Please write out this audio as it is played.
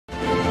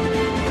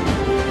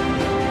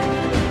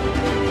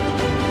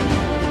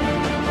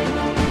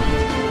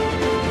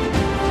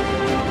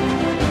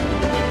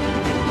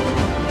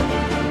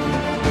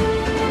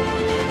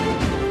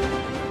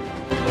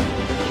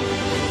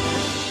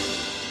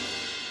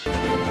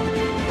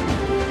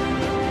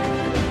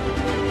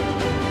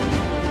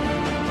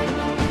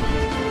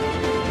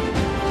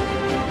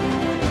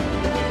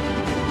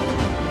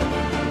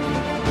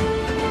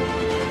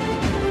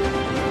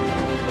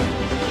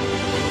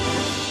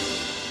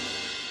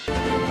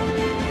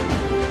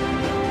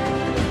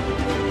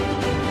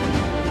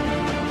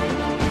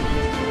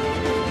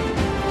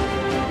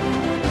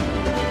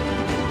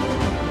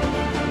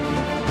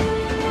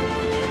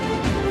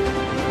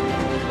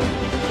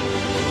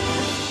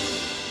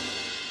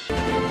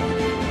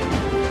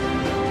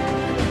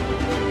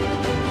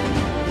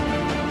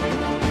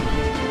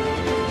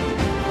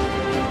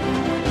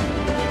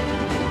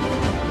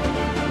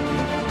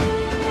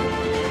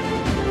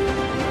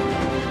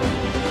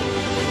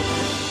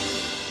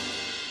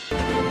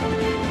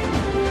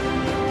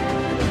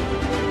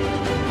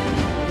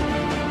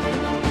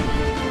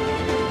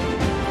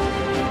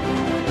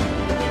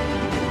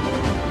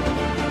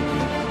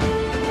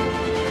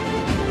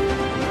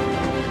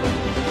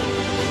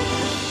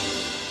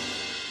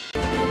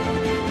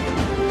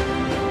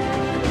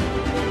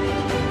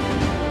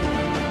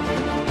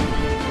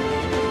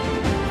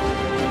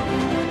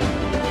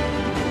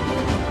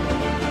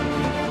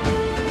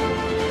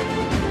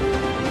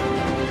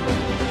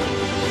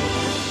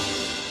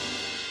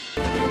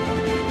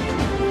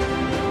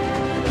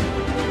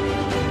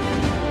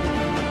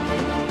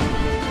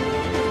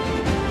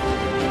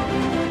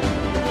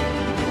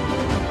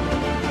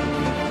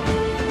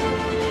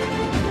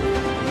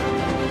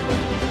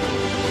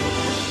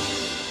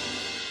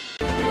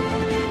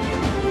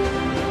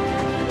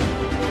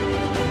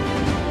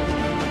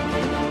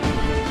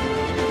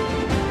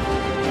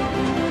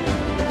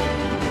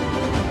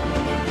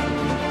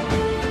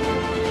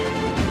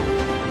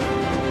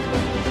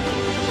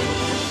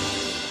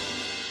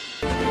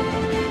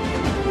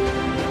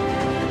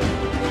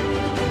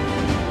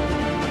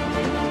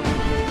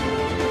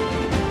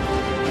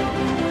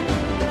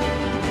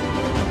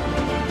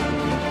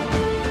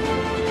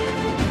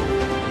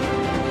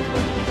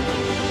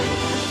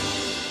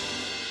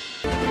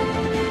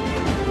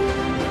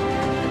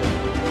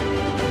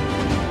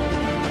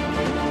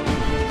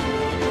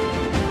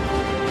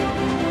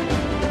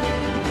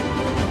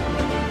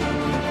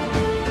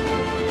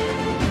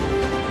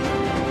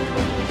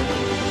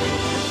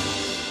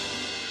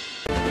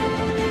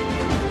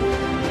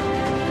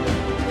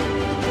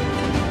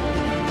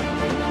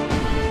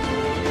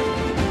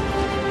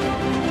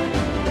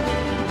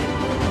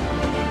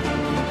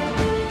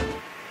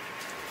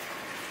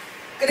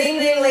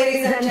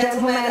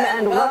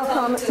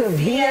Welcome to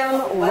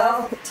VM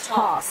Wealth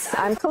Talks.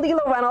 I'm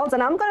Kalila Reynolds,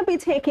 and I'm going to be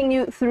taking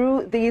you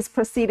through these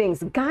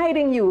proceedings,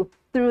 guiding you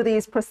through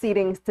these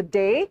proceedings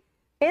today.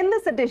 In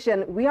this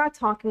edition, we are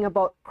talking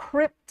about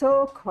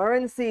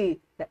cryptocurrency,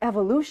 the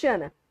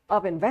evolution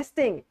of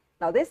investing.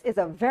 Now, this is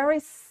a very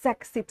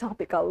sexy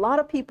topic. A lot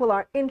of people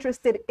are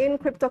interested in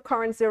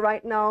cryptocurrency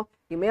right now.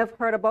 You may have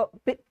heard about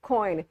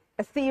Bitcoin,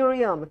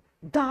 Ethereum,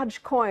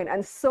 Dogecoin,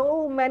 and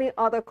so many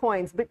other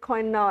coins.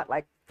 Bitcoin now at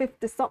like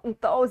 50-something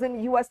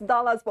thousand US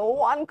dollars for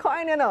one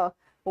coin, you know.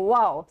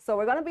 Wow. So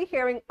we're going to be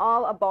hearing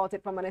all about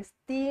it from an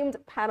esteemed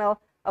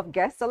panel of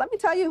guests. So let me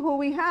tell you who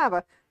we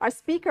have. Our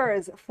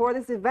speakers for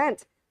this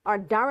event are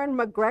Darren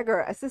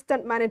McGregor,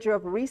 Assistant Manager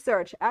of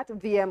Research at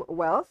VM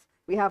Wealth.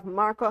 We have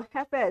Marco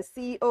Jefes,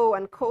 CEO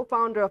and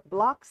co-founder of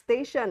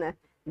Blockstation.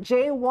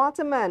 Jay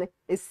Waterman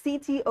is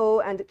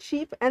CTO and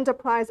Chief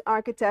Enterprise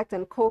Architect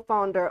and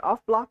co-founder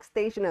of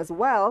Blockstation as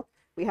well.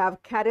 We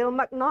have Cadil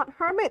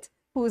McNaught-Hermit,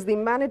 who's the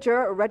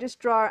Manager,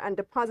 Registrar and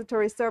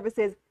Depository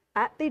Services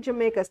at the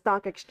Jamaica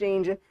Stock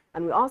Exchange.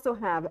 And we also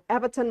have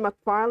Everton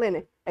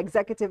McFarlane,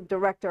 Executive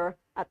Director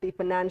at the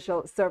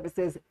Financial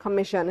Services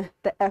Commission,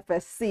 the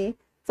FSC.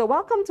 So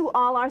welcome to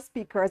all our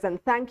speakers,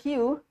 and thank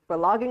you for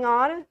logging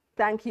on.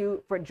 Thank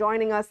you for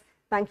joining us.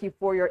 Thank you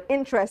for your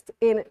interest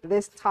in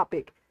this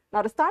topic.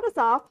 Now, to start us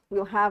off,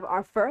 we'll have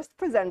our first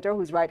presenter,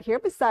 who's right here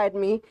beside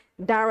me,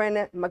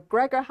 Darren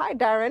McGregor. Hi,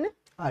 Darren.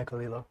 Hi,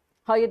 Kalila.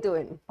 How you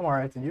doing? I'm all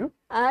right, and you?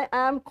 I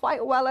am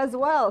quite well as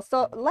well.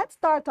 So let's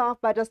start off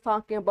by just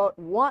talking about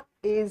what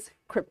is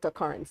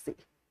cryptocurrency.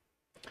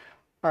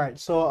 All right,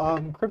 so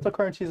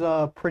cryptocurrency is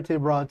a pretty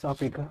broad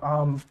topic.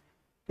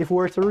 If we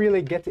were to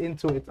really get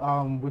into it,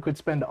 we could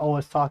spend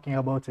hours talking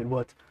about it.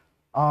 But,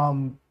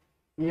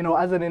 you know,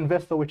 as an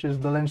investor, which is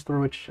the lens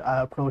through which I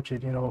approach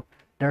it, you know,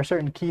 there are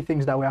certain key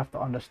things that we have to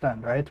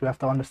understand, right? We have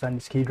to understand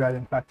these key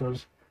driving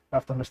factors. We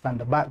have to understand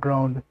the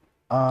background.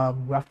 We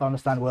have to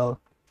understand, well,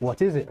 what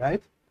is it,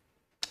 right?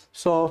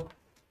 So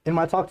in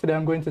my talk today,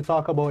 I'm going to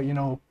talk about, you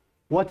know,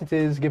 what it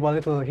is, give a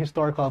little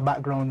historical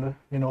background,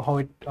 you know, how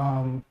it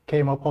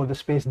came up, how the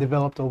space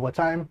developed over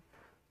time,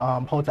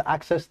 how to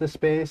access the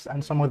space,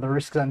 and some of the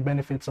risks and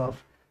benefits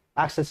of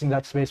accessing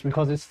that space,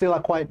 because it's still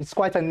it's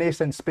quite a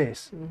nascent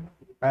space,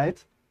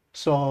 right?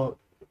 So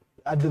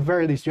at the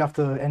very least, you have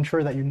to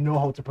ensure that you know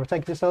how to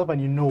protect yourself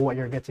and you know what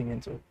you're getting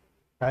into,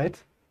 right?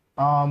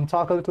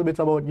 Talk a little bit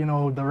about, you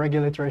know, the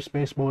regulatory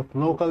space, both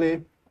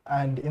locally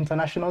and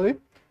internationally.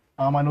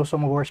 I know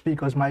some of our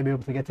speakers might be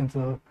able to get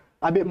into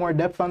a bit more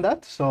depth on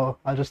that, so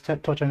I'll just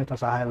touch on it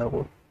as a high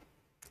level.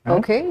 Right?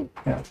 Okay.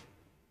 Yeah.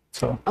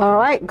 So. All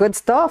right, good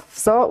stuff.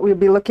 So we'll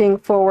be looking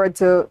forward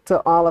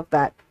to all of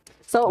that.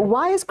 So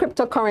why is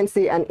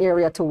cryptocurrency an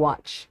area to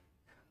watch?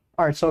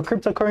 All right, so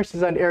cryptocurrency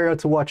is an area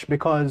to watch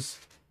because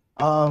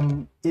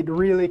it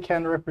really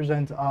can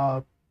represent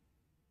a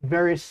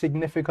very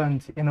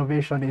significant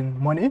innovation in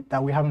money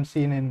that we haven't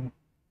seen in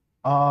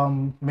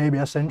maybe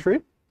a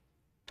century.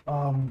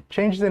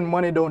 Changes in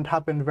money don't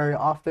happen very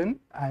often,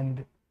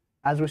 and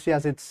as we see,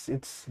 as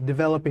it's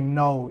developing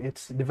now,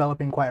 it's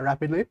developing quite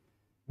rapidly.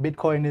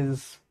 Bitcoin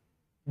is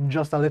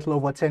just a little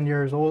over 10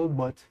 years old,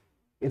 but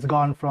it's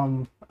gone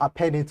from a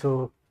penny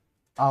to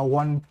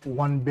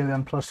 1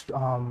 billion plus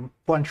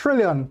 1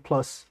 trillion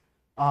plus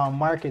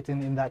market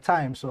in that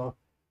time. So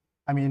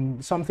I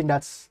mean, something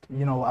that's,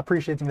 you know,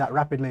 appreciating that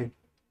rapidly,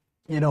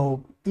 you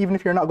know, even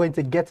if you're not going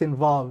to get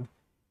involved,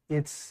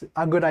 it's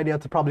a good idea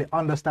to probably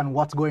understand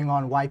what's going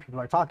on, why people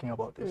are talking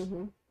about this.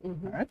 All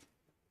right?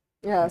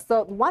 Yeah,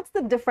 so what's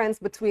the difference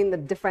between the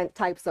different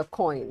types of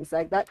coins?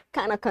 Like, that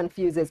kind of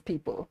confuses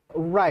people.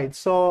 Right.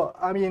 So,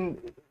 I mean,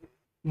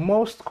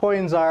 most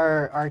coins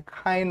are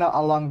kind of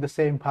along the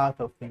same path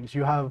of things.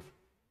 You have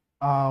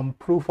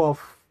proof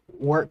of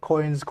work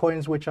coins,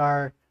 coins which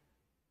are,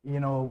 you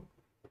know,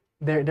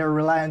 they're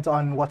reliant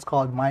on what's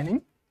called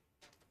mining,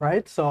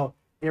 right? So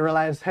it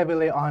relies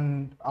heavily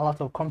on a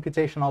lot of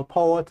computational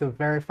power to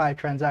verify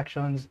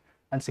transactions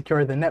and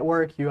secure the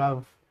network. You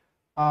have,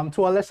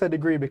 to a lesser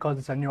degree, because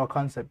it's a newer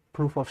concept,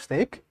 proof of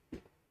stake,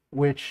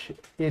 which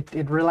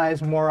it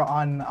relies more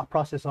on a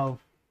process of,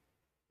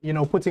 you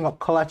know, putting up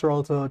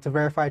collateral to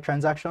verify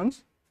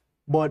transactions.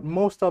 But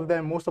most of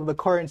the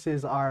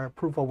currencies are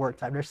proof of work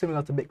type. They're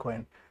similar to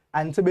Bitcoin.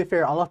 And to be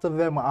fair, a lot of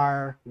them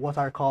are what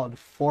are called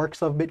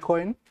forks of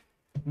Bitcoin,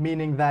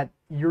 meaning that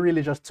you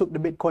really just took the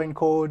Bitcoin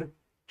code,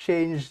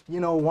 changed,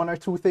 you know, one or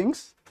two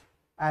things,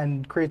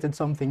 and created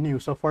something new.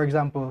 So for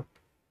example,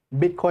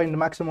 Bitcoin, the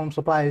maximum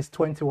supply is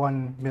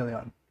 21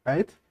 million,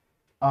 right?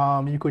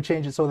 You could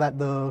change it so that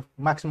the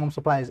maximum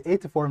supply is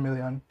 84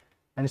 million,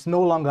 and it's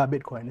no longer a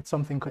Bitcoin. It's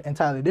something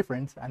entirely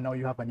different, and now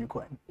you have a new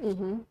coin.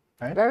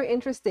 Right? Very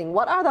interesting.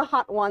 What are the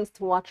hot ones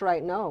to watch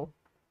right now?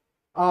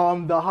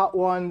 The hot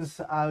ones,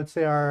 I would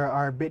say,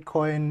 are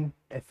Bitcoin,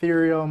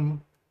 Ethereum.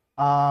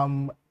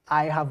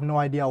 I have no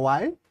idea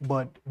why,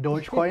 but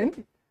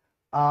Dogecoin.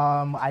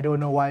 I don't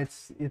know why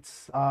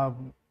it's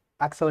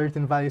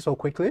accelerating value so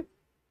quickly.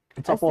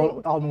 It's up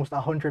almost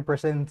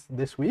 100%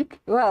 this week.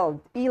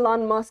 Well,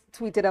 Elon Musk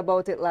tweeted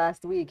about it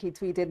last week. He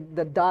tweeted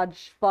the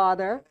Dodge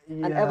father,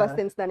 and ever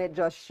since then it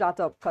just shot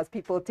up because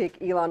people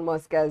take Elon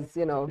Musk as,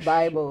 you know,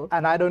 Bible.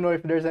 And I don't know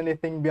if there's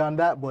anything beyond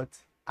that, but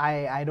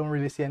I don't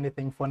really see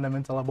anything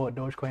fundamental about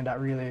Dogecoin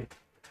that really,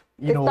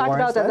 you know, warrants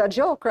that. It started out as a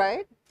joke,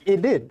 right?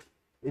 It did.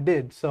 It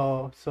did.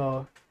 So,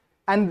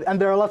 and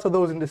there are lots of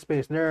those in the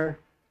space.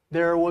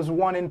 There was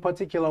one in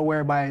particular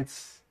whereby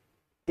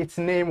its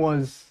name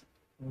was,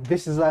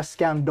 "This is a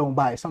scam, don't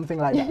buy," something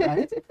like that,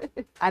 right?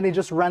 And it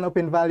just ran up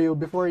in value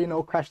before, you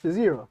know, crashed to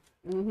zero.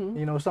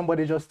 You know,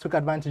 somebody just took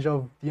advantage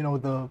of, you know,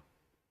 the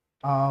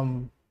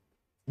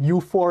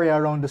euphoria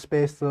around the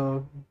space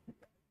to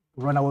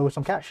run away with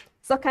some cash.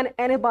 So can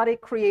anybody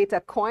create a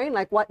coin?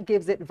 Like, what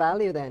gives it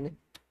value then?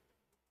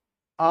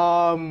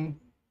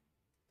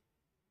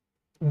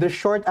 The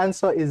short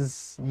answer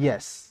is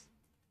yes.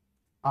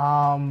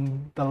 The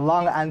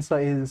long answer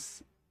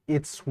is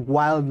it's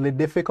wildly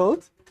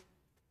difficult,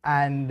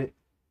 and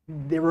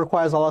it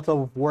requires a lot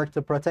of work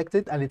to protect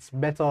it, and it's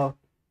better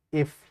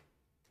if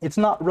it's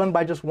not run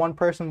by just one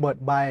person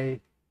but by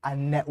a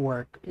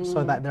network,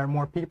 so that there are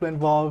more people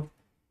involved,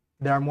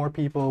 there are more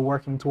people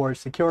working towards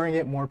securing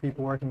it, more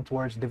people working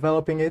towards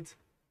developing it,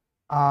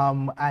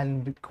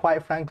 and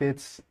quite frankly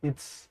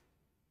it's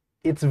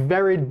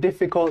very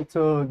difficult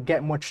to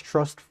get much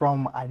trust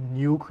from a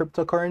new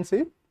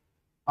cryptocurrency,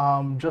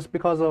 just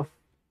because of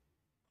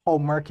how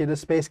murky the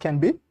space can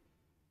be.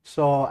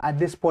 So at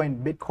this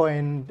point,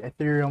 Bitcoin,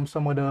 Ethereum,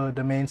 some of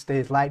the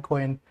mainstays,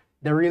 Litecoin,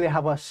 they really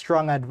have a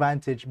strong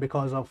advantage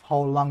because of how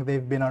long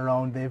they've been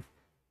around. They've,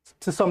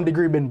 to some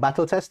degree, been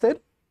battle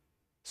tested.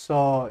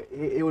 So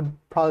it would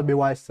probably be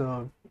wise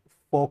to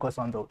focus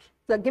on those.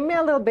 So give me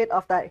a little bit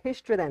of that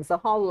history then. So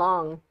how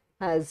long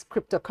has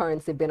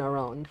cryptocurrency been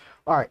around?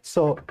 All right,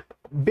 so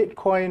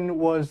Bitcoin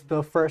was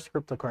the first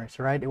cryptocurrency,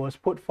 right? It was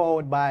put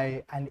forward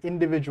by an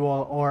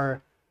individual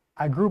or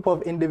a group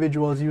of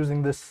individuals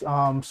using this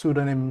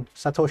pseudonym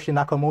Satoshi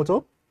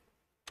Nakamoto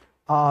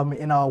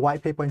in a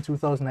white paper in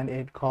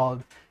 2008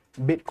 called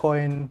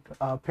Bitcoin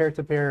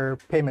Peer-to-Peer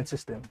Payment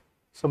System,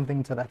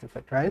 something to that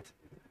effect, right?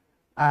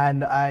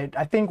 And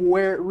I think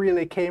where it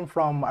really came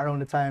from around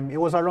the time, it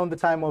was around the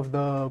time of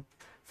the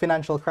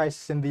financial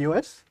crisis in the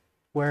US,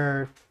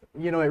 where,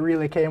 you know, it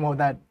really came out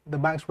that the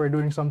banks were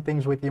doing some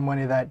things with your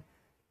money that,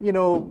 you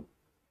know,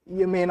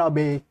 you may not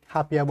be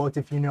happy about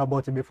if you knew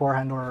about it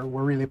beforehand or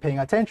were really paying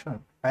attention,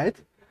 right?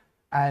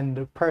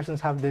 And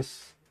persons have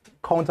this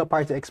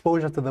counterparty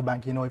exposure to the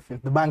bank. You know, if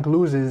the bank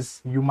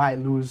loses, you might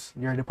lose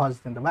your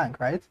deposit in the bank,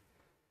 right?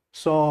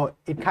 So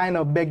it kind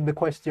of begged the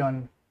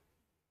question,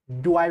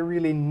 do I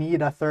really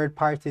need a third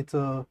party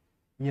to,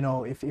 you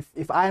know,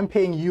 if I'm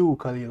paying you,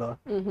 Kalila,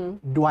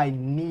 do I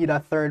need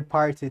a third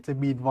party to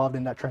be involved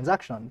in that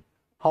transaction?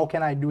 How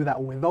can I do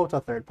that without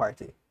a third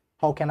party?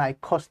 How can I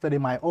custody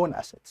my own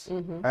assets,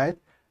 right?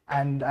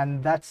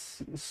 And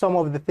that's some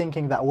of the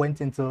thinking that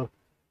went into,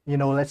 you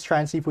know, let's try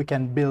and see if we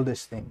can build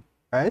this thing,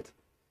 right?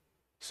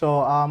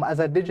 So as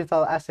a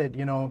digital asset,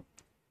 you know,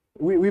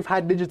 we've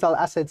had digital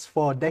assets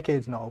for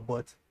decades now,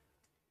 but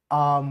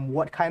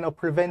what kind of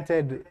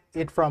prevented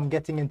it from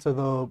getting into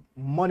the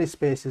money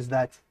space is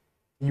that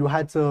you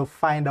had to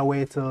find a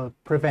way to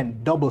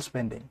prevent double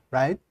spending,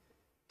 right?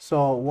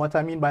 So what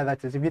I mean by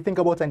that is, if you think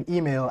about an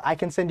email, I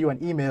can send you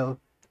an email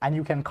and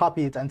you can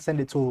copy it and send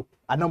it to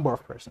a number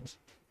of persons,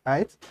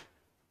 right?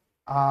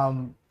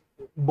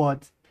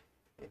 But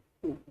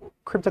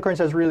cryptocurrency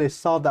has really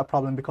solved that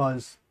problem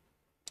because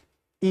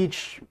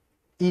each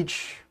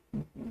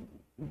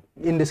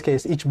in this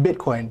case, each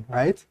Bitcoin,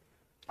 right?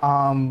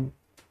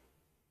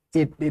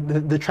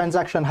 The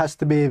transaction has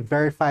to be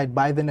verified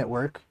by the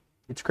network.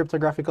 It's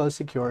cryptographically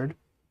secured.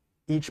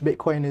 Each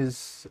Bitcoin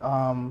is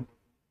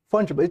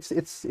fungible.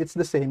 It's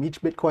the same.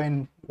 Each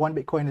Bitcoin, one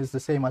Bitcoin is the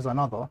same as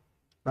another,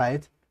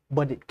 right?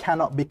 But it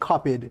cannot be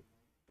copied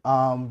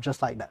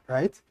just like that,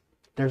 right?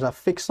 There's a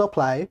fixed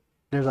supply.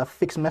 There's a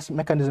fixed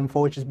mechanism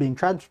for which is being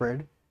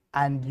transferred,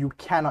 and you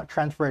cannot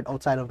transfer it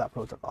outside of that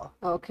protocol.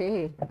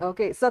 Okay.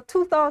 So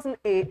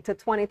 2008 to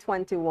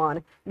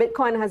 2021,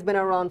 Bitcoin has been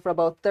around for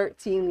about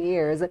 13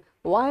 years.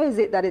 Why is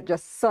it that it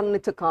just suddenly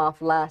took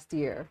off last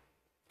year?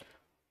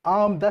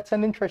 That's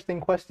an interesting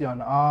question.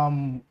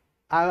 I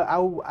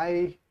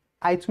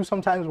too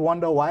sometimes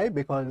wonder why,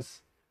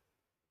 because,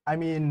 I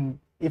mean,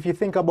 if you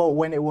think about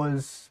when it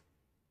was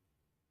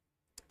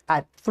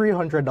at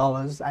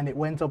 $300 and it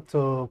went up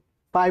to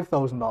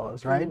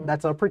 $5,000, right?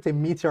 That's a pretty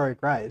meteoric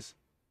rise,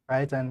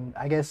 right? And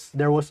I guess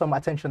there was some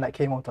attention that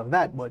came out of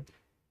that, but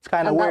it's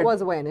kind of weird. That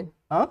was when?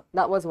 Huh?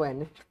 That was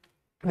when?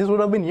 This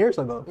would have been years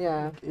ago.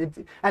 Yeah.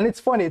 And it's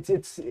funny.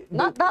 It's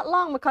not that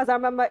long, because I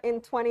remember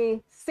in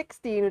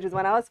 2016, which is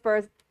when I was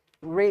first,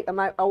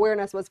 my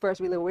awareness was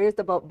first really raised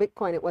about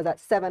Bitcoin. It was at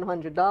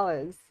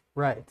 $700.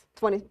 Right.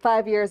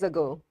 25 years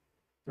ago.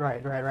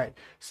 Right.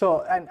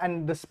 So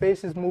and the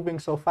space is moving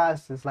so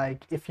fast. It's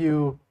like if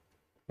you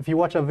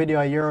watch a video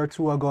a year or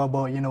two ago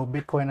about, you know,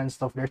 Bitcoin and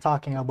stuff, they're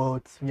talking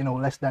about, you know,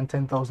 less than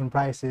 10,000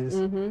 prices,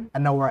 and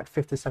now we're at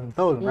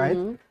 57,000, right?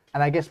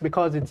 And I guess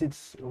because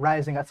it's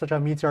rising at such a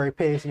meteoric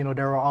pace,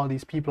 there are all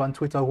these people on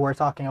Twitter who are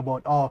talking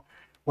about, oh,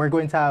 we're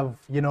going to have,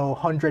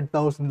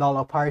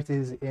 $100,000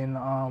 parties in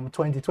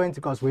 2020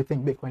 because we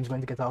think Bitcoin is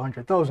going to get to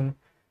 100,000.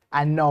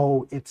 And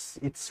now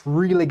it's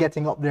really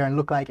getting up there and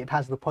look like it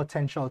has the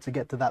potential to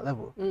get to that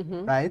level,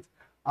 right?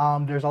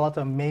 There's a lot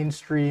of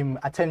mainstream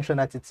attention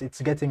that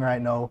it's getting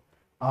right now.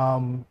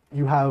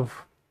 You have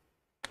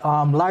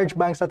large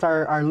banks that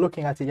are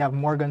looking at it. You have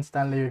Morgan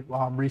Stanley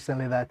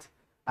recently that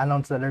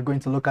announced that they're going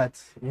to look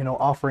at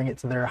offering it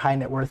to their high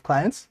net worth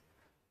clients,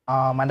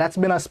 and that's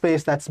been a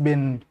space that's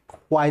been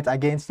quite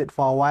against it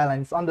for a while,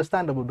 and it's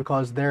understandable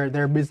because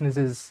their business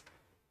is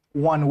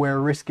one where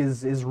risk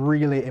is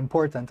really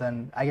important,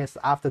 and I guess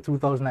after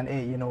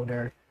 2008,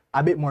 they're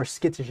a bit more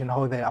skittish in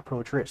how they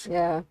approach risk.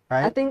 Yeah,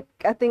 right.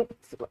 I think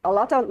a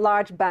lot of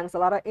large banks, a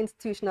lot of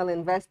institutional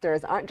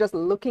investors aren't just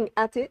looking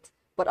at it,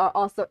 but are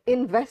also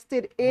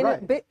invested in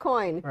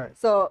Bitcoin. Right.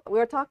 So we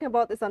were talking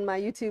about this on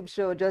my YouTube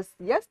show just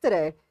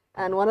yesterday,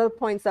 and one of the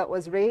points that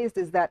was raised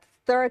is that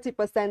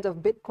 30% of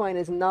Bitcoin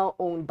is now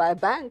owned by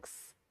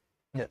banks.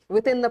 Yes.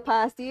 Within the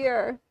past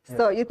year. Yes.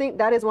 So you think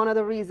that is one of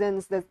the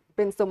reasons there's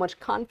been so much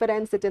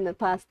confidence that in the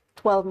past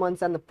 12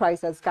 months and the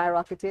price has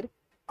skyrocketed?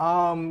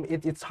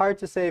 It's hard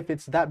to say if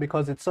it's that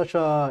because it's such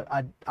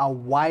a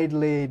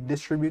widely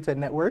distributed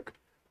network.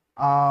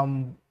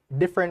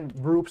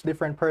 Different groups,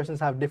 different persons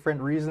have different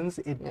reasons.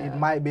 It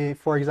might be,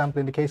 for example,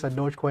 in the case of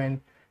Dogecoin,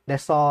 they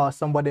saw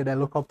somebody they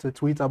look up to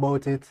tweet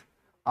about it.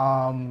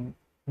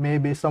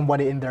 Maybe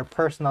somebody in their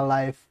personal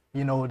life,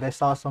 they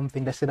saw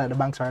something, they see that the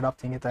banks are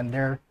adopting it, and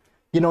they're,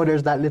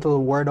 there's that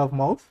little word of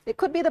mouth. It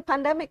could be the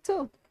pandemic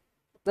too.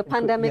 The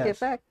pandemic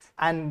effect.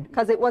 And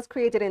because it was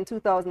created in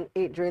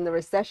 2008 during the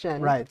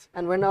recession. Right.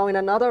 And we're now in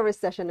another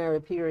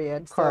recessionary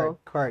period.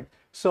 Correct.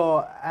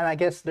 So, and I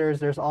guess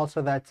there's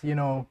also that,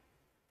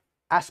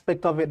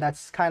 aspect of it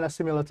that's kind of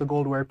similar to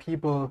gold where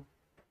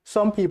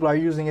some people are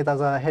using it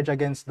as a hedge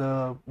against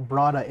the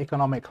broader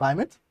economic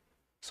climate.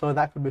 So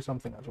that could be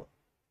something as well.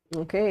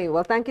 Okay,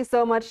 well, thank you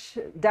so much,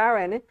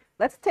 Darren.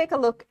 Let's take a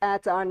look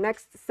at our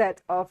next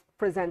set of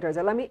presenters.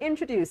 And let me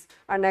introduce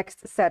our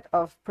next set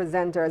of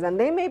presenters. And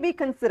they may be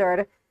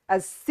considered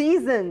as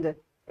seasoned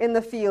in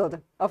the field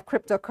of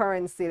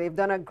cryptocurrency. They've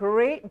done a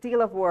great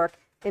deal of work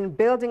in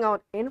building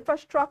out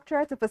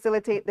infrastructure to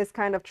facilitate this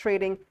kind of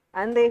trading.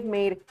 And they've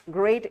made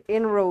great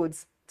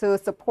inroads to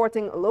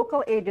supporting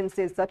local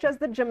agencies such as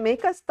the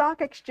Jamaica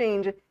Stock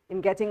Exchange in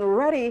getting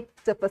ready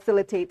to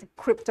facilitate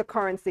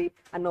cryptocurrency.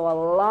 I know a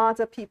lot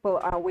of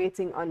people are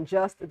waiting on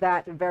just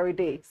that very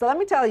day. So let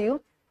me tell you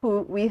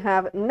who we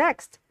have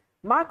next.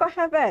 Marco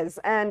Heves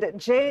and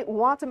Jay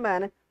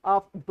Waterman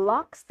of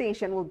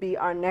Blockstation will be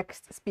our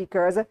next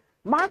speakers.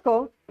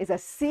 Marco is a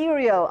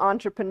serial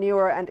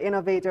entrepreneur and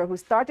innovator who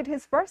started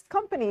his first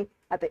company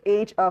at the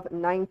age of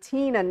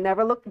 19 and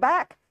never looked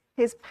back.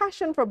 His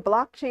passion for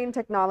blockchain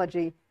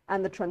technology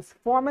and the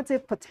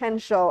transformative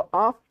potential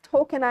of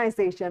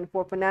tokenization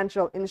for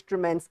financial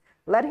instruments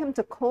led him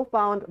to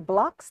co-found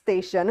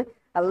Blockstation,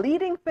 a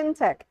leading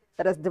fintech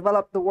that has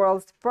developed the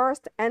world's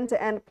first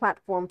end-to-end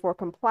platform for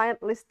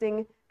compliant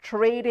listing,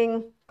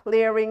 trading,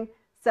 clearing,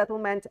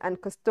 settlement, and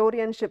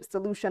custodianship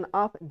solution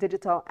of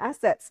digital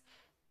assets.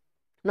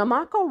 Now,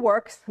 Marco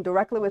works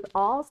directly with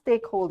all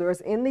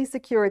stakeholders in the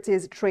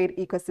securities trade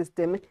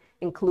ecosystem,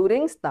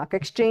 including stock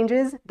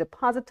exchanges,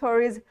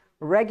 depositories,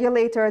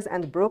 regulators,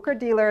 and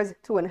broker-dealers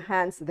to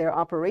enhance their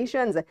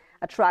operations,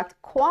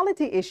 attract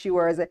quality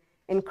issuers,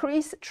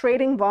 increase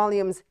trading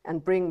volumes,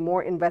 and bring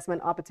more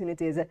investment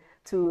opportunities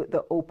to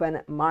the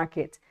open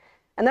market.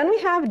 And then we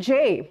have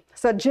Jay.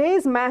 So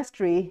Jay's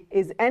mastery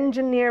is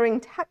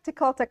engineering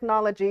tactical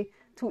technology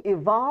to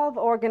evolve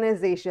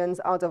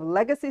organizations out of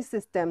legacy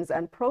systems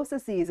and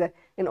processes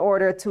in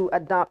order to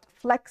adopt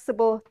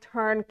flexible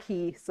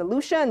turnkey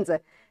solutions.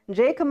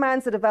 Jay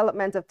commands the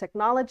development of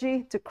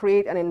technology to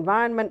create an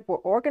environment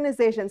for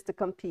organizations to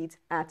compete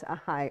at a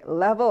high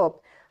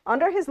level.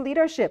 Under his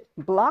leadership,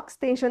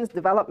 Blockstation's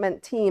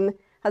development team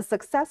has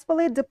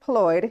successfully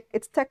deployed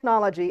its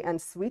technology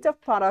and suite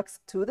of products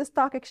to the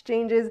stock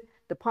exchanges,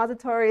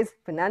 depositories,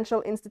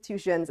 financial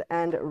institutions,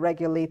 and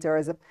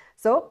regulators.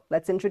 So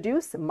let's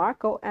introduce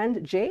Marco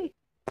and Jay.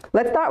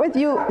 Let's start with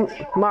you,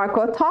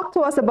 Marco. Talk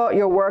to us about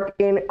your work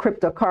in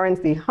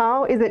cryptocurrency.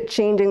 How is it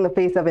changing the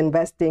face of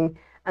investing,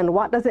 and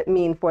what does it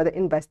mean for the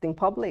investing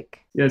public?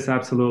 Yes,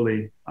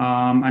 absolutely.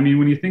 I mean,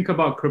 when you think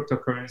about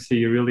cryptocurrency,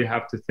 you really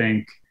have to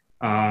think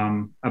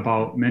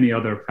about many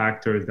other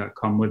factors that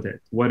come with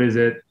it. What is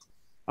it?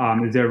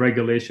 Is there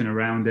regulation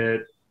around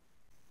it?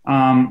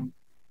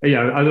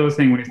 Yeah, as I was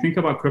saying, when you think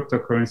about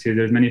cryptocurrency,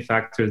 there's many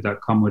factors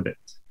that come with it.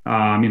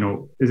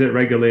 Is it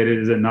regulated?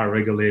 Is it not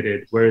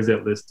regulated? Where is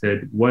it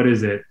listed? What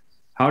is it?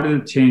 How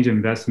does it change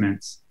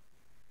investments?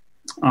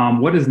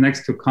 What is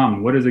next to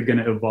come? What is it going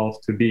to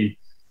evolve to be?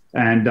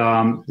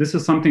 And this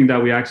is something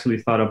that we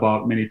actually thought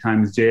about many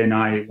times, Jay and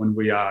I, when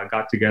we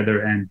got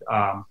together and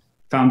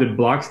founded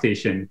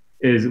Blockstation,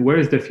 is where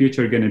is the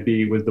future going to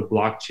be with the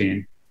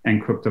blockchain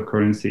and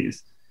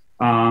cryptocurrencies?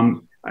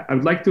 I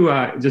would like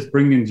to just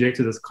bring in Jay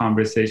to this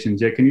conversation.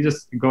 Jay, can you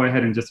just go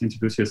ahead and just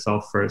introduce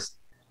yourself first?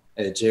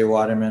 Hey, Jay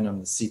Waterman. I'm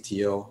the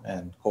CTO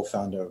and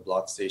co-founder of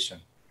Blockstation.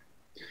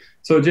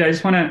 So Jay, I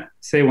just want to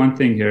say one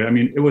thing here. I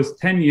mean, it was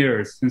 10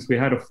 years since we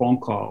had a phone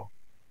call.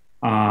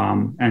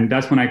 And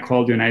that's when I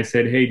called you and I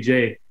said, hey,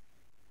 Jay,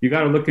 you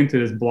got to look into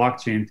this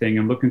blockchain thing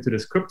and look into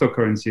this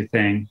cryptocurrency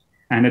thing.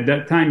 And at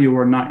that time, you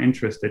were not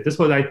interested. This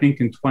was, I think,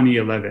 in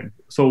 2011.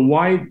 So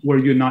why were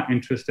you not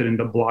interested in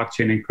the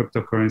blockchain and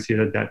cryptocurrency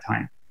at that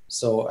time?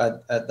 So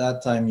at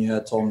that time, you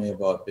had told me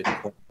about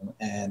Bitcoin.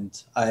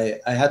 And I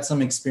had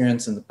some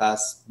experience in the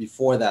past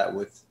before that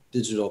with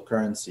digital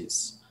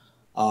currencies.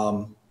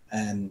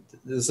 And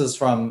this is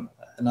from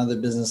another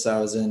business I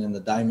was in the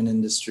diamond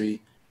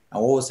industry.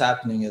 And what was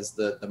happening is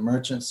the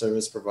merchant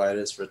service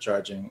providers for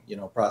charging,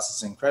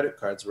 processing credit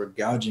cards were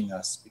gouging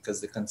us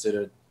because they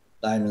considered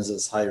diamonds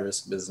as high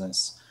risk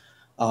business.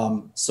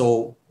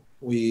 So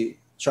we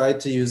tried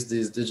to use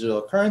these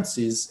digital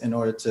currencies in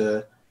order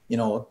to,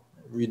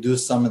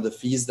 reduce some of the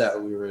fees that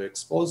we were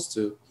exposed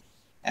to.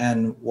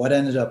 And what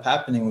ended up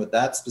happening with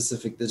that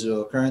specific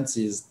digital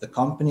currency is the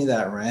company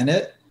that ran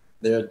it,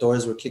 their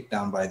doors were kicked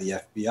down by the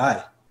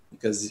FBI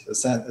because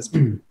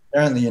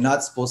apparently you're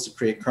not supposed to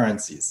create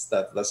currencies.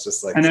 That's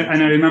just like. And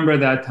I remember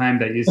that time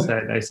that you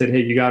said, I said,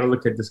 hey, you got to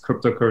look at this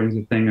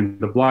cryptocurrency thing and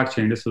the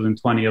blockchain. This was in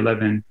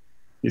 2011.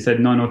 You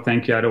said, no,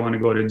 thank you. I don't want to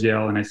go to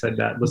jail. And I said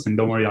that, listen,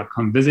 don't worry, I'll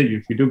come visit you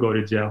if you do go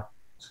to jail.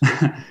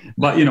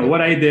 But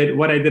what I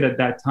did at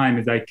that time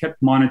is I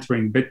kept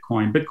monitoring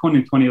Bitcoin. Bitcoin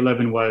in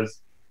 2011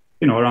 was,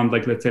 around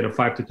like, let's say the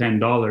 $5 to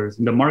 $10,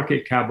 and the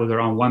market cap was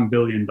around $1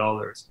 billion.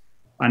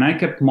 And I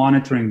kept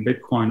monitoring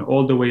Bitcoin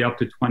all the way up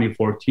to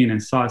 2014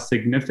 and saw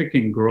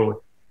significant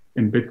growth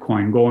in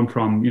Bitcoin going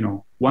from,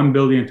 $1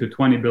 billion to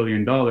 $20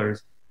 billion.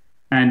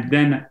 And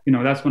then,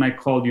 that's when I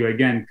called you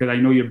again, because I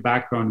know your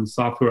background in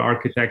software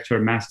architecture,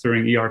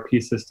 mastering ERP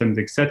systems,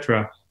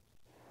 etc.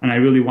 And I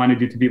really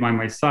wanted you to be by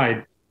my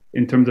side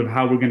in terms of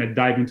how we're going to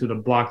dive into the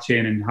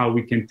blockchain and how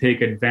we can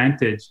take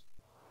advantage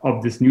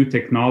of this new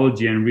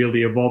technology and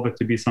really evolve it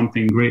to be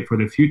something great for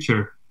the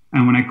future.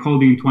 And when I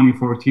called you in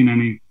 2014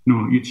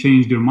 and you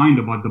changed your mind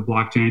about the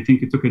blockchain, I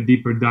think you took a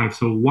deeper dive.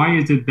 So why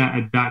is it that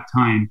at that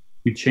time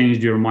you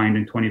changed your mind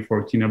in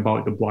 2014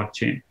 about the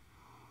blockchain?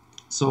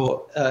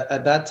 So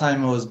at that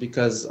time, it was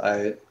because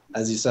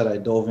as you said, I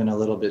dove in a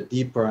little bit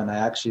deeper and I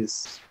actually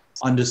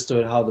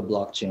understood how the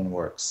blockchain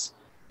works.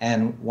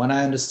 And when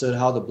I understood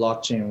how the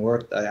blockchain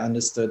worked, I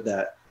understood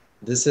that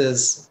this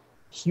is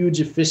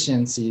huge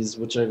efficiencies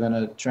which are going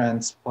to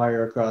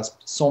transpire across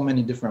so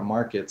many different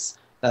markets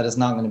that is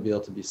not going to be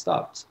able to be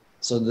stopped.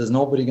 So there's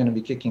nobody going to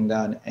be kicking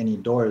down any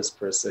doors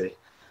per se.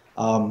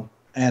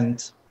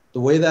 And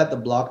the way that the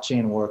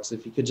blockchain works,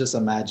 if you could just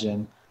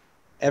imagine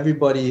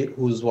everybody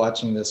who's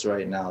watching this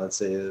right now, let's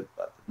say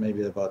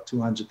maybe about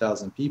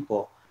 200,000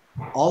 people,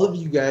 all of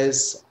you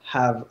guys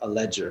have a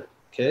ledger,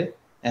 okay?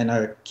 And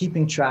are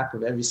keeping track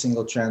of every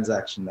single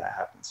transaction that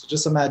happens. So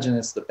just imagine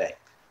it's the bank,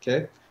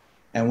 okay?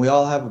 And we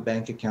all have a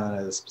bank account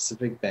at a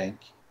specific bank.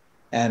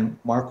 And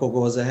Marco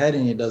goes ahead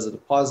and he does a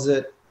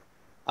deposit.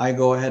 I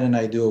go ahead and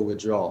I do a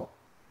withdrawal.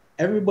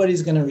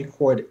 Everybody's gonna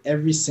record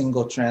every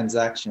single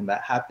transaction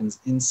that happens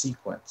in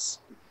sequence.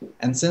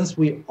 And since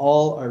we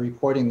all are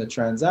recording the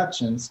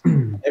transactions,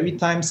 every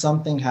time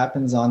something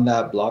happens on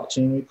that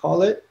blockchain, we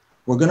call it,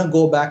 we're gonna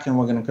go back and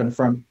we're gonna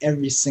confirm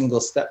every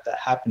single step that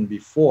happened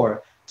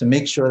before to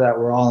make sure that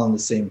we're all on the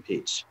same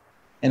page.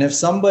 And if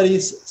somebody,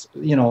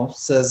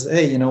 says,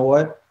 hey, you know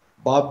what,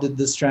 Bob did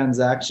this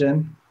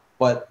transaction,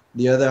 but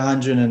the other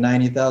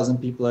 190,000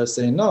 people are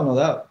saying, no,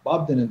 that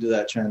Bob didn't do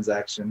that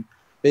transaction.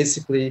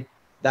 Basically,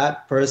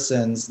 that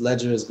person's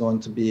ledger is going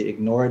to be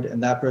ignored,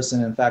 and that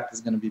person, in fact, is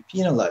going to be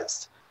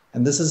penalized.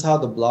 And this is how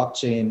the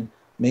blockchain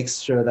makes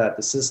sure that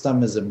the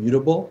system is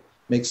immutable,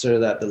 makes sure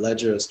that the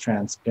ledger is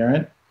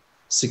transparent,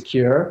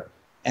 secure,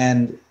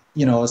 and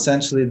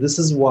essentially, this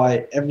is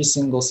why every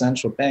single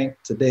central bank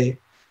today,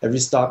 every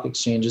stock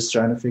exchange is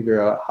trying to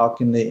figure out how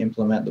can they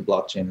implement the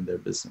blockchain in their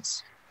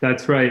business.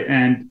 That's right.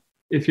 And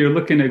if you're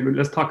looking at,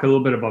 let's talk a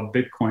little bit about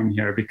Bitcoin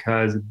here,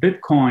 because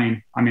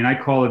Bitcoin, I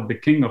call it the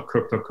king of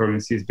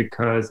cryptocurrencies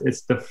because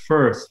it's the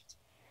first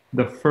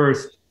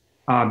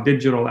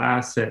digital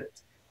asset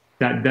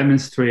that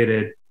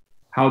demonstrated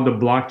how the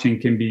blockchain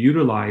can be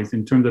utilized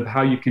in terms of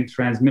how you can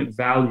transmit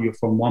value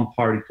from one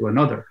party to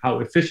another, how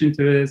efficient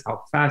it is,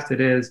 how fast it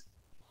is,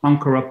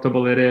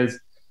 uncorruptible it is.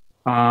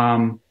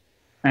 And,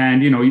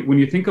 when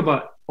you think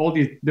about all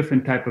these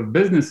different type of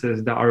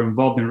businesses that are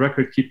involved in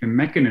record-keeping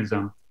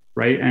mechanism,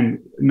 right? And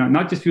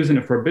not just using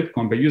it for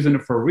Bitcoin, but using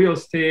it for real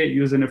estate,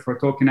 using it for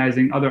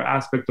tokenizing other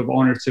aspects of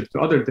ownership to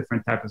other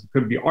different types. It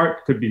could be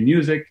art, could be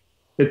music.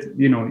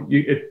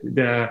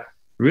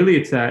 Really,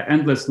 it's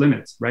endless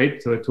limits, right?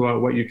 To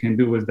what you can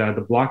do with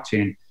the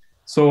blockchain.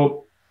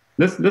 So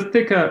let's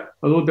take a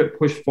little bit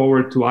push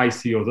forward to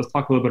ICOs. Let's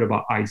talk a little bit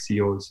about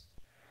ICOs.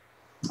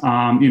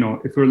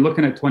 If we're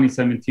looking at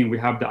 2017, we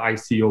have the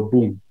ICO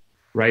boom,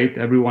 right?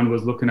 Everyone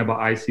was looking about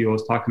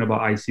ICOs, talking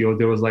about ICOs.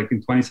 There was like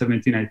in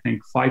 2017, I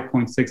think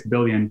 5.6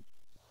 billion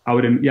I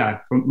would, yeah,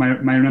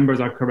 my numbers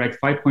are correct.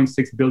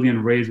 5.6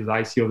 billion raised with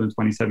ICOs in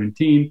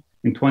 2017.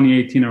 In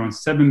 2018, around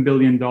 $7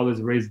 billion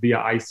raised via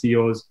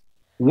ICOs.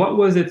 What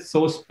was it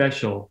so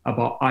special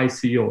about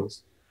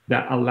ICOs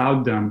that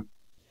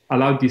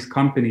allowed these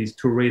companies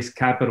to raise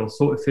capital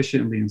so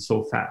efficiently and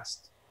so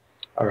fast?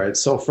 All right.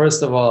 So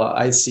first of all,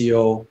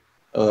 ICO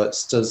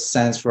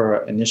stands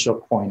for Initial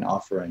Coin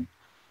Offering.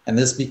 And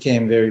this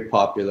became very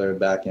popular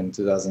back in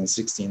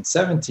 2016,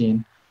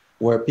 17,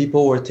 where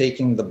people were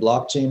taking the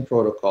blockchain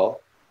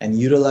protocol and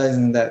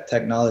utilizing that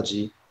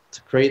technology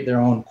to create their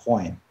own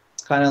coin.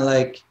 It's kind of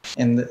like,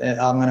 I'm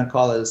going to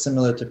call it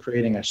similar to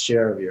creating a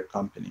share of your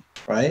company,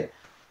 right?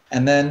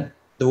 And then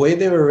the way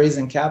they were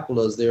raising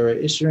capital is they were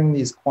issuing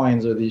these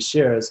coins or these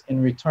shares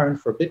in return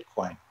for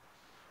Bitcoin.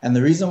 And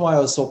the reason why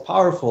it was so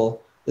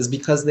powerful is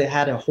because they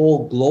had a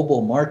whole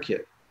global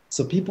market.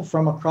 So people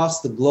from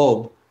across the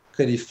globe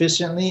could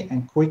efficiently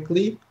and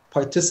quickly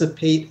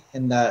participate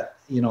in that,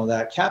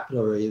 that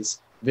capital raise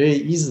very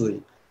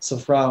easily. So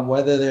from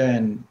whether they're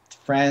in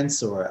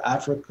France or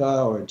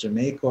Africa or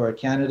Jamaica or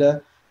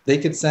Canada, they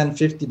could send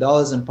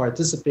 $50 and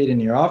participate in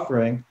your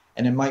offering,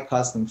 and it might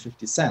cost them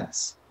 50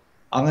 cents.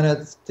 I'm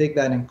gonna take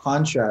that in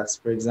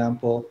contrast. For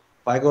example,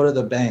 if I go to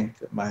the bank,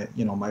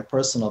 my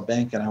personal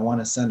bank, and I want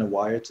to send a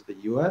wire to the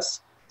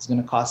US, it's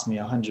gonna cost me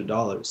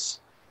 $100.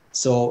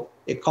 So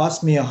it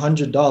cost me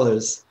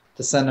 $100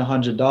 to send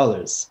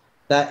 $100.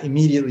 That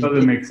immediately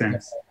doesn't make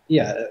sense.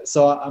 Yeah,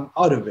 so I'm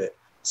out of it.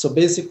 So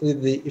basically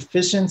the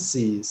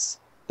efficiencies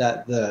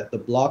that the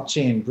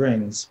blockchain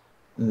brings,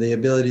 and the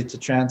ability to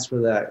transfer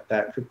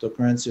that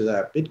cryptocurrency or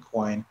that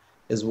Bitcoin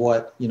is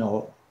what,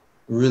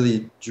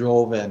 really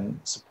drove and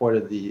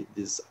supported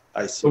these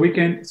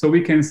ICOs. So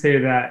we can say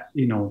that,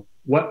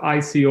 what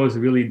ICOs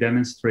really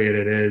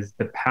demonstrated is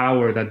the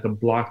power that the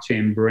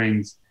blockchain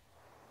brings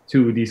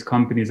to these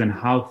companies and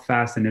how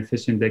fast and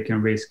efficient they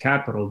can raise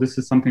capital. This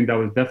is something that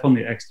was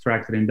definitely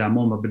extracted in that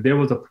moment, but there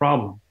was a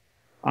problem.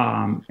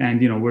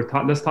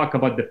 Let's talk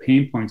about the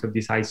pain points of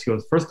these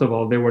ICOs. First of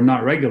all, they were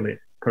not regulated,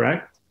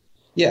 correct?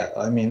 Yeah,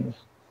 I mean,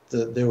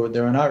 they were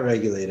not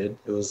regulated.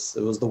 It was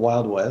the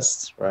Wild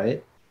West,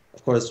 right?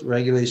 Of course,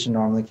 regulation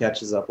normally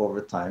catches up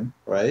over time,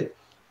 right?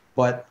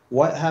 But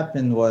what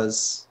happened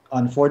was,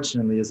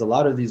 unfortunately, is a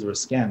lot of these were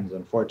scams,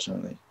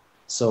 unfortunately.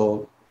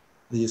 So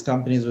these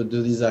companies would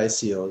do these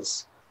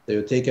ICOs, they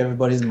would take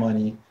everybody's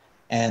money,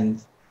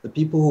 and the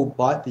people who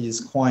bought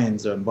these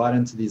coins or bought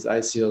into these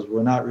ICOs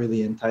were not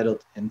really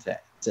entitled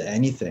to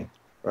anything,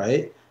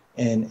 right?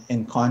 And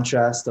in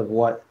contrast of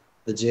what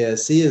the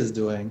JSE is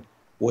doing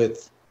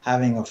with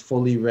having a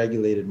fully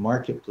regulated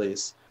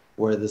marketplace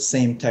where the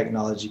same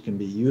technology can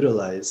be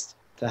utilized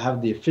to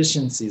have the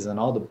efficiencies and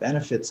all the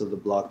benefits of the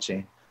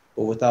blockchain,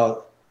 but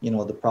without,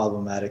 the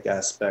problematic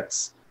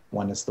aspects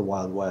when it's the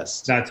Wild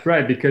West. That's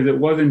right, because it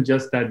wasn't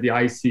just that the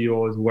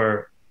ICOs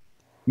were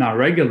not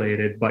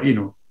regulated, but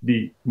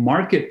the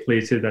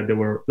marketplaces that they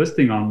were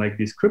listing on, like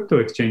these crypto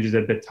exchanges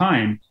at the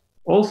time,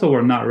 also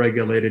were not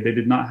regulated. They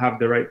did not have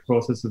the right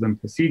processes and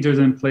procedures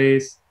in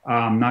place,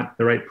 not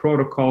the right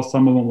protocol.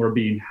 Some of them were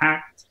being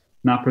hacked,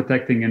 not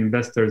protecting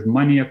investors'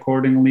 money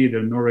accordingly.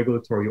 There's no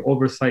regulatory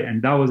oversight,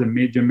 and that was a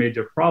major,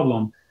 major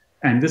problem.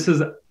 And this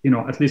is,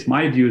 at least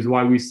my view is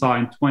why we saw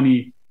in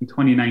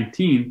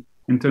 2019,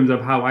 in terms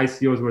of how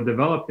ICOs were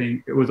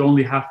developing, it was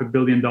only $500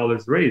 million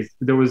raised.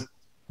 There was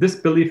this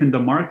belief in the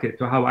market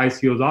to how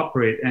ICOs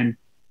operate. And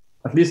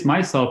at least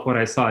myself, what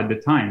I saw at the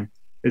time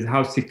is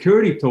how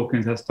security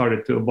tokens have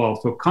started to evolve.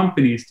 So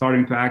companies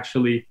starting to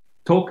actually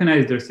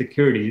tokenize their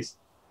securities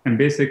and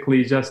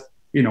basically just,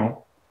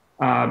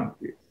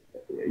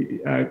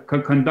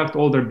 conduct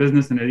all their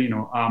business and,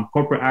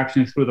 corporate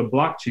actions through the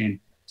blockchain.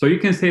 So you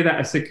can say that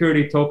a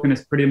security token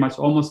is pretty much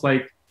almost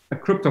like a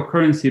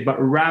cryptocurrency, but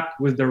wrapped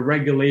with the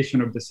regulation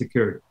of the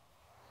security.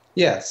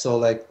 Yeah, so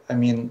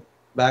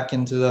back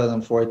in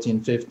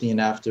 2014, 15,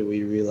 after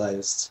we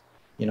realized,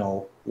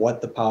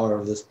 what the power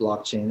of this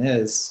blockchain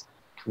is,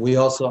 we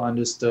also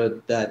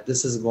understood that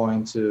this is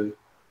going to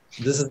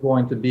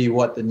be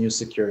what the new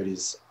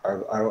securities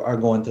are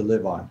going to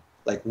live on.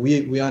 Like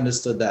we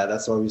understood that.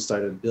 That's why we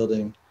started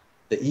building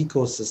the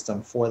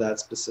ecosystem for that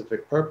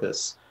specific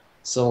purpose.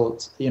 So,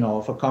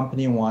 if a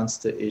company wants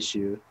to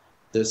issue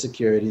their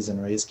securities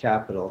and raise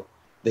capital,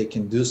 they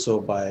can do so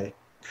by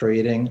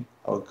creating,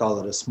 I would call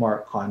it a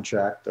smart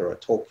contract or a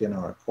token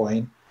or a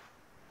coin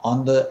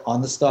on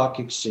the stock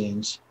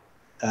exchange,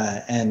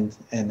 and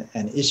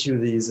issue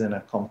these in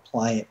a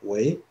compliant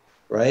way,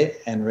 right?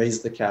 And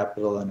raise the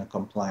capital in a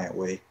compliant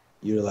way,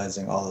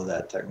 utilizing all of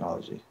that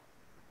technology.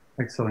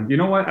 Excellent. You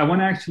know what? I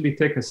want to actually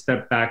take a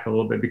step back a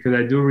little bit, because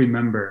I do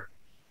remember,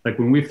 like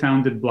when we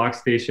founded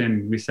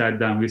Blockstation, we sat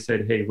down, we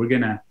said, hey, we're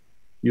going to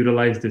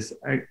utilize this,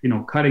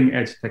 cutting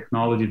edge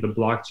technology, the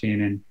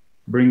blockchain, and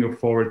bring it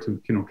forward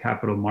to,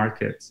 capital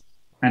markets.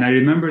 And I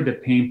remember the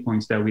pain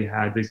points that we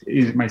had. This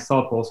is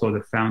myself, also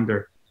the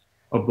founder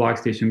of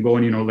Blockstation,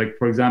 going, like,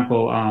 for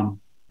example,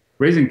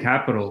 raising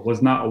capital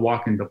was not a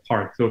walk in the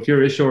park. So if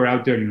you're an issuer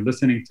out there and you're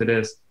listening to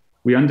this,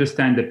 we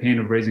understand the pain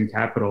of raising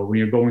capital when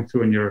you're going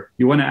through and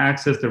you want to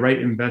access the right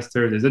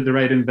investors. Is it the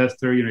right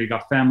investor? You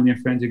got family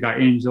and friends, you got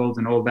angels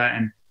and all that.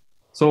 And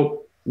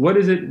so what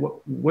is it?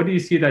 What do you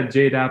see that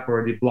JDApp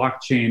or the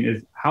blockchain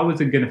is? How is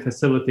it going to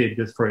facilitate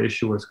this for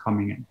issuers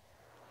coming in?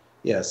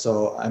 Yeah,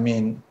 so I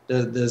mean,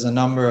 there's a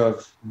number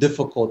of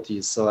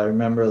difficulties. So I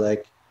remember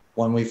like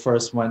when we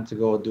first went to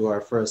go do our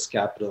first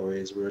capital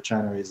raise, we were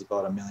trying to raise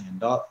about $1 million,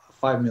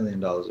 $5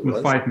 million. It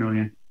was $5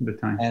 million at the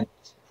time. And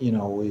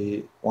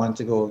we wanted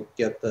to go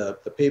get the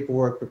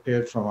paperwork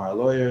prepared from our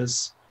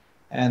lawyers,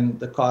 and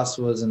the cost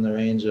was in the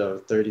range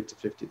of $30,000 to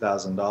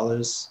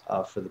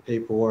 $50,000 for the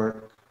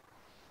paperwork,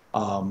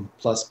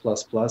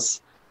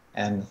 plus.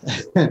 And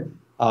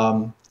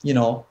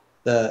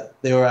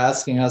they were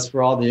asking us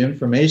for all the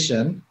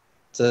information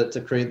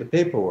to create the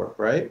paperwork,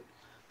 right?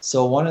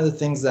 So one of the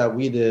things that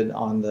we did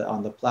on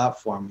the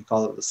platform, we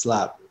call it the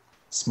SLAP,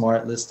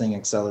 Smart Listing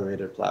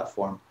Accelerator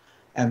Platform,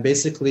 and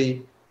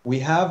basically we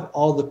have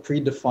all the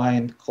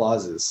predefined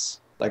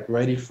clauses like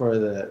ready for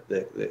the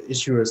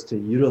issuers to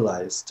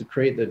utilize to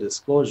create the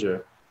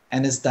disclosure,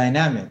 and it's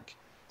dynamic.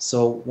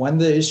 So when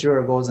the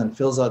issuer goes and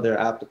fills out their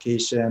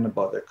application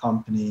about their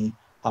company,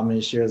 how many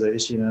shares are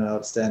issued and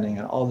outstanding,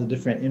 and all the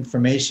different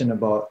information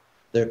about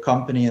their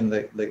company and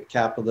the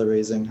capital they're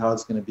raising, how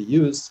it's going to be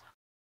used,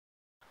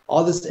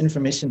 all this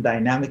information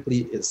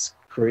dynamically is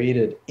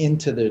created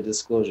into their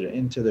disclosure,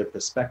 into their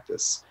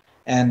prospectus.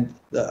 And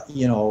I don't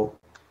know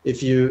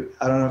if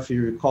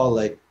you recall,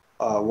 like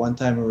one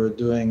time we were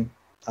doing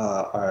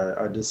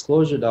our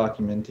disclosure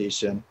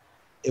documentation,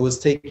 it was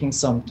taking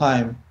some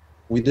time.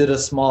 We did a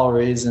small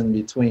raise in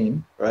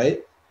between,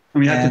 right?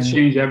 And we had to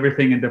change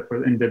everything in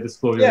the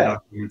disclosure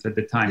documents at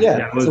the time.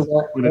 Yeah, it was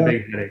with a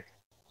big headache.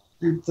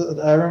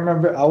 I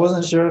remember, I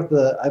wasn't sure if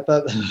I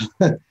thought,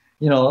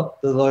 the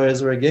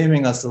lawyers were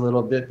gaming us a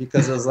little bit,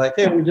 because it was like,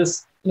 hey, we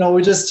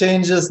just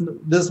changed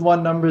this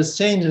one number is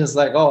changed, and it's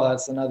like, oh,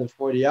 that's another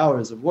 40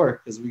 hours of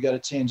work because we got to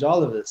change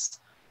all of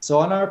this. So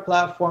on our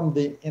platform,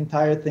 the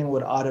entire thing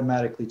would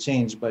automatically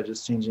change by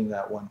just changing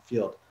that one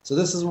field. So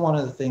this is one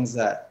of the things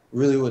that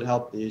really would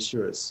help the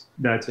issuers.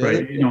 That's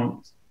right.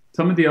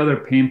 Some of the other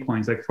pain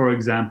points, like for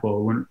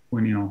example, when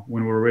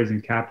we're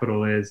raising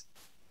capital, is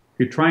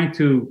you're trying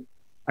to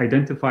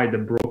identify the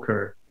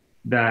broker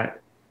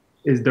that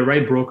is the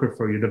right broker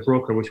for you, the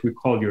broker which we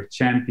call your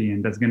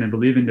champion, that's going to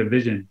believe in the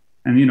vision.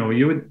 And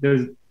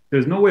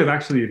there's no way of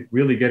actually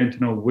really getting to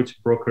know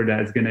which broker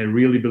that is going to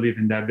really believe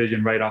in that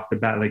vision right off the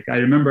bat. Like I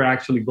remember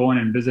actually going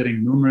and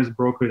visiting numerous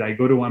brokers. I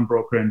go to one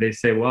broker and they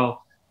say,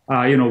 well,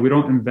 we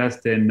don't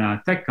invest in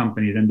tech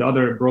companies. And the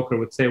other broker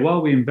would say,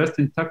 well, we invest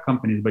in tech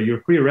companies, but you're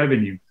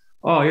pre-revenue.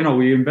 Oh,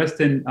 we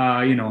invest in,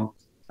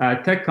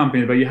 tech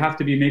companies, but you have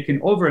to be making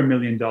over $1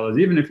 million,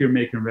 even if you're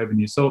making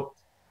revenue. So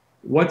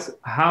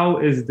how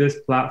is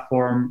this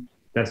platform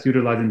that's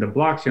utilizing the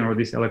blockchain or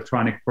these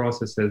electronic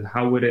processes,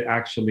 how would it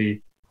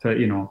actually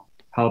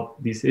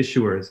help these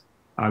issuers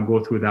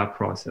go through that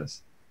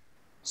process?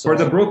 So, for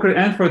the broker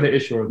and for the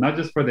issuers, not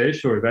just for the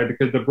issuers, right?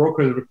 Because the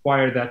brokers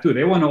require that too.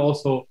 They want to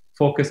also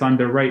focus on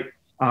the right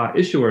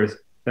issuers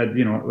that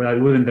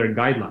within their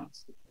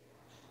guidelines.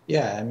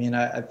 Yeah, I mean,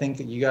 I think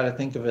you got to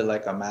think of it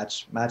like a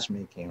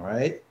matchmaking,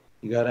 right?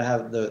 You got to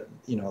have the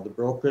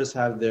brokers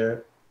have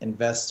their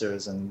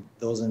investors, and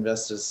those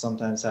investors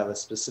sometimes have a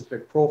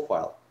specific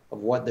profile of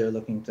what they're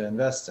looking to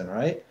invest in,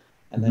 right?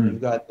 And then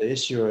you've got the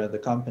issuer, the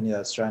company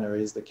that's trying to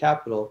raise the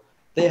capital.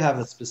 They have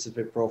a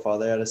specific profile.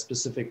 They're at a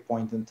specific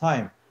point in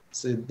time.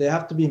 So they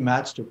have to be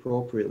matched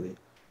appropriately.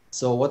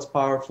 So what's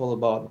powerful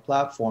about the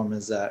platform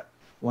is that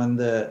when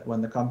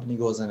the company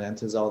goes and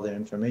enters all their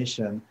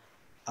information,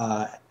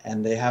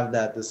 and they have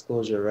that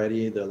disclosure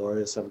ready, the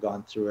lawyers have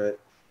gone through it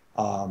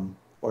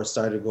or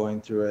started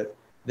going through it,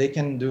 they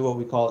can do what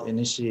we call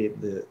initiate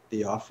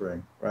the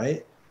offering,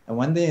 right? And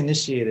when they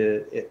initiate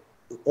it, it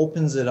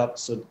opens it up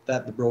so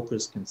that the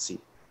brokers can see.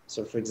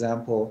 So for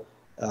example,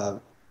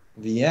 VM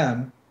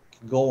can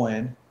go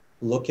in,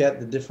 look at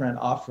the different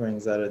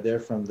offerings that are there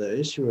from the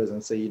issuers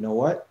and say, you know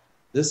what,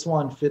 this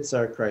one fits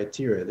our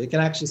criteria. They can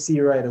actually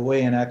see right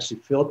away and actually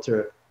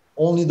filter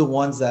only the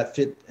ones that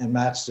fit and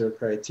match their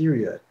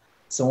criteria.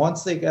 So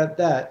once they got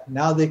that,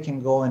 now they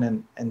can go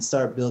in and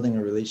start building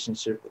a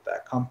relationship with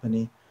that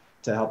company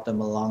to help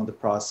them along the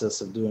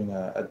process of doing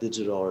a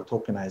digital or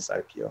tokenized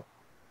IPO.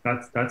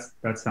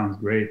 That sounds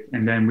great.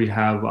 And then we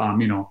have, I'm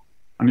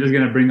just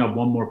going to bring up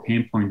one more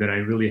pain point that I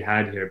really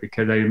had here,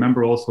 because I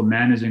remember also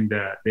managing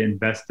the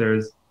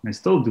investors, and I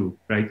still do,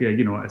 right?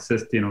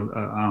 Assist,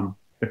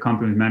 the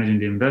company managing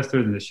the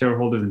investors and the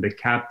shareholders and the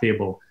cap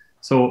table.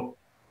 So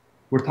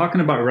we're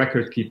talking about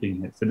record keeping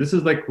here. So this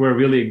is like where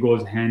really it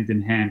goes hand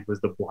in hand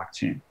with the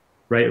blockchain,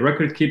 right?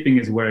 Record keeping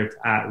is where it's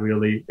at,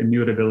 really,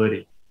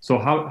 immutability. So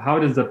how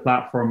does the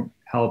platform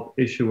help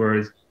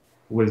issuers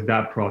with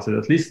that process,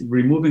 at least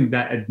removing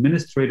that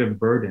administrative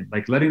burden,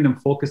 like letting them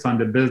focus on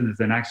the business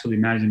and actually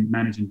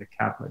managing the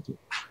cap ledger?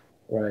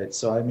 Right.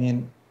 So, I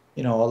mean,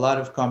 a lot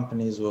of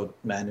companies will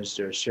manage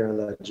their share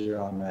ledger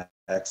on an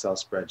Excel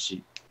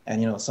spreadsheet.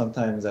 And,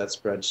 sometimes that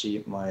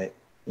spreadsheet might,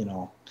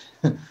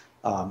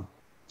 um,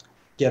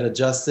 get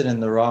adjusted in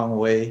the wrong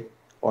way,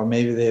 or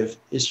maybe they've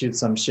issued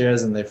some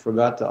shares and they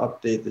forgot to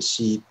update the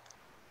sheet.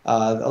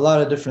 A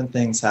lot of different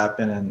things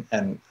happen,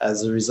 and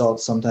as a result,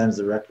 sometimes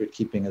the record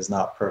keeping is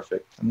not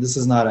perfect, and this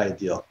is not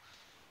ideal.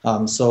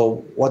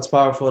 So what's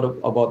powerful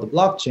about the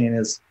blockchain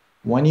is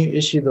when you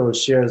issue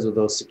those shares or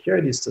those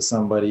securities to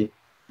somebody,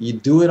 you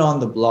do it on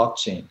the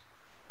blockchain.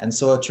 And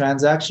so a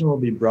transaction will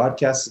be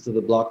broadcasted to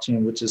the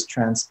blockchain, which is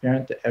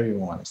transparent to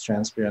everyone. It's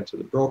transparent to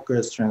the broker,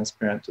 it's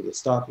transparent to the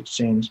stock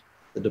exchange,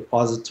 the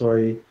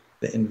depository,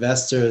 the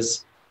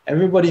investors.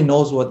 Everybody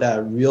knows what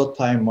that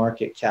real-time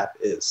market cap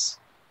is.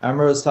 I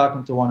remember I was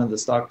talking to one of the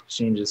stock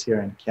exchanges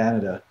here in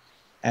Canada,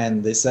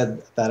 and they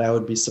said that I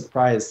would be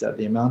surprised at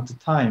the amount of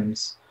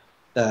times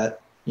that,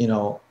 you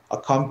know, a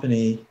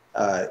company,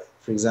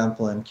 for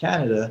example, in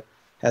Canada,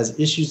 has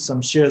issued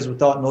some shares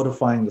without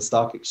notifying the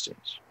stock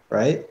exchange,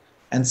 right?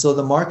 And so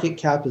the market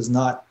cap is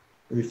not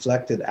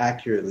reflected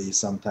accurately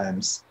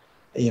sometimes,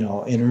 you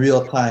know, in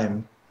real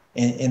time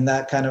in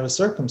that kind of a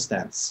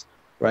circumstance,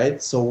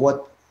 right? So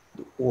what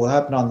will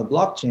happen on the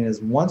blockchain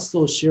is once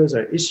those shares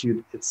are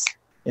issued, it's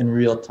in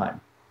real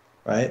time,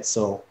 right?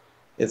 So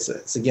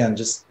it's again,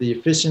 just the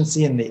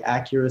efficiency and the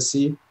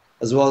accuracy,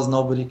 as well as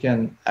nobody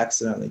can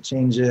accidentally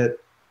change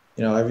it.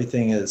 You know,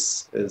 everything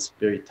is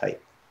very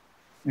tight.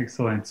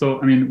 Excellent.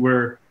 So, I mean,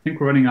 I think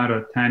we're running out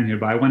of time here,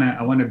 but I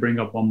want to bring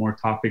up one more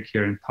topic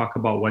here and talk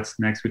about what's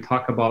next. We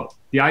talk about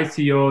the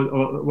ICO,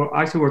 or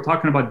actually we're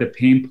talking about the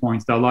pain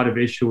points that a lot of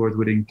issuers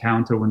would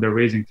encounter when they're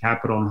raising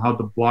capital, and how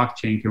the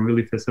blockchain can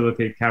really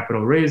facilitate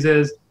capital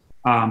raises,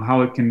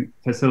 how it can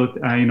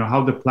facilitate,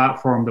 how the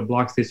platform, the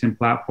Blockstation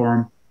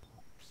platform,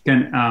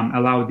 can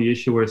allow the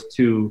issuers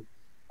to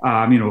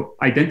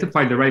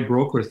identify the right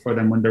brokers for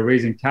them when they're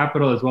raising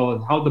capital, as well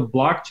as how the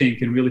blockchain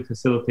can really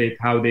facilitate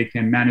how they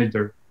can manage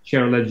their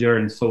share ledger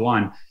and so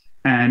on.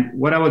 And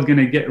what I was going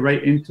to get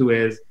right into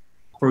is,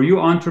 for you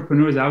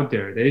entrepreneurs out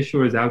there, the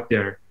issuers out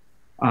there,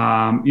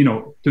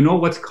 to know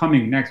what's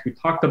coming next. We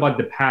talked about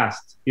the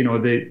past,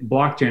 the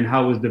blockchain,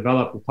 how it was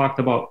developed. We talked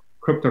about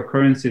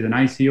cryptocurrencies and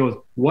ICOs.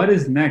 What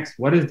is next?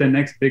 What is the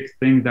next big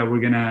thing that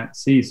we're going to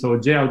see? So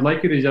Jay, I would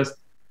like you to just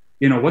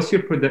what's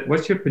your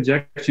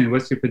projection?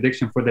 What's your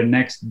prediction for the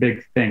next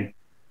big thing?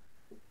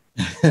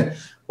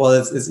 Well,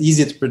 it's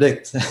easy to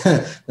predict.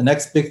 The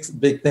next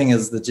big thing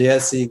is the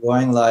JSE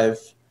going live,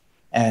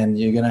 and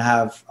you're going to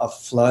have a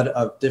flood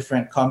of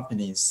different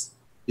companies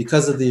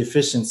because of the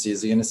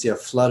efficiencies. You're going to see a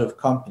flood of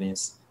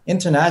companies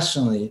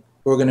internationally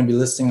who are going to be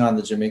listing on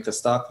the Jamaica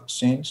Stock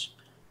Exchange,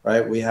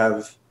 right? We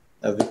have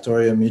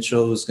Victoria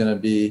Mutual, who's going to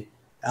be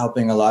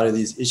helping a lot of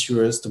these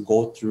issuers to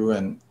go through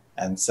and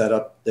set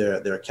up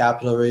their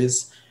capital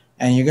raise.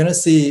 And you're going to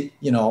see,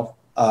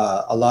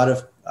 a lot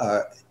of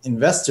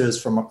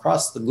investors from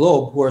across the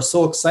globe who are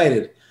so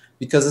excited,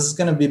 because this is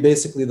going to be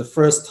basically the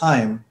first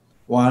time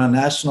on a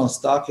national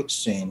stock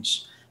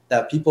exchange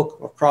that people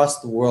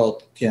across the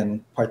world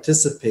can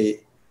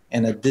participate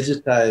in a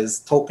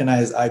digitized,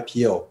 tokenized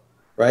IPO,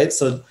 right?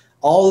 So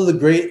all of the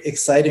great,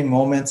 exciting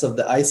moments of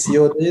the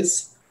ICO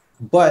days,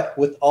 but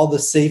with all the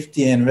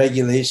safety and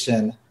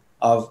regulation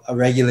of a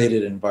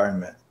regulated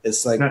environment.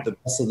 It's like the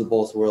best of the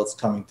both worlds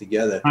coming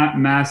together.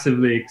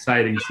 Massively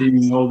exciting,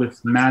 seeing all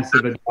this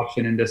massive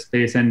adoption in this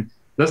space. And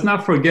let's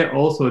not forget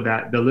also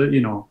that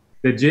the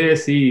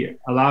JSE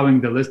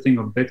allowing the listing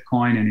of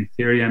Bitcoin and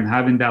Ethereum,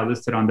 having that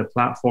listed on the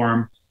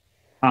platform.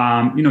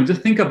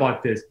 Just think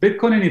about this: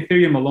 Bitcoin and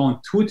Ethereum alone,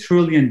 $2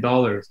 trillion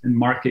in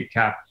market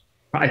cap.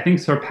 I think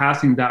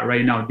surpassing that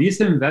right now.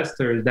 These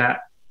investors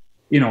that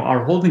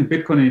are holding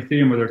Bitcoin and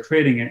Ethereum, or they're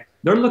trading it,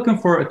 they're looking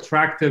for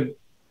attractive,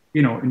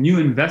 new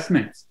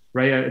investments.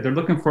 Right, they're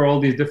looking for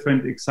all these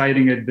different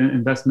exciting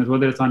investments,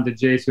 whether it's on the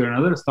JSE or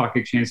another stock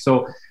exchange.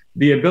 So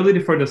the ability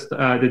for the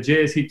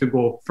JSE to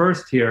go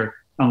first here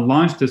and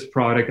launch this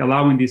product,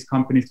 allowing these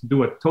companies to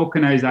do a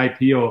tokenized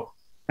IPO,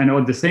 and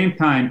at the same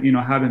time,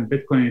 having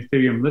Bitcoin and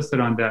Ethereum listed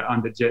on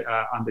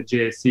the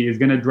JSE is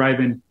going to drive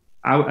in,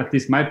 at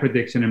least my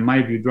prediction, in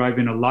my view, drive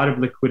in a lot of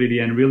liquidity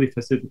and really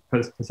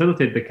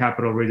facilitate the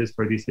capital raises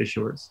for these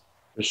issuers.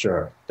 For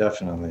sure,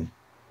 definitely.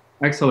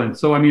 Excellent.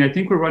 So, I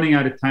think we're running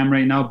out of time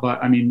right now, but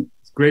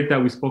it's great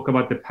that we spoke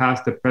about the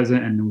past, the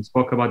present, and we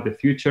spoke about the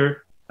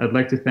future. I'd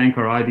like to thank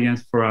our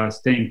audience for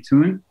staying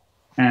tuned.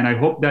 And I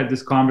hope that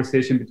this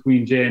conversation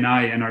between Jay and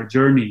I, and our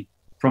journey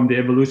from the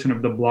evolution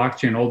of the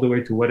blockchain all the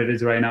way to what it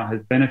is right now,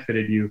 has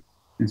benefited you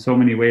in so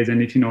many ways.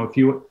 And if you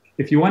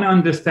want to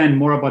understand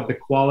more about the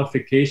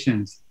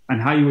qualifications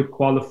and how you would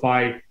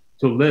qualify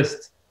to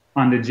list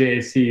on the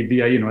JSE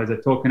via, as a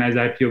tokenized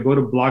IPO, go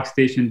to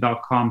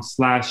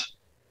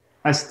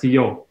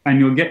blockstation.com/STO, and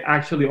you'll get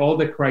actually all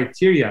the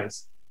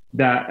criterias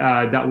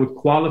that would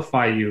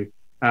qualify you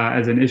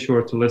as an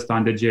issuer to list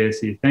on the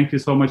JSE. Thank you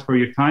so much for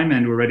your time,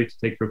 and we're ready to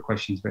take your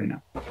questions right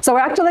now. So we're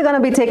actually going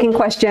to be taking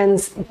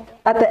questions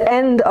at the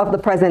end of the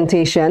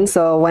presentation.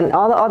 So when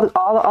all the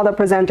other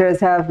presenters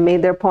have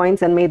made their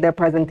points and made their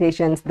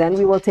presentations, then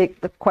we will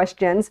take the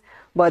questions.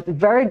 But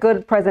very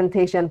good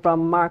presentation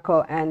from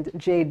Marco and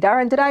Jay.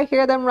 Darren, did I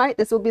hear them right?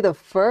 This will be the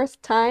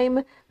first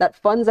time that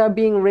funds are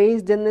being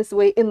raised in this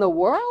way in the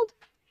world?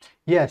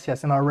 Yes,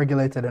 in our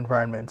regulated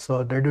environment.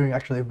 So they're doing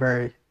actually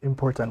very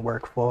important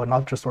work for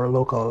not just our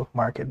local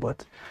market,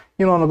 but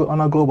on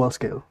a global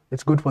scale.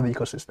 It's good for the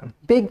ecosystem.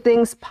 Big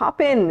things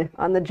popping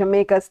on the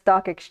Jamaica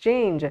Stock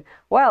Exchange.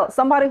 Well,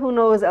 somebody who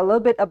knows a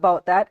little bit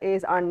about that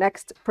is our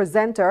next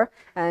presenter,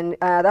 and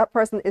that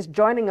person is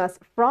joining us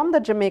from the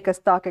Jamaica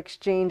Stock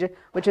Exchange,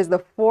 which is the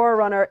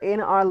forerunner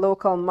in our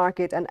local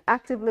market and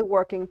actively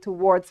working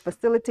towards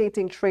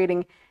facilitating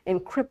trading in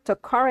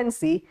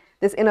cryptocurrency.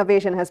 This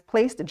innovation has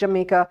placed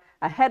Jamaica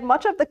ahead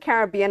much of the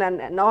Caribbean,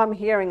 and now I'm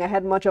hearing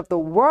ahead much of the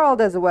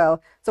world as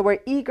well. So we're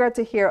eager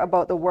to hear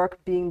about the work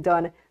being done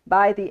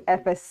by the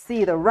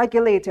FSC, the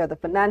regulator, the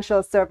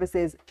Financial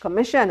Services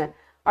Commission.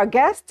 Our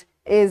guest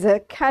is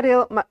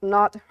Cadil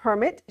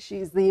McNaught-Hermit.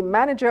 She's the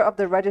manager of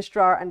the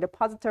Registrar and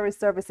Depository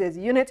Services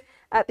Unit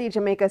at the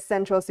Jamaica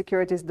Central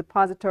Securities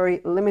Depository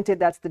Limited.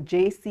 That's the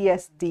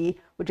JCSD,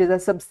 which is a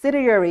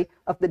subsidiary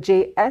of the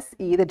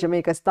JSE, the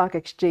Jamaica Stock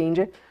Exchange.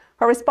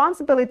 Her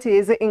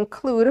responsibilities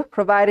include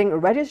providing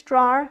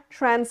registrar,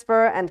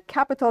 transfer, and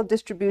capital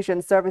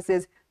distribution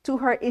services to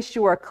her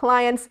issuer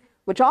clients,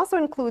 which also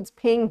includes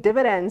paying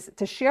dividends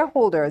to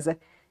shareholders.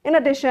 In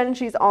addition,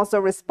 she's also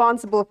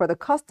responsible for the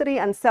custody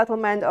and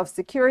settlement of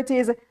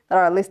securities that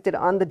are listed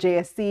on the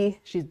JSE.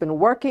 She's been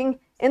working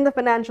in the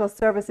financial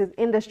services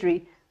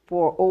industry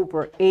for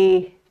over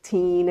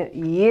 18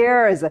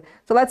 years.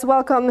 So let's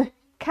welcome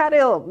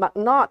Cadil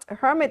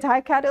McNaught-Hermit.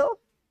 Hi, Cadil.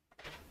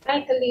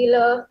 Hi,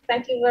 Kalila.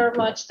 Thank you very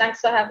much.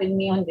 Thanks for having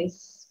me on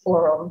this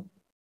forum.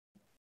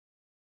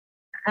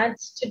 And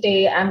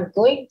today I'm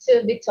going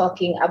to be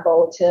talking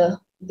about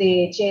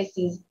the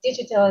JSE's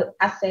digital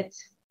asset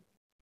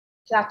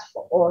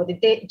platform, or the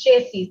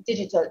JSE's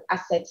digital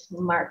asset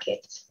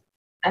market.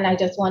 And I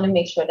just want to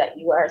make sure that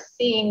you are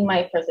seeing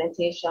my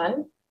presentation.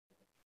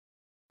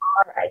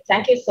 All right,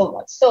 thank you so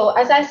much. So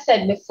as I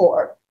said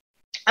before,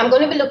 I'm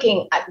going to be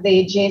looking at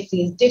the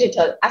JSE's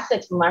digital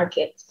asset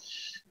market.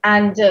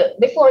 And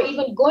before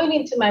even going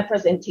into my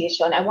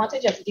presentation, I want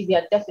to just give you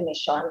a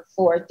definition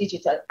for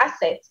digital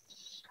asset.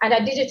 And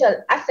a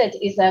digital asset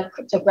is a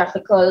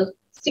cryptographical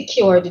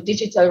secured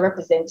digital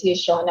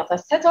representation of a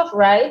set of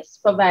rights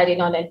provided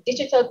on a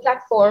digital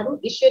platform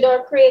issued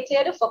or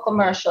created for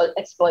commercial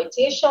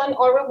exploitation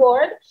or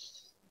reward,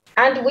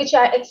 and which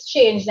are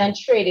exchanged and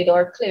traded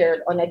or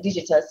cleared on a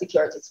digital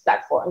securities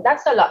platform.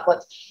 That's a lot,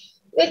 but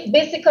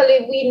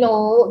basically we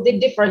know the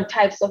different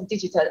types of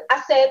digital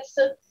assets.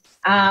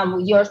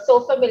 You're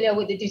so familiar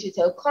with the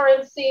digital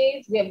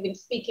currencies. We have been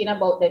speaking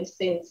about them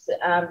since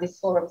this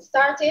forum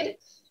started.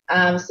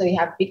 So you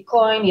have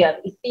Bitcoin, you have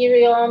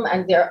Ethereum,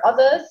 and there are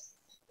others.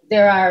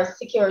 There are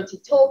security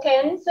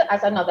tokens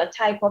as another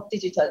type of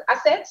digital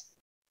asset.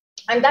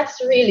 And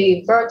that's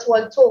really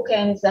virtual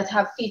tokens that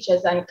have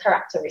features and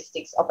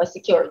characteristics of a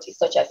security,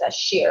 such as a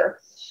share.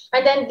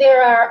 And then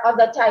there are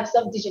other types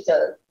of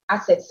digital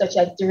assets, such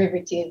as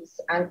derivatives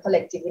and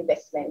collective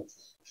investment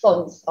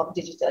funds of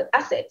digital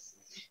assets.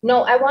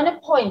 Now, I want to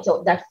point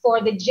out that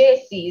for the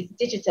JSE's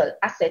digital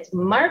asset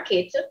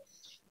market,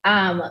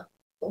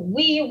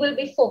 we will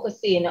be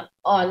focusing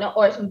on,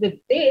 or it will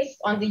be based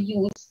on the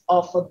use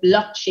of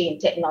blockchain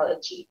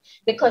technology,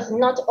 because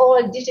not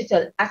all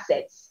digital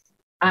assets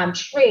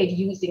trade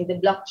using the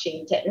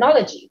blockchain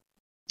technology.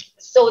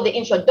 So the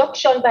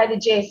introduction by the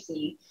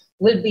JSE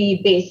will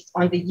be based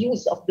on the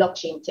use of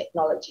blockchain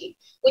technology,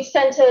 which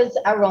centers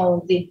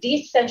around the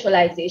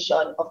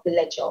decentralization of the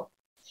ledger.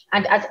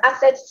 And as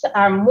assets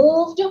are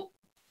moved,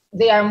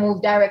 they are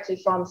moved directly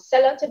from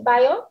seller to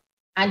buyer,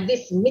 and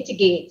this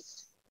mitigates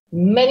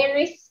many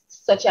risks,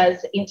 such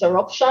as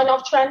interruption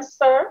of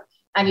transfer,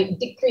 and it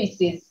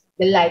decreases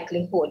the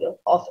likelihood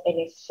of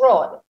any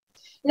fraud.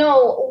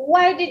 Now,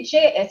 why did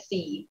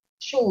JSE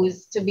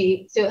choose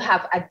to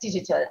have a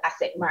digital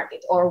asset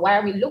market, or why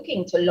are we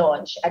looking to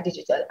launch a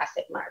digital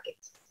asset market?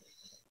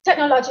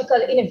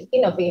 Technological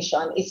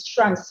innovation is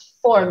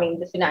transforming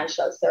the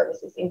financial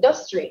services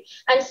industry.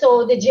 And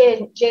so the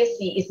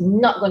JSE is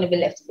not going to be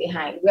left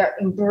behind. We are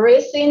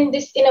embracing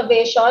this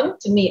innovation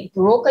to meet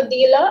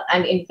broker-dealer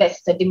and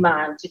investor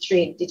demand to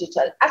trade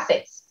digital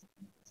assets.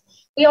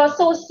 We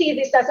also see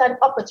this as an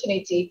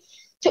opportunity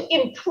to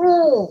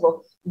improve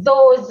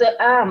those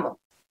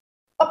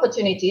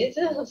opportunities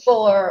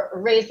for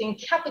raising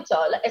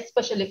capital,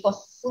 especially for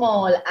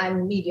small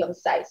and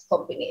medium-sized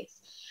companies.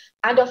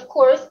 And of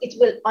course, it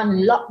will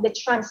unlock the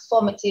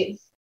transformative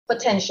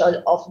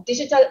potential of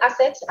digital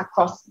assets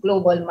across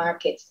global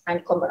markets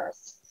and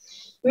commerce.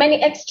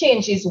 Many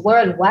exchanges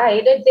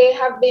worldwide, they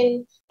have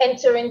been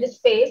entering the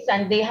space,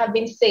 and they have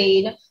been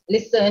saying,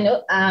 listen,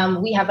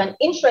 we have an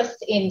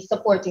interest in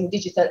supporting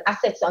digital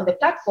assets on the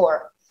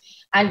platform.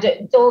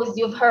 And those,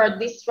 you've heard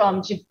this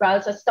from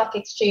Gibraltar Stock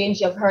Exchange,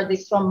 you've heard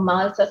this from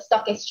Malta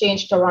Stock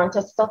Exchange,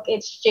 Toronto Stock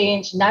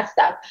Exchange,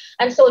 NASDAQ.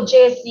 And so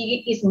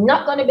JSE is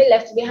not going to be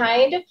left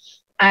behind.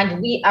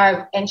 And we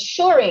are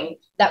ensuring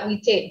that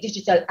we take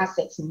digital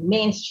assets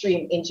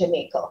mainstream in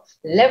Jamaica,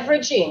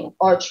 leveraging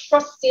our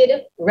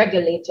trusted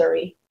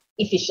regulatory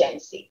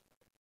efficiency.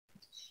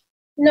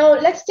 Now,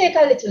 let's take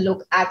a little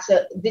look at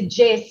the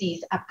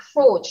JSE's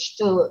approach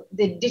to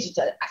the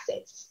digital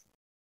assets.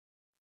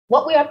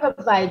 What we are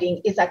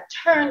providing is a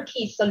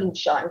turnkey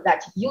solution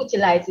that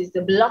utilizes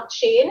the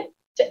blockchain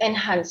to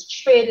enhance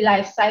trade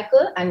life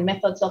cycle and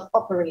methods of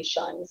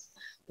operations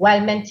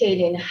while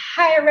maintaining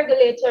high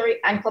regulatory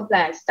and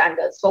compliance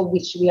standards for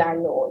which we are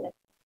known.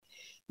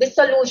 The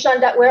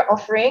solution that we're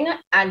offering,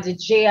 and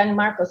Jay and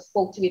Marcus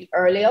spoke to it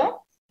earlier,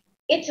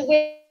 is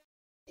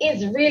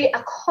really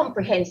a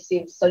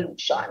comprehensive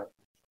solution.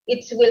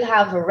 It will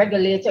have a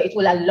regulator, it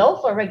will allow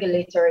for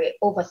regulatory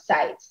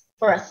oversight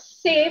for a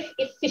safe,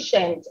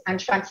 efficient, and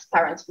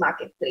transparent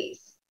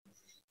marketplace.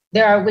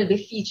 There will be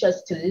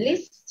features to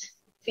list,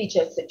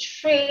 features to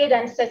trade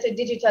and settle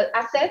digital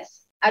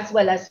assets, as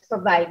well as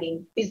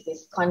providing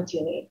business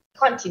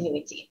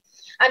continuity.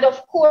 And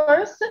of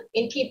course,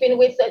 in keeping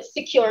with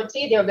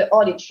security, there will be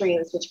audit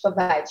trails, which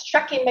provides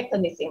tracking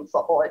mechanism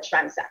for all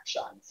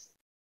transactions.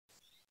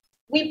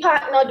 We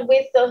partnered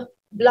with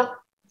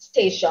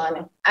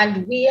Blockstation,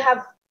 and we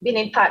have been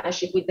in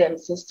partnership with them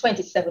since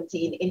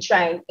 2017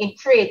 in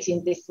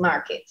creating this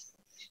market,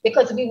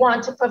 because we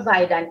want to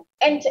provide an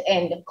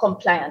end-to-end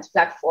compliant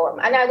platform.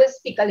 And I will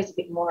speak a little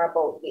bit more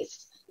about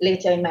this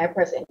later in my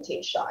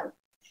presentation.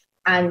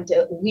 And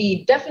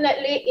we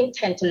definitely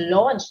intend to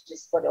launch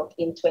this product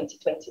in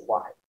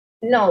 2021.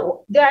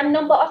 Now, there are a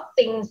number of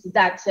things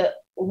that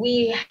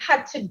we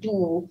had to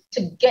do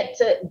to get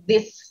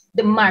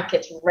the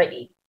market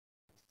ready.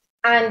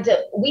 And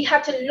we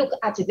had to look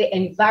at the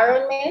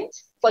environment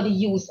for the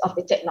use of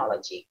the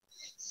technology.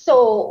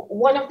 So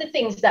one of the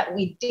things that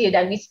we did,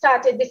 and we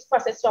started this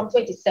process from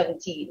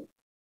 2017,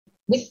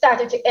 we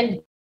started to end.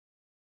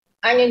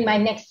 And in my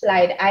next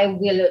slide, I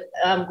will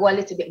go a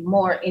little bit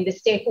more in the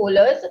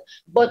stakeholders.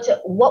 But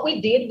what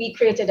we did, we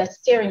created a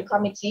steering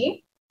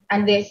committee,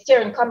 and the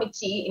steering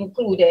committee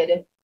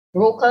included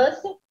brokers,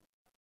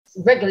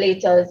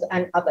 regulators,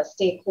 and other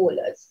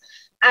stakeholders.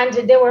 And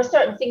there were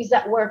certain things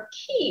that were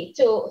key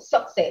to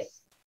success.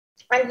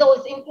 And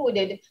those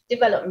included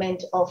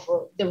development of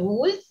the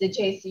rules, the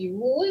JSE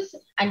rules,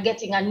 and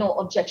getting a no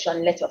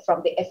objection letter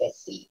from the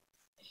FSC.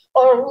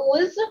 Our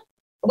rules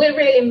will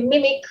really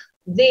mimic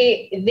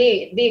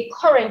the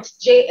current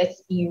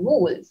JSE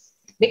rules,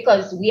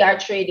 because we are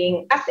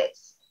trading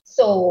assets.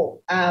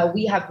 So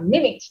we have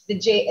mimicked the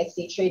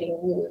JSE trading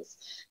rules,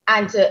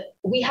 and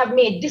we have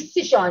made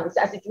decisions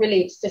as it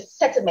relates to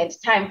settlement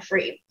time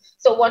frame.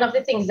 So one of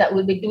the things that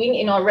we'll be doing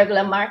in our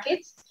regular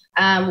markets,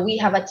 we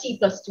have a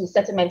T+2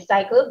 settlement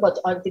cycle, but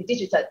on the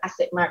digital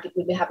asset market,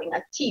 we'll be having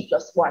a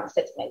T+1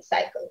 settlement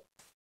cycle.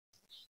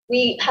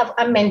 We have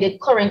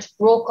amended current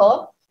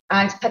broker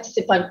and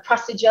participant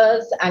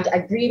procedures and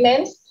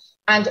agreements,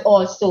 and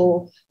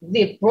also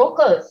the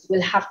brokers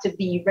will have to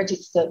be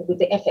registered with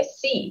the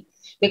FSC,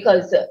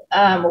 because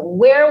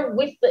where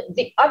with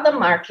the other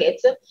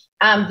markets,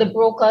 the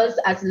brokers,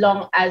 as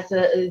long as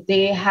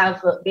they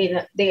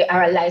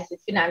are a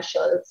licensed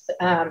financial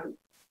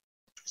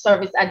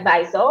service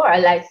advisor or a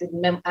licensed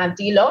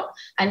dealer,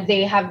 and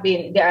they are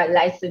a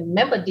licensed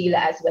member dealer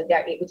as well, they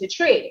are able to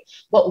trade.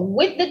 But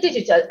with the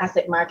digital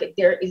asset market,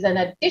 there is an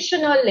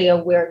additional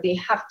layer where they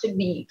have to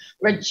be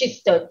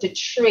registered to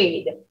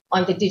trade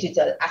on the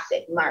digital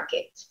asset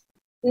market.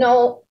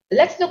 Now,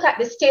 let's look at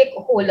the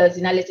stakeholders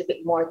in a little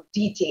bit more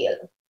detail.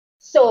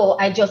 So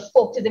I just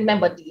spoke to the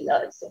member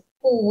dealers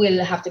who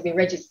will have to be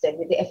registered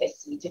with the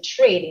FSC to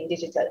trade in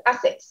digital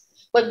assets.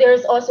 But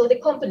there's also the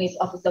Companies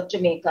Office of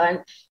Jamaica. And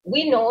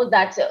we know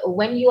that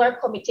when you are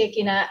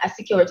taking a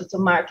security to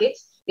market,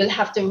 you'll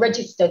have to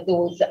register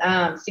those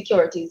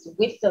securities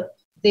with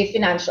the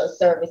financial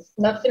service,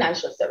 not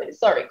financial service,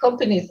 sorry,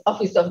 Companies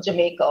Office of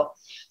Jamaica.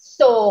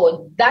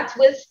 So that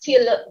will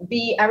still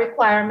be a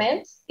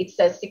requirement. It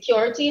says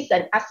securities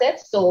and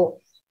assets. So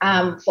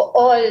for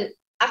all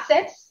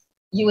assets,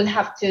 you will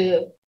have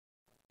to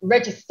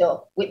register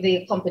with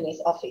the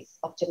Companies Office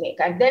of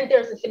Jamaica. And then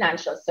there's the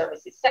Financial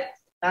Services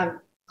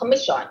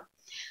Commission.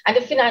 And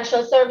the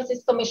Financial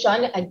Services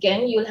Commission,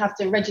 again, you'll have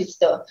to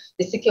register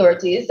the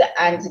securities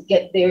and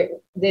get the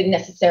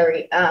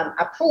necessary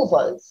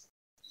approvals.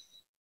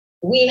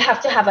 We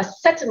have to have a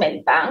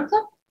settlement bank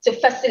to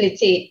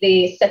facilitate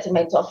the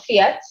settlement of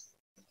fiat.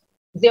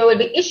 There will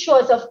be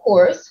issuers, of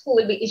course, who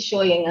will be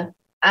issuing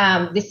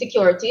the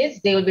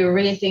securities. They will be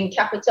raising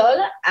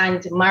capital,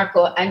 and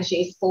Marco and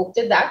Jay spoke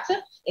to that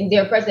in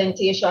their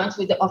presentations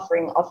with the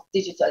offering of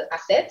digital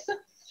assets.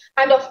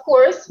 And of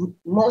course,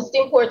 most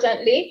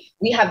importantly,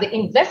 we have the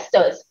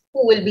investors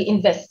who will be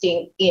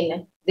investing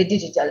in the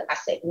digital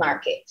asset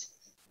market.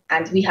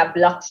 And we have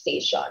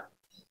Blockstation.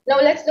 Now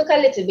let's look a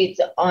little bit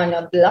on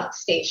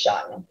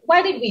Blockstation.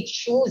 Why did we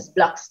choose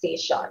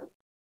Blockstation?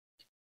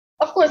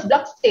 Of course,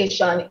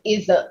 Blockstation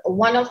is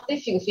one of the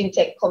few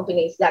fintech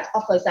companies that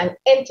offers an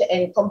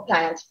end-to-end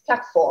compliant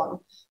platform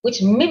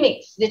which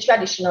mimics the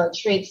traditional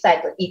trade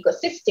cycle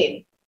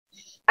ecosystem.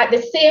 At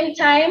the same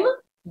time,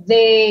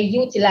 they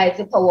utilize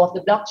the power of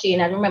the blockchain.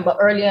 And remember,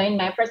 earlier in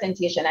my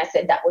presentation, I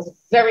said that was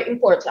very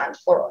important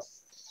for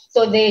us.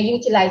 So they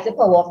utilize the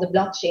power of the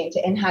blockchain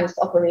to enhance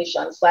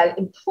operations while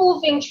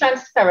improving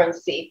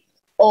transparency,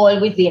 all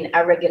within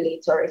a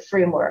regulatory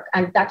framework.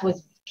 And that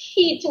was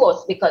key to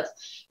us because,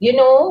 you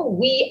know,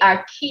 we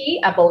are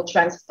key about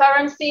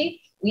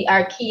transparency. We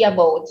are key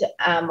about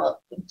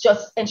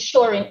just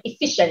ensuring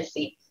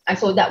efficiency. And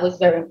so that was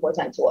very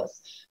important to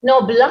us.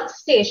 Now,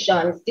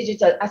 Blockstation's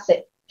digital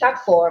asset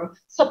platform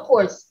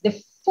supports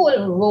the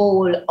full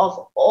role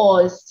of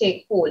all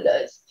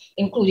stakeholders,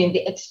 including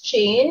the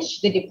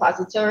exchange, the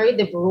depository,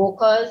 the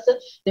brokers,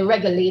 the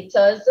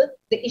regulators,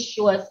 the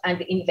issuers, and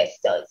the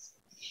investors.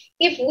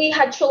 If we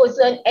had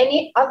chosen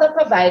any other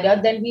provider,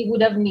 then we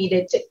would have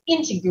needed to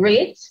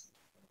integrate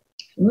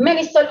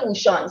many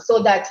solutions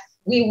so that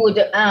we would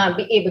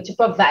be able to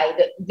provide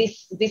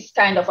this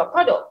kind of a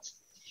product.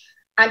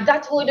 And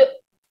that would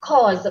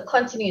cause a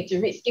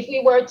continuity risk. If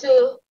we were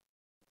to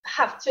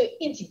have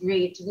to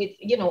integrate with,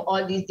 you know,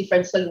 all these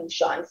different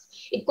solutions,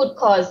 it could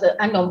cause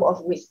a number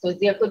of risks. So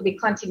there could be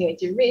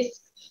continuity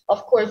risk.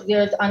 Of course,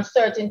 there's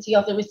uncertainty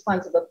of the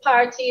responsible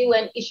party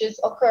when issues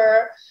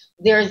occur.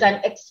 There's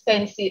an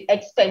expense to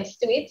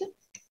it,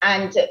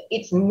 and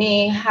it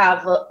may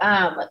have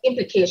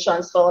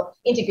implications for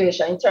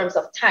integration in terms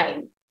of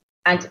time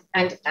and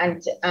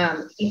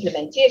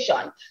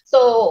implementation.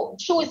 So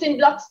choosing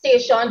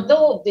Blockstation,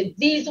 though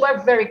these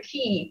were very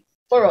key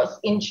for us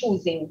in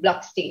choosing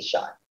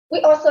Blockstation.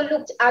 We also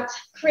looked at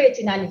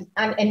creating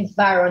an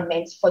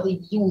environment for the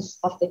use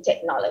of the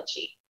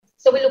technology.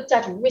 So we looked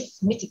at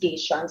risk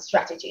mitigation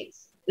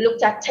strategies, we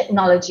looked at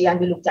technology, and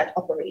we looked at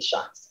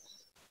operations.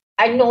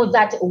 I know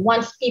that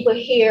once people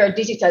hear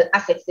digital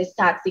assets, they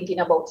start thinking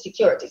about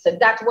security. So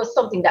that was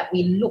something that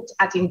we looked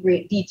at in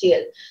great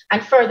detail.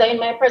 And further in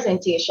my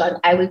presentation,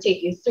 I will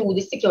take you through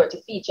the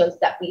security features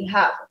that we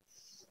have.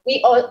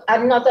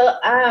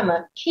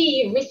 Another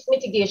key risk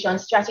mitigation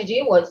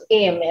strategy was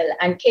AML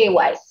and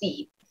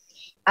KYC.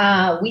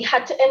 We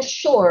had to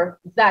ensure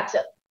that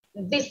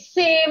the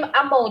same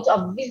amount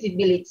of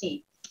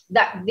visibility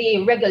that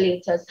the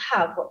regulators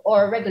have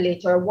or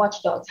regulator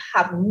watchdogs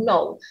have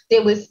now, they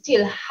will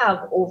still have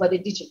over the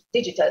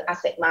digital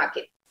asset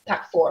market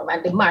platform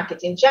and the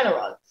market in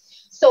general.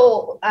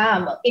 So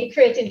in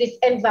creating this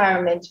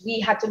environment, we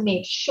had to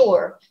make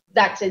sure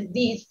that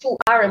these two,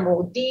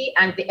 RMOD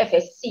and the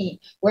FSC,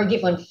 were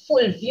given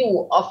full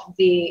view of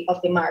the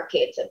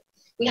market.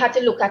 We had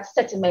to look at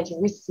settlement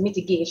risk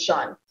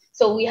mitigation.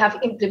 So we have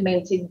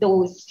implemented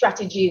those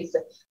strategies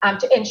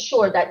to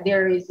ensure that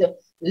there is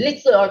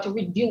little or to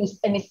reduce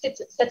any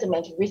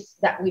settlement risk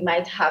that we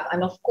might have.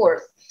 And of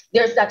course,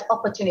 there's that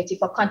opportunity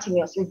for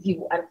continuous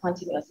review and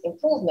continuous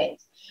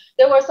improvement.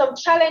 There were some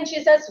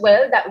challenges as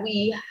well that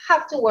we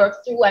have to work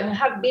through and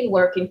have been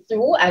working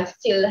through and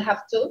still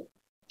have to.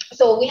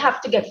 So we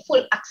have to get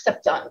full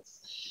acceptance.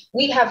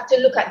 We have to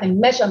look at the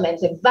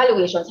measurements,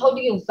 evaluations. How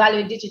do you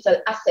value digital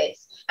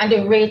assets and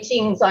the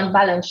ratings on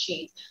balance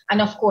sheet?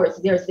 And of course,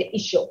 there's the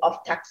issue of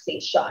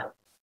taxation.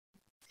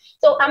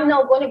 So I'm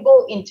now going to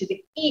go into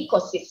the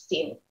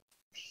ecosystem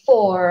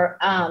for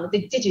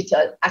the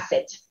digital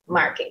asset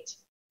market.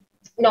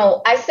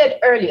 Now, I said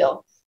earlier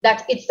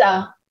that it's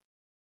a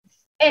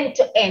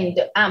end-to-end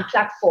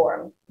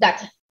platform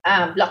that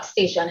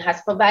Blockstation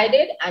has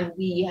provided, and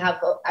we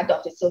have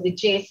adopted. So the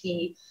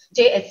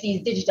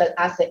JSC's digital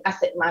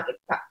asset market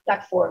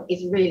platform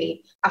is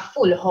really a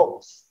full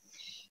house.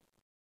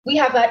 We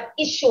have an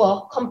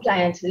issuer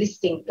compliant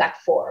listing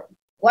platform.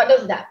 What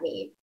does that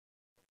mean?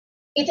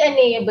 It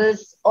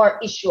enables our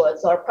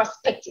issuers or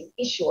prospective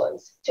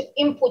issuers to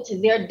input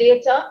their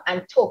data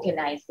and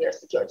tokenize their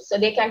security. So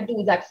they can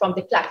do that from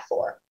the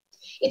platform.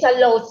 It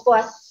allows for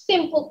a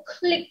simple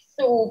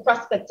click-through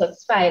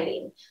prospectus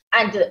filing.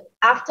 And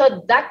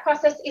after that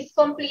process is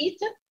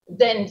complete,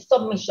 then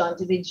submission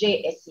to the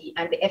JSC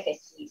and the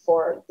FSC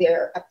for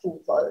their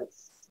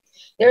approvals.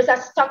 There's a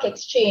stock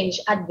exchange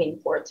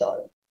admin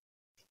portal.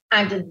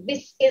 And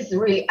this is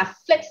really a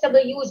flexible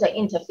user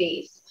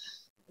interface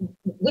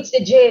which the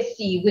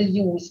JSC will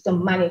use to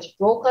manage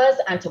brokers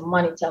and to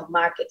monitor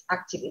market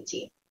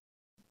activity.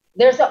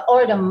 There's an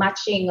order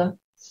matching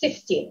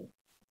system.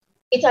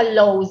 It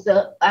allows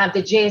the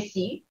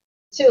JSC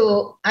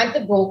and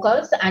the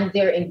brokers and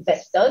their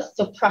investors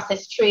to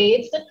process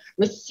trades,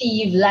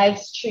 receive live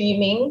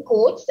streaming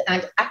quotes,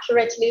 and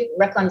accurately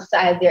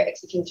reconcile their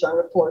execution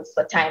reports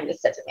for timely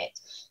settlement.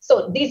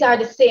 So these are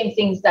the same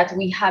things that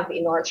we have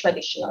in our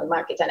traditional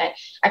market. And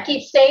I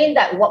keep saying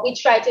that what we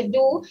try to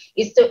do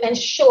is to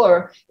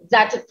ensure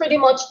that pretty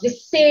much the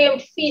same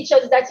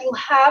features that you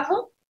have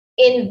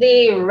in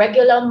the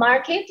regular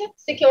market,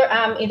 in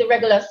the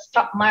regular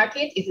stock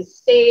market, is the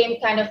same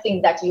kind of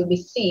thing that you'll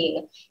be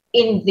seeing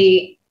in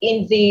the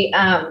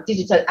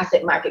digital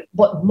asset market,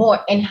 but more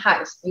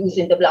enhanced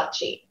using the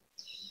blockchain.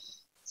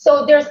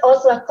 So there's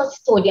also a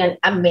custodian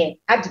admin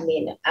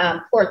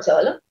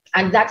portal,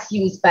 and that's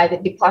used by the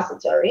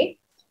depository.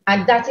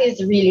 And that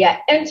is really an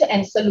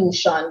end-to-end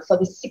solution for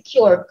the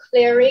secure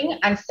clearing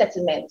and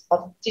settlement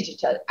of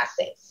digital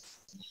assets.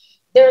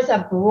 There's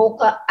a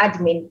broker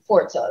admin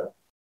portal.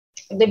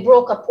 The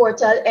broker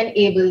portal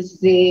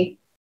enables the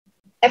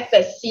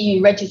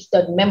FSC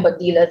registered member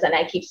dealers, and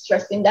I keep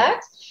stressing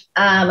that,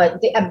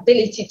 the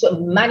ability to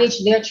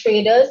manage their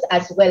traders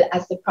as well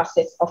as the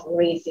process of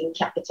raising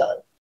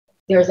capital.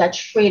 There's a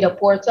trader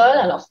portal,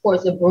 and of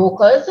course the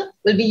brokers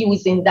will be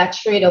using that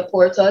trader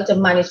portal to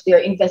manage their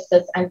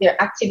investors and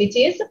their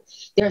activities.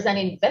 There's an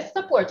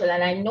investor portal,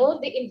 and I know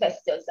the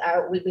investors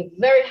will be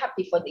very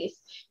happy for this,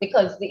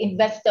 because the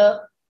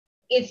investor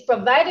is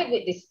provided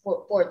with this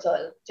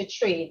portal to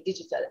trade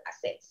digital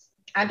assets.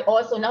 And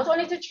also not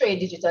only to trade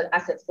digital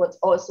assets, but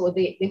also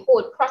the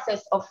whole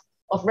process of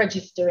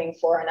registering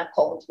for an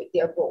account with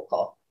their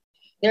broker.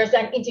 There's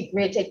an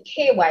integrated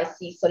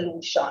KYC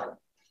solution.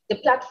 The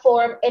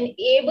platform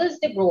enables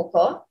the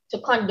broker to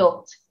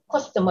conduct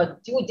customer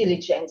due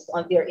diligence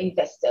on their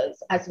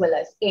investors, as well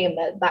as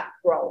AML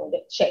background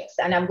checks.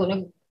 And I'm going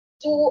to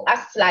do a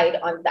slide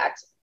on that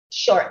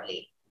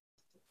shortly.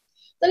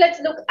 So let's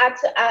look at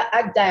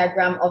a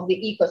diagram of the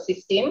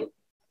ecosystem.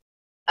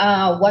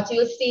 What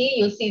you'll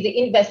see the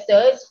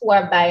investors who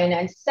are buying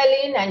and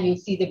selling, and you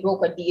see the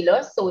broker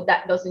dealer. So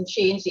that doesn't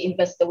change. The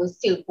investor will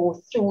still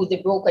go through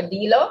the broker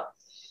dealer.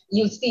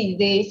 You see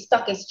the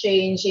stock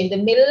exchange in the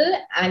middle,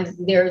 and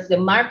there's the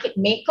market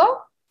maker.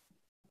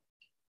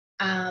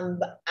 And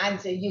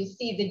you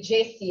see the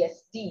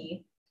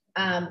JCSD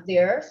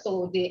there.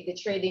 So the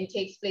trading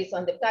takes place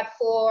on the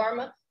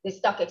platform. The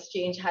stock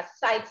exchange has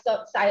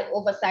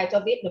oversight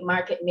of it. The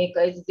market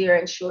maker is there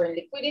ensuring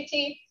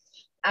liquidity.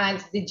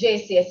 And the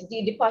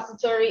JCSD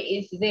depository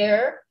is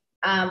there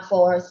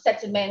for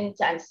settlement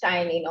and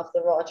signing of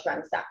the raw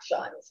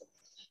transactions.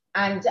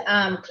 And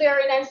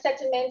clearing and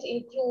settlement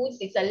includes,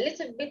 it's a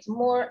little bit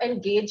more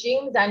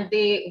engaging than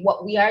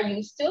what we are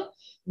used to,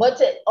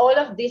 but all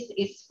of this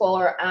is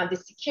for the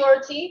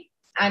security,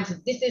 and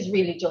this is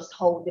really just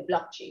how the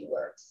blockchain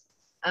works.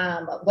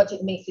 But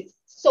it makes it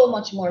so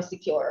much more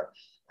secure.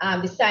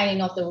 The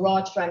signing of the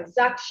raw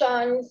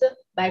transactions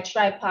by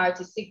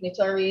tri-party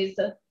signatories,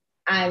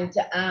 and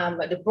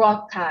the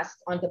broadcast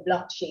on the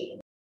blockchain.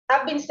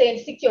 I've been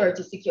saying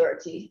security,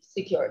 security,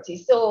 security.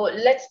 So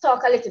let's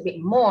talk a little bit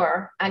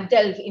more and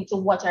delve into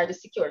what are the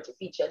security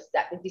features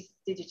that this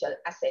digital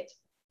asset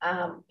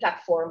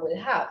platform will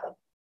have.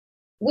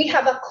 We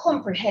have a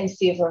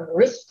comprehensive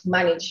risk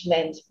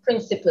management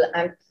principle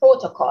and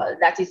protocol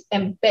that is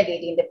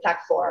embedded in the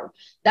platform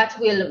that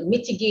will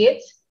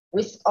mitigate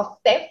risk of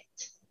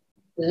theft,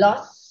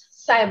 loss,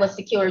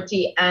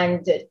 cybersecurity,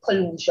 and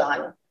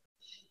collusion.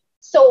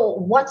 So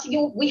what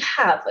we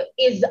have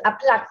is a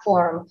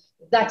platform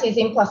that is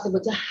impossible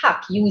to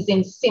hack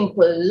using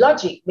simple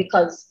logic,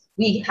 because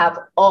we have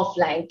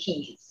offline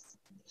keys.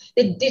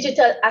 The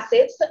digital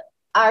assets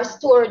are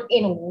stored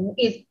in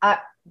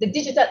the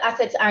digital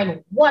assets are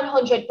in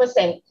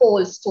 100%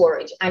 cold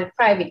storage and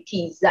private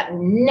keys that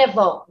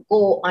never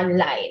go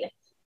online.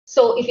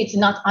 So if it's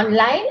not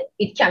online,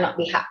 it cannot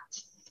be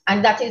hacked.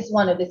 And that is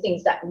one of the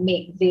things that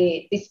make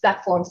this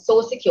platform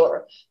so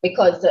secure,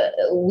 because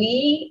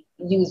we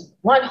use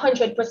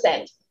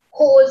 100%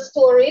 cold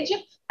storage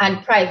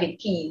and private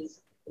keys,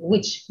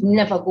 which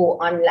never go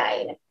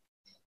online.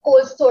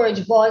 Cold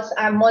storage vaults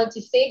are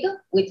multi-sig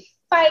with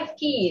 5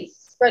 keys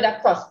spread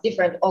across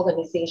different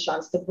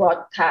organizations to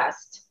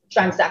broadcast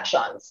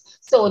transactions.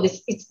 So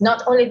it's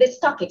not only the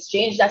stock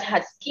exchange that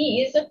has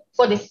keys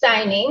for the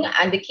signing,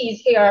 and the keys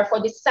here are for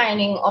the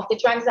signing of the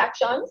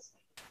transactions,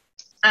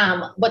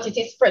 but it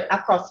is spread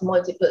across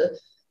multiple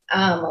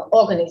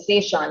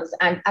organizations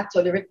and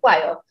actually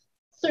require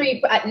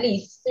at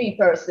least three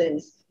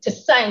persons to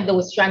sign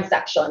those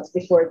transactions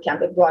before it can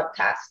be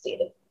broadcasted.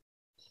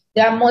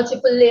 There are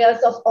multiple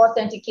layers of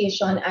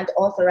authentication and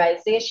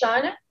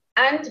authorization,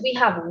 and we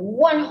have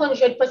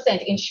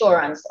 100%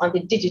 insurance on the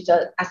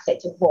digital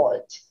asset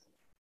vault.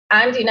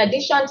 And in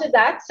addition to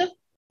that,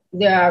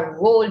 there are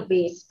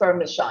role-based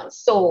permissions.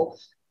 So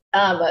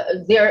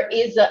there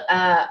is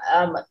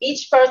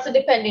each person,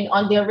 depending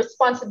on their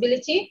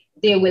responsibility,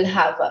 they will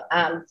have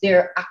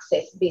their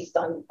access based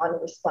on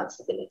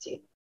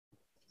responsibility.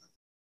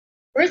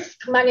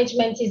 Risk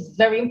management is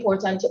very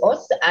important to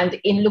us, and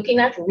in looking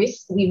at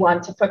risk, we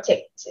want to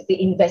protect the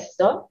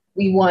investor.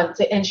 We want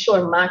to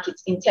ensure market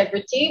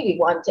integrity. We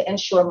want to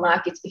ensure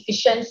market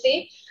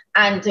efficiency,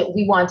 and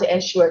we want to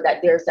ensure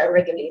that there's a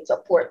regulator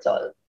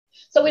portal.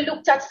 So we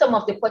looked at some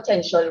of the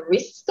potential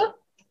risks,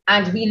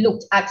 and we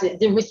looked at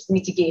the risk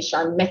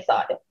mitigation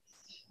method.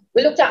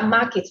 We looked at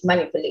market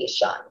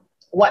manipulation.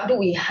 What do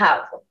we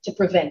have to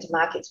prevent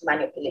market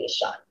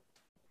manipulation?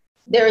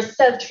 There is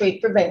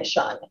self-trade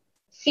prevention.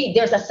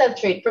 There's a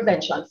self-trade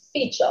prevention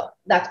feature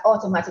that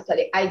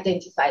automatically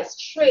identifies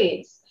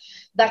trades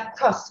that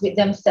cross with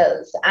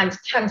themselves and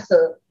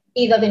cancel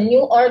either the new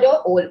order,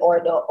 old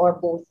order, or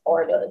both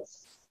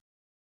orders.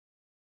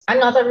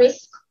 Another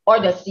risk,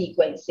 order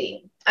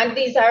sequencing. And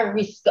these are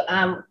risks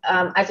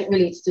as it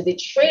relates to the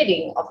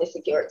trading of the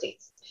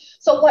securities.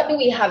 So what do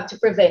we have to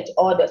prevent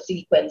order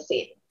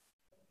sequencing?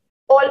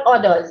 All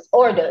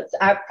orders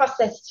are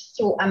processed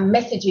through a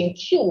messaging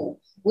queue,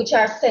 which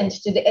are sent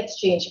to the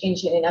exchange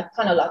engine in a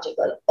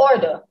chronological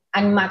order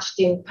and matched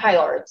in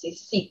priority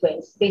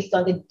sequence based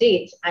on the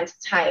date and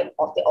time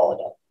of the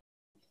order.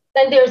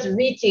 Then there's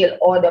retail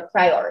order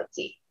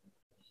priority.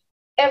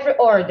 Every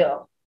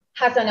order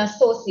has an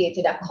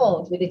associated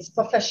account with its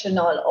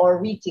professional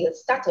or retail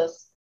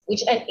status,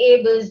 which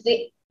enables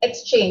the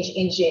exchange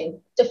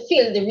engine to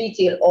fill the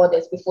retail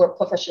orders before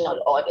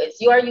professional orders.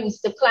 You are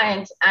used to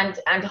client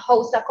and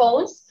house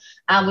accounts.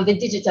 With the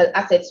digital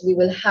assets, we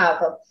will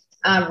have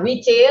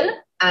retail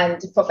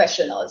and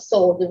professional.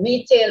 So the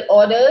retail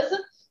orders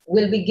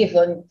will be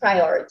given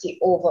priority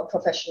over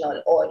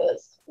professional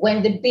orders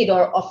when the bid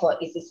or offer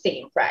is the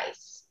same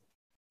price.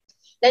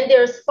 Then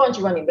there's front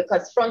running,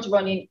 because front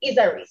running is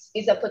a risk,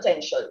 is a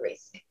potential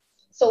risk.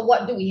 So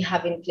what do we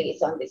have in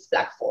place on this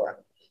platform?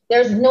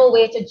 There's no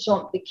way to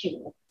jump the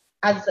queue,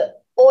 as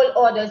all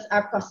orders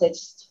are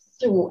processed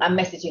through a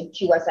messaging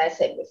queue, as I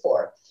said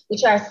before,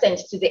 which are sent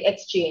to the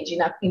exchange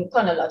in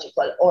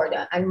chronological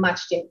order and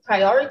matched in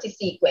priority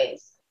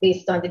sequence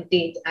based on the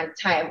date and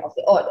time of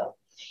the order.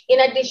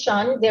 In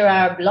addition, there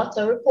are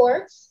blotter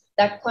reports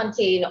that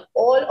contain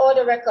all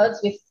order records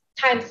with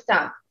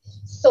timestamp.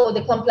 So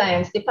the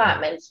compliance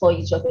departments for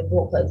each of the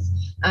brokers,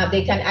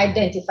 they can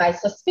identify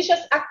suspicious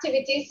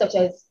activities such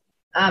as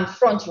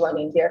front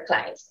running their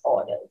clients'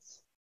 orders.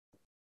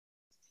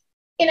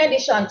 In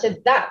addition to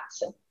that,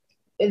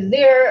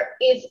 there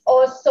is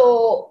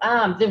also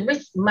the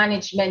risk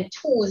management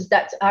tools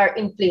that are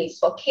in place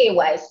for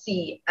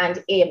KYC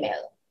and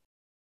AML.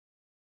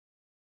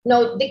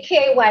 Now, the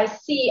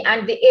KYC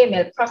and the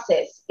AML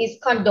process is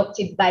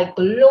conducted by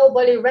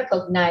globally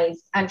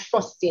recognized and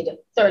trusted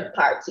third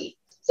party.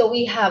 So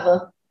we have,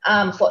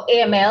 for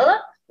AML,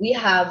 we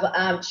have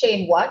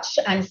ChainWatch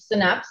and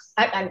Synapse,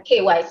 and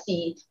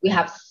KYC, we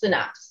have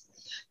Synapse.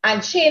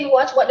 And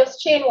ChainWatch, what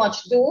does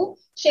ChainWatch do?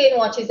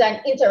 ChainWatch is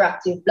an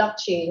interactive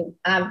blockchain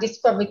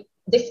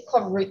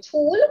discovery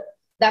tool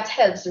that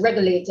helps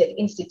regulated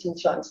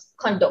institutions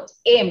conduct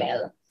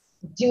AML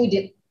due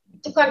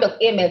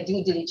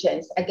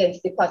diligence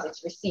against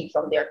deposits received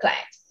from their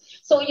clients.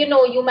 So, you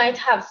know, you might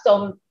have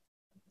some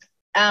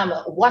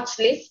watch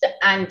list,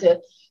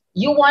 and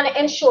you want to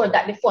ensure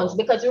that the funds,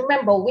 because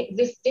remember, with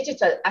this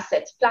digital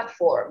asset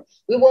platform,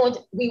 we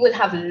will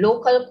have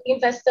local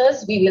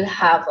investors, we will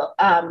have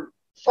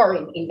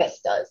foreign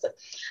investors.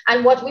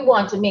 And what we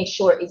want to make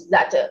sure is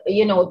that,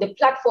 you know, the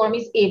platform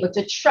is able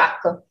to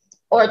track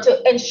or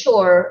to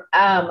ensure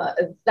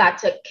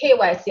that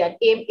KYC and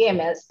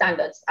AML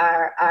standards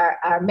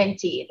are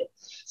maintained.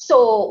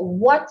 So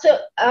what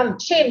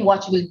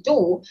ChainWatch will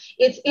do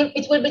is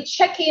it will be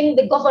checking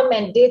the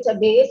government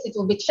database, it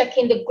will be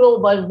checking the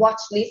global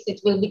watch list, it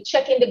will be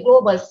checking the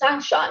global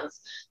sanctions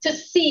to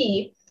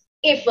see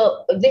if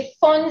the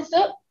funds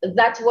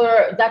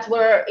that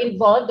were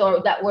involved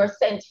or that were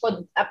sent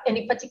for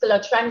any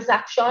particular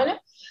transaction,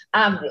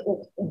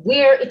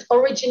 where it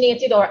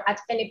originated or at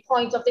any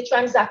point of the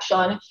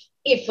transaction,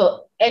 if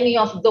any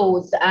of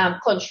those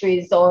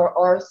countries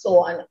or so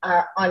on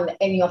are on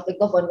any of the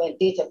government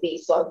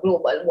database or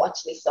global watch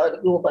list or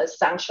the global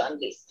sanction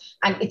list.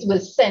 And it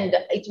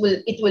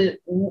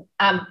will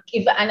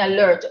give an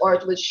alert, or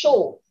it will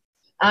show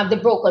the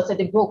brokers, so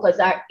the brokers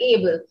are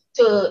able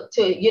to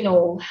you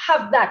know,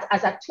 have that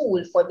as a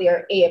tool for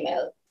their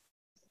AML.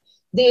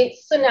 The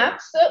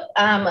Synapse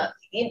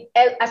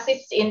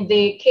assists in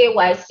the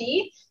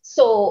KYC.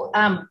 So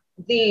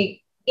the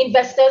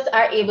investors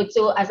are able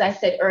to, as I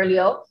said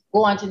earlier,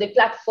 go onto the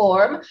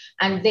platform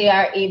and they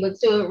are able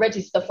to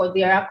register for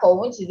their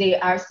account. They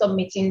are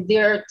submitting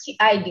their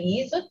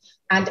IDs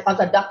and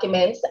other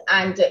documents.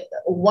 And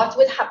what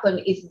will happen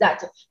is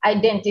that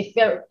identity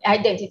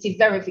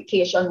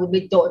verification will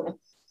be done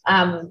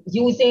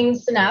using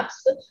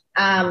Synapse,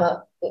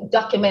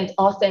 document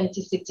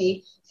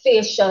authenticity,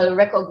 facial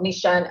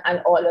recognition,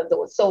 and all of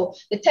those. So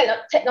the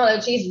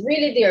technology is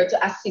really there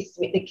to assist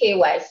with the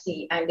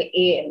KYC and the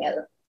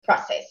AML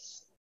process.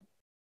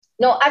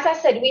 Now, as I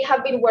said, we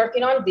have been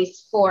working on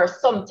this for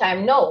some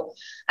time now,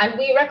 and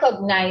we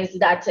recognize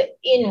that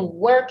in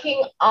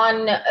working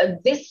on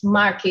this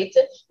market,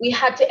 we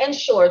had to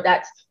ensure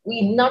that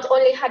we not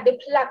only had the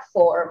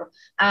platform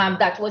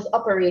that was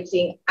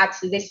operating at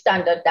the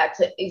standard that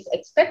is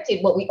expected,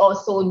 but we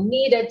also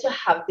needed to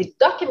have the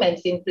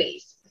documents in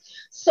place.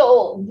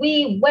 So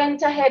we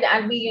went ahead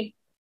and we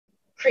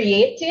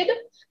created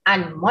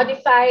and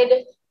modified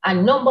a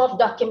number of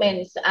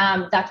documents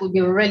that would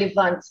be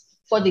relevant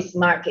for this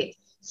market.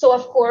 So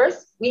of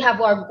course, we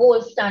have our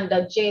gold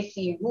standard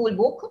JC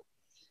rulebook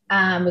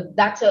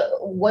that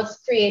was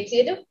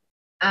created.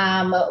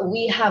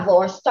 We have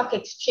our stock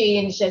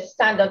exchange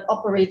standard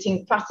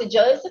operating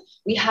procedures.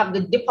 We have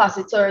the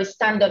depository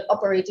standard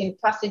operating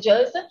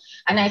procedures.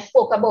 And I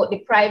spoke about the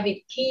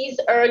private keys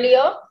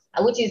earlier,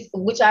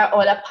 which are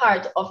all a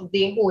part of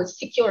the whole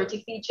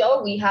security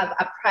feature. We have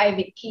a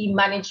private key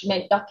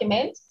management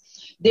document.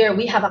 There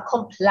we have a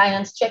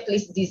compliance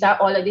checklist. These are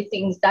all of the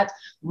things that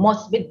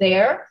must be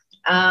there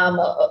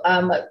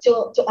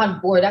to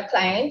onboard a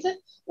client.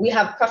 We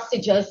have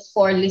procedures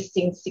for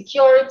listing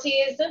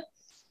securities.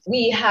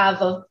 We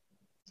have a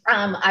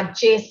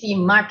JC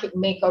market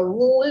maker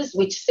rules,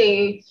 which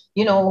say,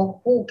 you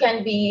know, who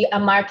can be a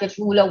market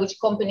ruler, which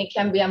company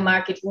can be a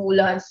market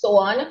ruler, and so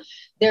on.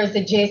 There's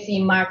the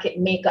JC market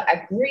maker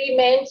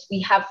agreement. We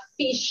have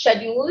fee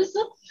schedules,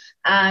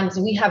 and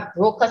we have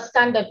broker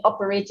standard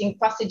operating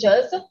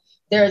procedures.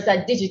 There's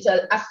a digital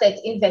asset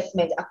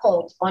investment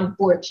account on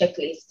board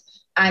checklist.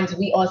 And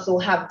we also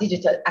have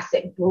digital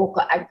asset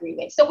broker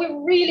agreements. So we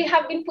really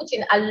have been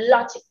putting a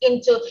lot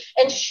into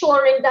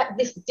ensuring that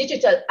this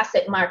digital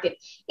asset market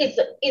is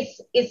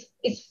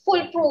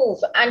foolproof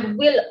and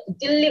will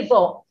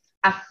deliver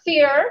a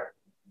fair,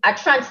 a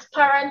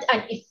transparent,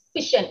 and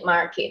efficient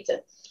market.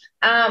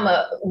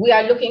 We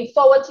are looking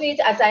forward to it.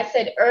 As I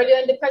said earlier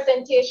in the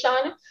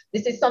presentation,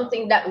 this is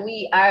something that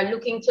we are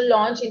looking to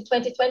launch in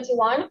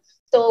 2021.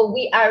 So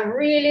we are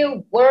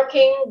really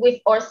working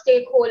with our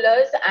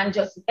stakeholders and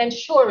just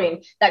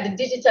ensuring that the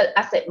digital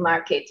asset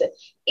market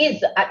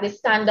is at the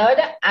standard.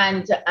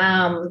 And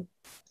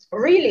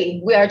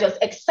really, we are just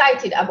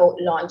excited about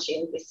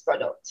launching this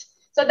product.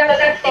 So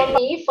that's it for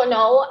me for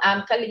now.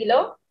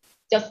 Kalilo,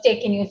 just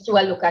taking you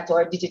through a look at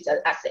our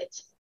digital asset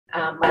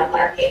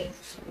market.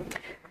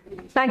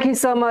 Thank you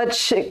so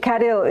much,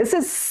 Kadil. This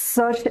is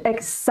such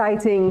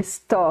exciting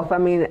stuff. I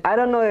mean, I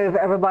don't know if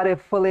everybody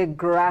fully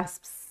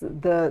grasps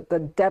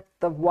the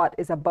depth of what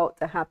is about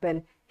to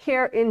happen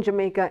here in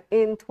Jamaica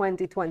in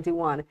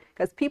 2021,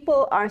 because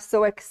people are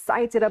so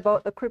excited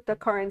about the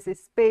cryptocurrency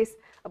space,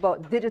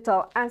 about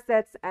digital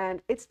assets,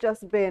 and it's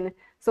just been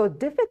so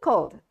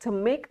difficult to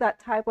make that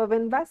type of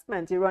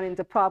investment. You run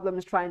into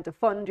problems trying to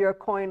fund your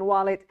coin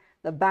wallet,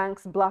 the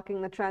banks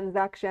blocking the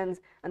transactions,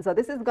 and so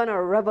this is going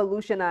to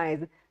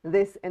revolutionize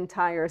this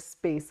entire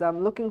space. So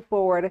I'm looking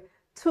forward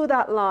to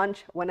that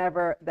launch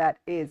whenever that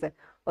is.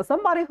 Well,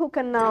 somebody who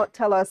can now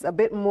tell us a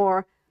bit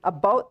more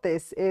about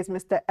this is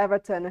Mr.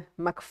 Everton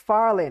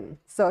McFarlane.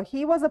 So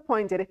he was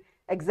appointed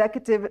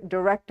Executive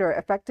Director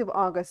effective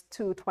August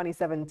 2,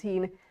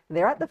 2017.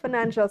 They're at the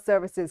Financial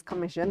Services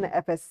Commission, the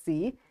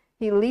FSC.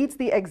 He leads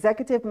the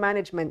executive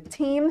management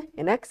team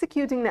in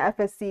executing the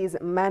FSC's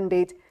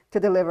mandate to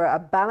deliver a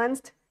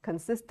balanced,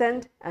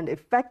 consistent, and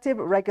effective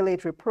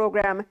regulatory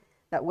program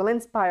that will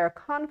inspire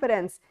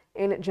confidence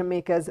in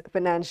Jamaica's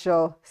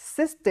financial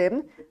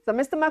system. So,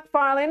 Mr.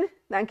 McFarlane,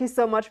 thank you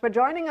so much for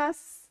joining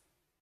us.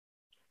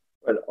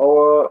 Well,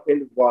 our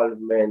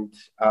involvement,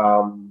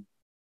 I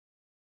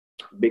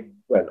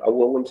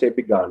wouldn't say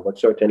began, but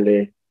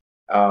certainly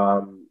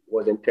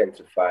was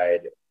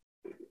intensified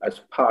as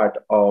part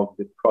of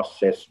the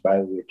process by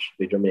which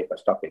the Jamaica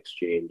Stock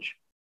Exchange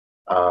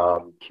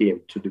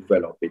came to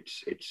develop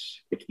its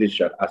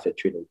digital asset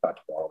trading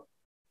platform.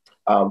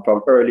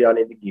 From early on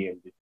in the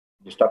game,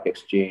 the stock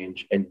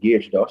exchange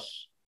engaged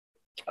us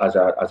as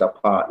a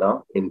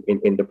partner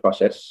in the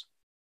process.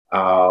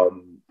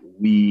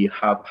 We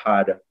have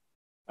had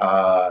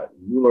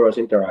numerous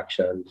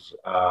interactions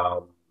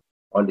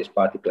on this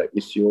particular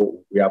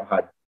issue. We have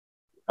had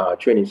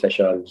training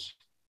sessions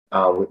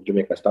with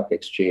Jamaica Stock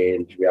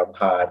Exchange. We have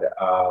had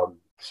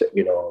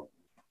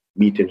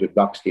meetings with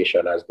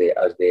Blockstation as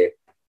the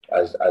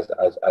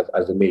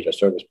major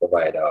service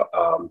provider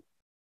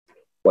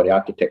for the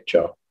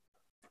architecture.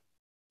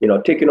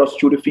 Taking us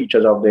through the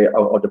features of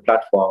the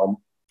platform,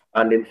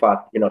 and in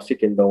fact,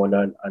 sitting down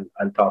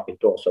and talking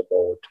to us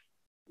about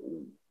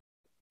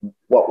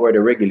what were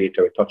the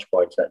regulatory touch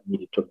points that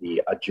needed to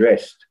be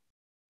addressed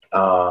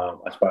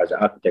as far as the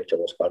architecture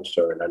was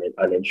concerned,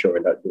 and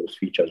ensuring that those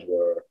features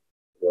were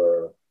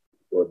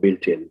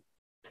built in.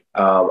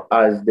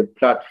 As the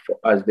platform,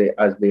 as the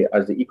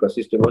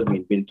ecosystem was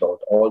being built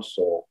out,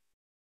 also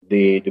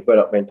the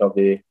development of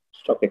the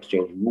stock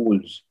exchange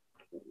rules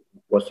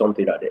was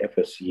something that the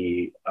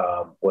FSC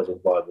was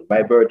involved in.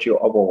 By virtue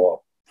of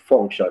our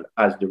function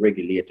as the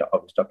regulator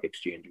of the stock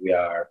exchange, we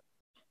are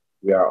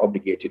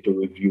obligated to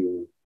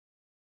review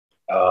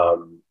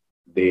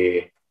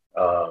the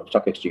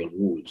stock exchange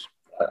rules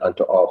and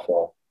to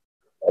offer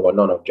our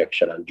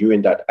non-objection. And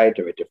during that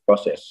iterative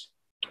process,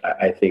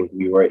 I think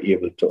we were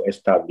able to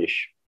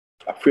establish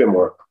a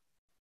framework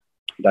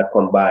that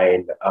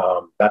combined,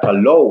 that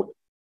allowed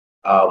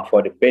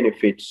for the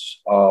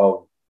benefits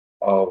of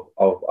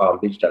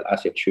digital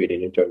asset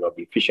trading in terms of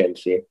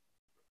efficiency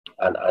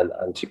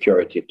and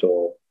security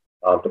to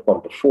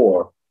come to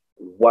fore,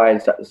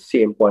 whilst at the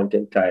same point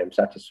in time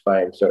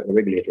satisfying certain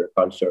regulatory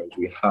concerns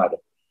we had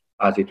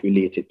as it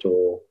related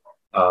to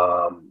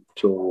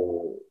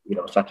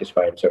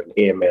satisfying certain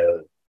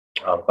AML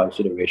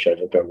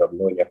considerations in terms of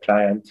knowing your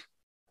client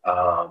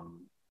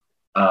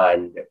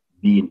and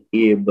being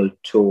able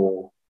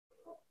to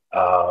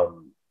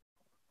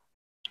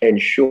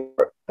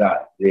ensure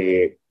that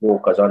the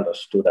brokers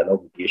understood an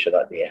obligation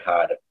that they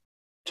had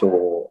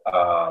to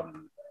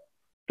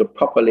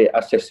properly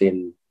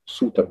assessing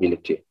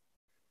suitability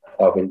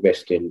of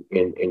investing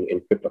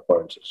in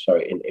cryptocurrencies,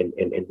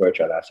 in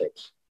virtual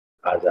assets.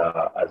 as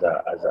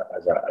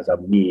a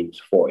means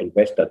for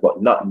investors,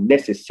 but not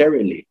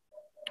necessarily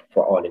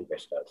for all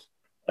investors.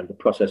 And the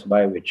process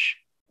by which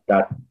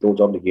those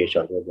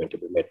obligations were going to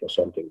be met was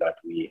something that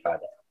we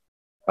had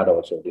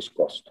also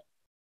discussed.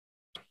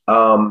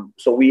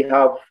 So we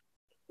have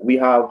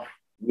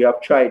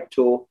tried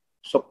to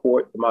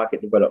support the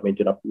market development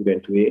in a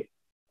prudent way.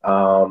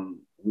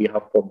 We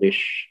have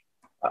published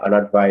an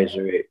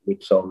advisory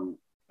with some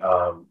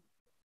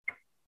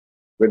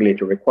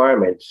regulatory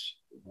requirements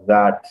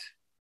that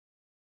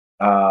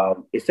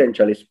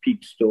essentially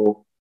speaks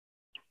to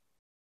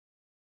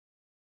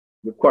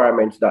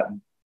requirements that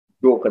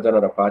brokers and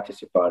other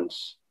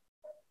participants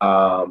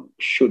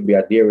should be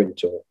adhering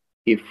to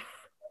if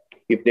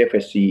the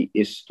FSC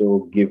is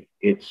to give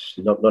its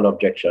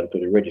non-objection to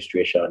the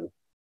registration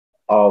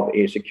of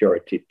a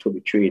security to be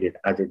traded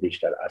as a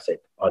digital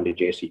asset on the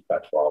JSE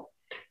platform.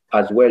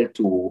 As well,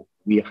 too,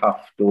 we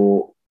have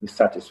to be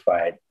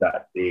satisfied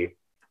that the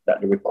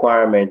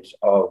requirements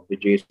of the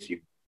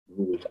JSE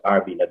rules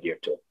are being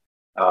adhered to.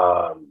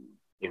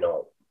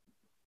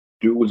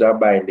 The rules are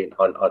binding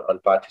on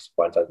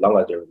participants as long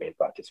as they remain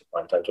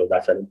participants. And so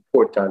that's an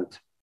important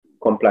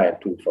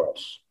compliant tool for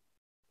us.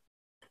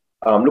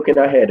 Looking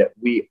ahead,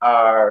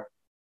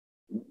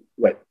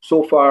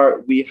 so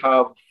far we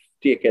have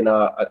taken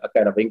a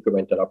kind of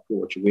incremental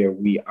approach where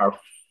we are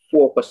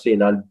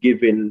focusing on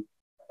giving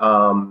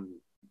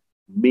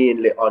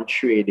mainly on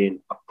trading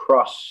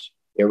across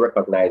a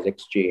recognized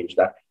exchange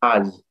that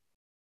has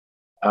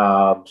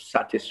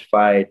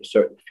satisfied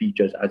certain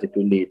features as it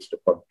relates to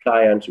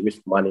compliance,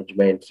 risk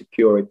management,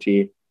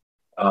 security,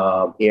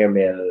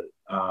 AML,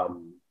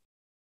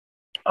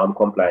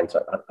 compliance,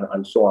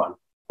 and so on.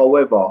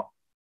 However,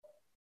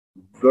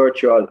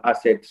 virtual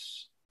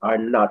assets are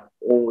not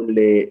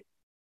only,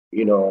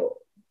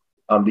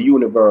 the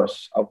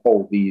universe of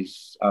how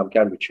these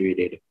can be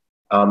traded.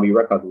 We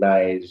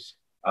recognize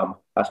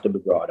has to be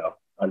broader.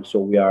 And so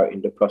we are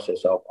in the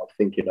process of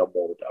thinking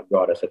about a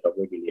broader set of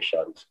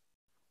regulations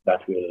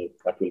that will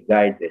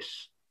guide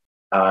this.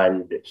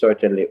 And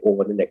certainly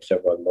over the next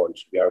several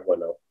months, we are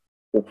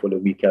hopefully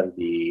we can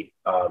be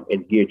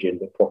engaging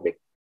the public,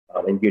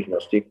 engaging our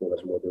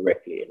stakeholders more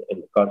directly in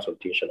the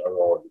consultation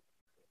around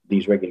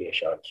these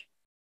regulations.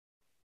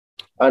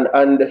 And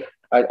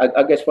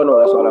I guess for now,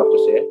 that's all I have to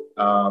say.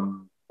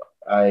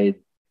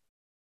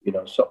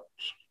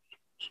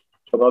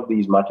 Some of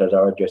these matters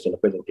are addressed in the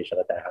presentation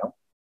that I have.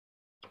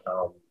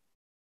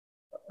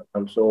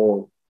 And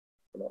so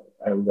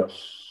I'm just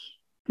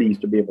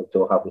pleased to be able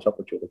to have this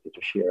opportunity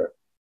to share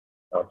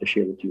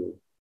with you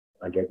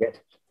and your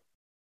guests.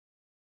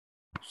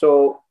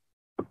 So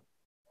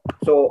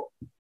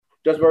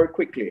just very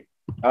quickly,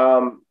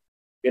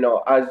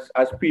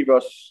 as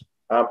previous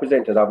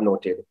presenters have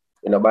noted,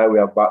 by way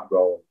of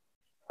background,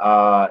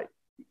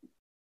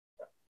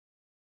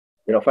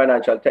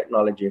 financial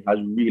technology has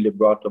really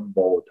brought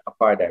about a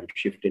paradigm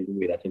shift in the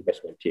way that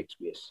investment takes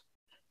place.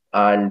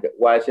 And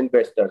whilst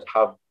investors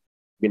have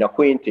been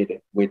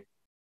acquainted with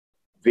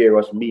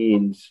various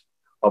means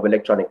of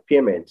electronic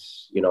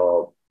payments,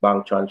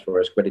 bank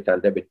transfers, credit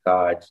and debit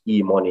cards,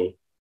 e-money,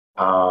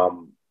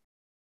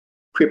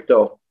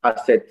 crypto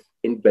asset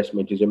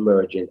investment is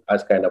emerging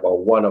as kind of a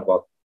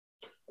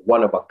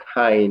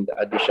one-of-a-kind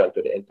addition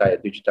to the entire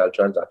digital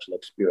transaction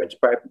experience,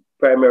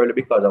 primarily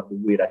because of the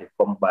way that it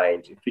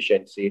combines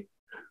efficiency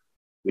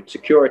with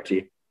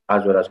security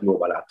as well as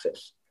global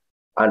access.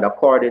 And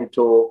according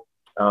to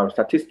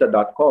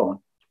Statista.com,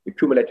 the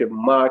cumulative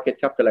market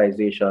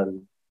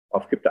capitalization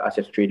of crypto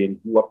assets trading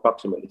grew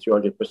approximately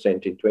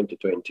 300% in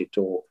 2020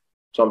 to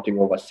something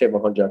over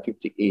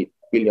 758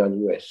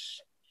 billion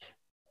US.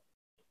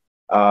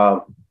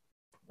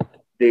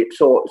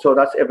 So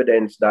that's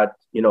evidence that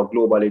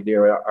globally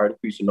there are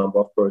increasing number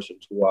of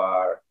persons who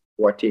are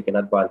taking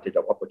advantage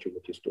of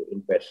opportunities to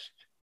invest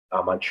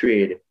and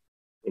trade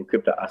in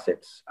crypto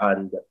assets,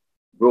 and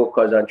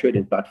brokers and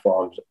trading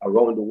platforms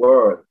around the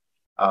world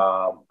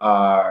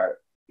are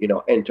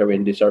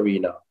entering this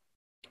arena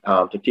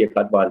to take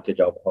advantage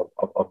of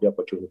the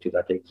opportunities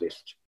that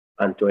exist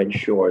and to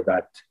ensure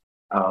that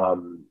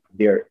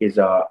there is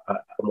a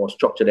more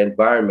structured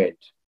environment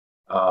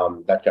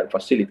that can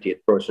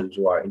facilitate persons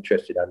who are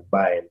interested in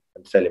buying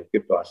and selling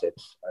crypto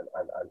assets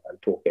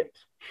and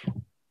tokens.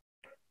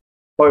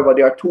 However,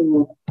 there are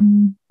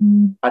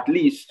at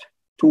least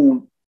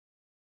two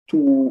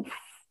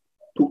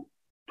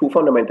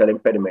fundamental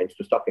impediments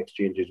to stock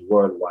exchanges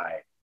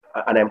worldwide.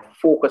 And I'm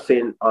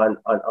focusing on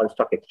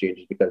stock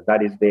exchanges because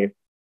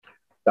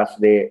that's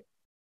the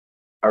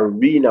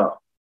arena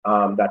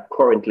that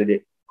currently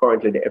the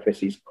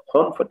FSC is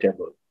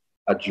comfortable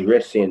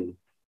addressing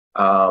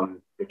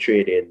the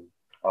trading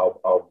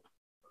of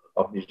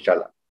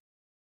digital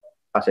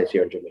assets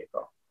here in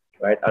Jamaica,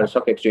 right? And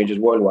stock exchanges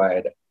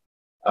worldwide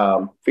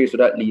face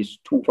with at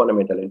least two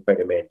fundamental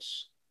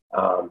impediments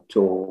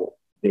to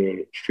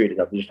the trading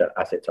of digital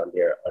assets on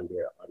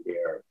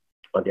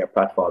their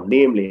platform,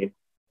 namely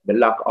the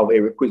lack of a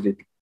requisite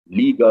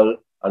legal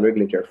and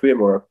regulatory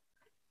framework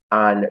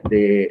and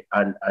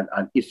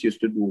issues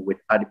to do with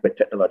adequate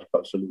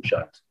technological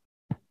solutions.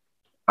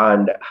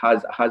 And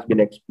has been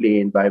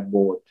explained by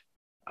both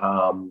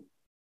the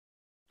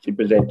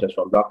presenters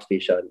from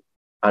Blockstation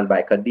and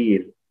by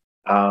Kadil.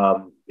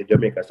 The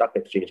Jamaica Stock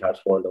Exchange has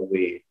found a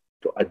way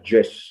to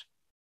address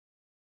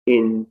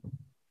in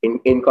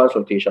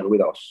consultation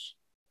with us,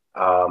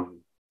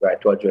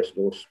 right, to address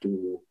those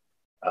two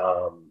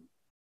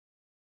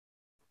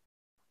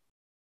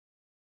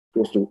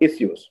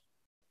issues.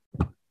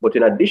 But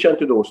in addition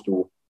to those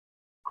two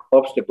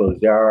obstacles,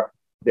 there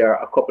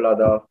are a couple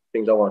other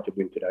things I want to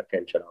bring to the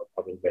attention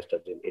of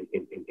investors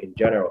in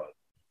general.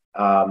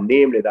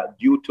 Namely that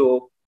due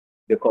to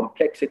the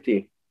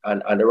complexity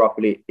and the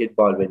rapidly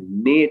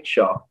evolving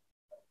nature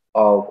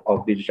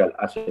of digital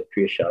asset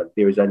creation,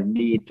 there is a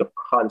need to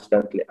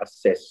constantly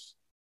assess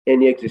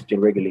any existing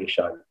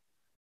regulation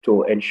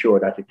to ensure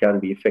that it can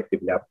be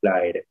effectively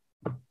applied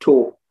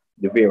to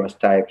the various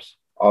types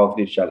of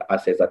digital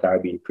assets that are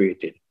being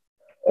created,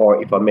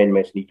 or if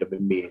amendments need to be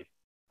made.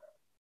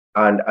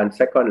 And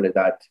secondly,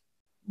 that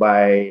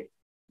by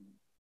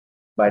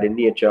the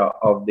nature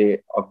of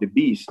the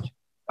beast,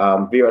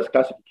 various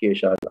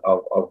classifications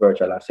of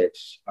virtual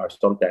assets are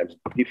sometimes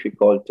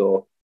difficult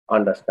to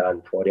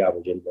understand for the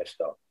average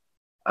investor,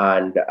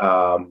 and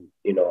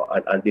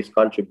and this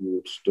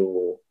contributes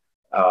to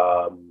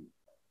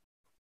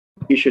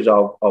issues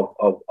of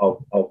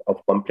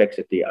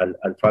complexity and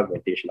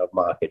fragmentation of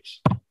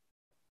markets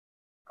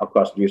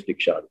across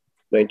jurisdiction.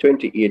 Now, in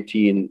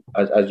 2018,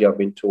 as you have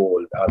been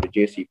told, the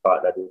JC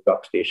partnered with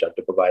Blockstation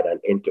to provide an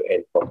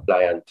end-to-end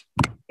compliant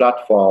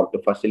platform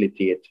to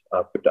facilitate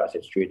crypto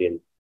assets trading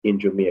in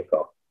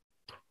Jamaica.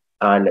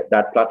 And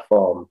that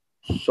platform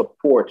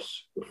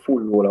supports the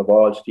full role of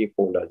all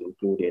stakeholders,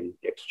 including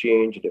the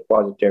exchange,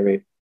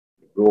 depository,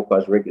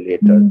 brokers,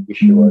 regulators,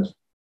 issuers,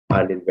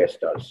 and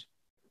investors.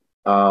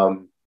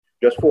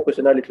 Just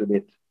focusing a little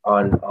bit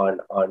on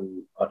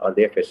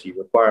the FSC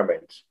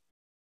requirements.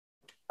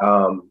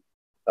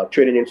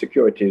 Trading in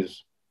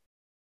securities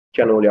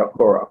can only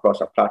occur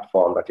across a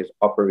platform that is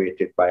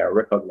operated by a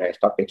recognized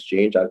stock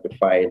exchange as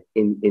defined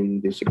in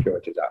the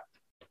Securities Act.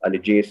 And the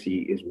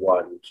JC is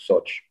one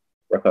such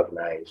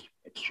recognized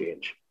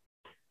exchange.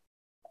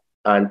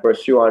 And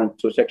pursuant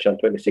to Section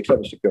 26 of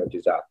the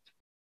Securities Act,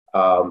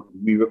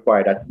 we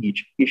require that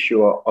each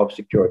issuer of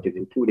securities,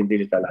 including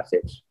digital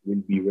assets,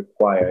 will be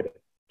required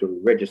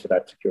to register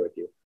that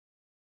security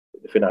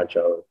with the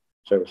Financial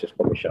Services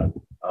Commission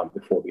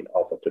before being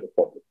offered to the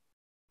public.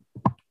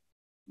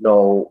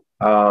 Now,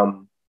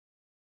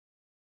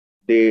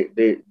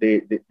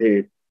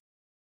 the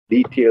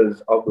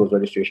details of those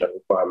registration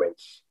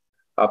requirements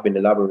have been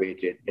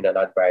elaborated in an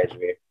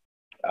advisory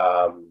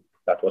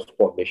that was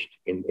published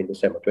in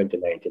December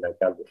 2019 and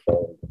can be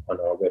found on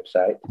our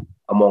website.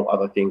 Among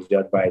other things, the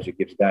advisory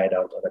gives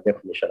guidance on the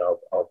definition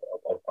of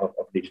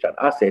digital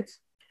assets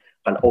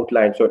and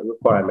outlines certain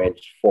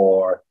requirements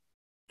for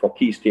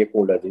key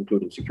stakeholders,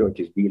 including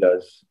securities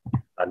dealers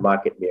and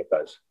market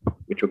makers.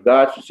 With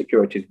regards to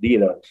securities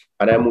dealers,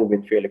 and I'm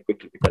moving fairly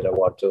quickly because I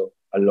want to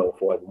allow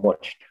for as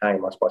much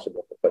time as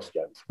possible for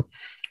questions.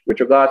 With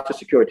regards to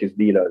securities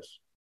dealers,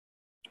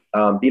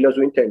 dealers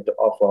who intend to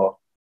offer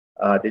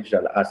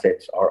digital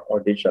assets or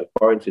digital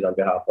currencies on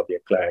behalf of their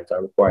clients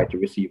are required to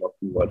receive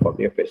approval from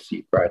the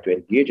FSC prior to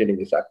engaging in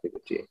this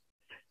activity.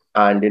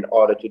 And in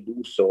order to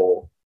do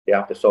so, they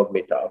have to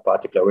submit a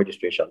particular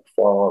registration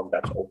form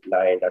that's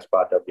outlined as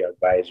part of the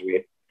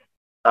advisory.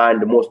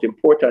 And most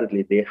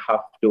importantly, they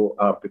have to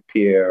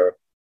prepare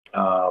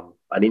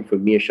an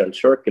information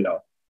circular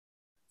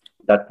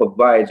that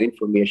provides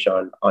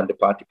information on the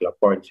particular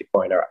currency,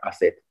 coin, or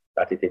asset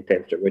that it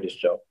intends to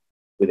register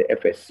with the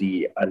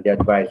FSC. And the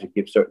advisory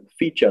gives certain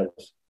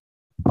features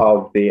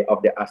of the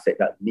asset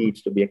that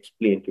needs to be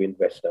explained to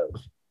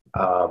investors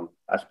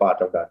as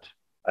part of that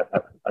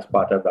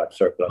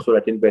circular, so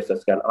that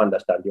investors can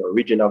understand the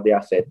origin of the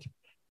asset,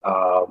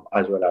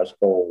 as well as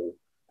how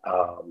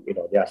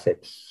the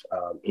asset's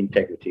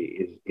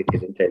integrity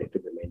is intended to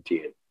be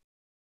maintained.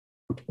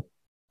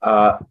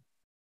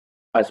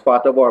 As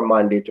part of our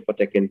mandate to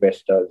protect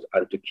investors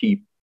and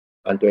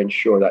to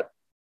ensure that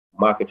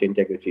market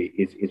integrity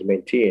is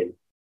maintained,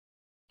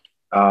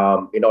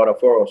 in order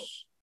for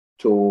us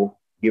to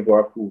give our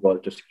approval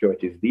to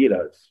securities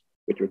dealers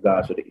with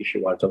regards to the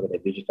issuance of a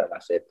digital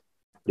asset,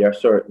 there are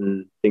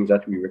certain things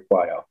that we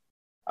require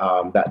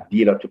that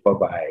dealer to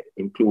provide,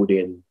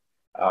 including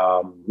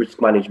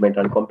risk management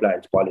and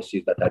compliance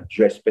policies that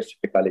address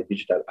specifically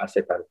digital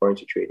asset and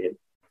currency trading.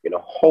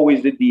 How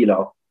is the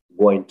dealer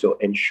going to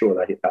ensure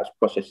that it has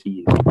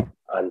processes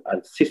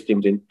and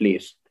systems in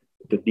place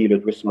to deal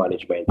with risk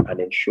management and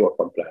ensure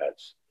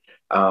compliance?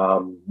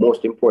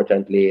 Most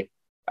importantly,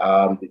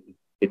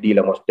 the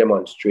dealer must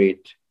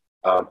demonstrate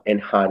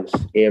enhanced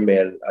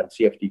AML and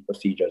CFT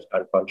procedures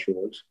and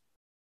controls.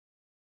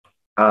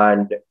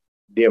 And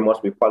there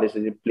must be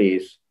policies in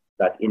place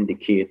that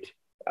indicate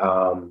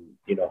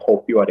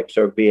how periodic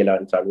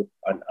surveillance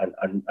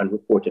and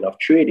reporting of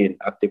trading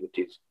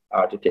activities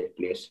are to take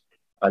place,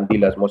 and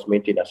dealers must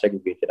maintain a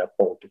segregated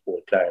account to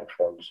hold client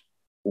funds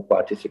who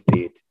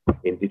participate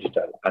in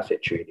digital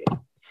asset trading.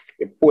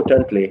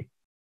 Importantly,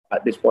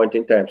 at this point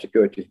in time,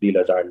 securities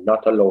dealers are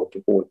not allowed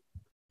to hold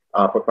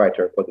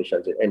proprietary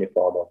positions in any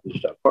form of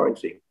digital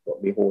currency,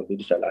 but may hold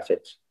digital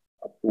assets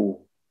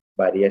approved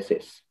by the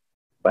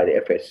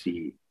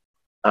FSC,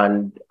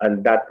 and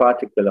that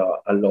particular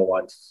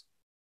allowance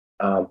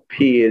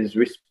pays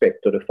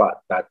respect to the fact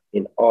that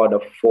in order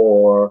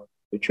for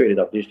the trading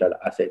of digital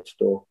assets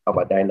to have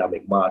a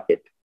dynamic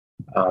market,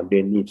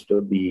 there needs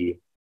to be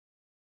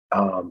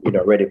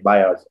ready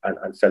buyers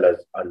and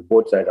sellers on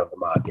both sides of the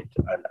market,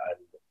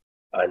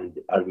 and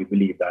we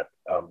believe that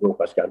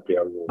brokers can play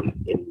a role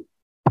in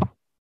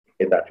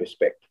that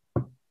respect.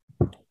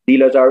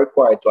 Dealers are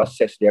required to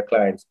assess their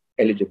clients'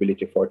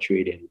 eligibility for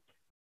trading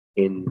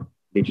in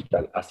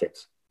digital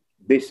assets.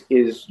 This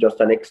is just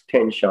an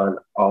extension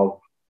of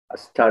a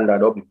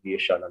standard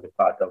obligation on the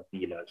part of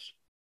dealers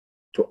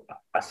to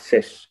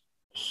assess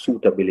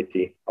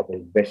suitability of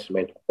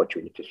investment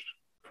opportunities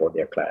for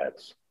their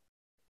clients.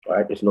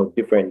 Right? It's no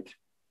different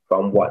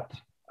from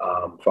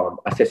from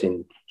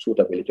assessing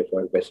suitability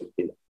for investment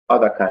in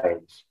other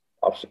kinds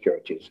of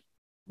securities.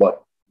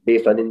 But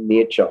based on the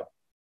nature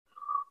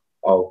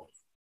of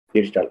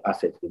digital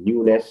assets, the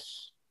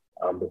newness,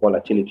 the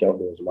volatility of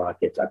those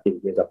markets, I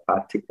think there's a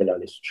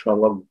particularly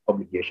strong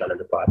obligation on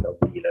the part of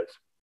dealers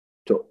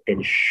to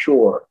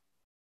ensure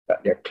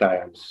that their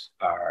clients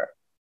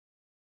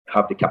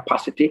have the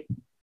capacity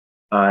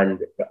and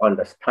the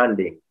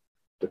understanding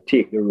to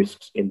take the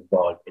risks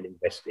involved in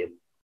investing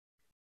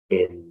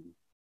in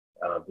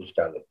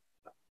digital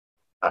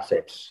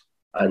assets.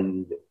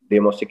 And they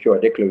must secure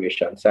a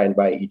declaration signed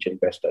by each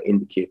investor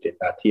indicating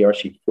that he or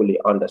she fully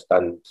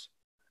understands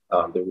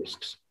the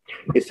risks.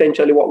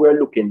 Essentially, what we're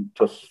looking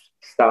to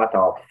start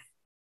off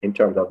in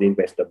terms of the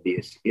investor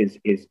base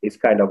is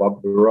kind of a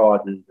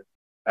broadened,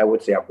 I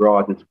would say, a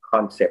broadened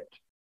concept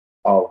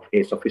of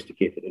a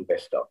sophisticated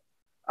investor.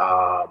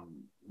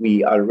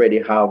 We already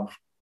have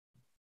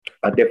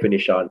a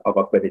definition of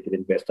accredited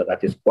investor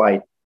that has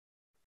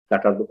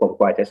become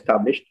quite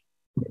established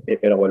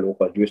in our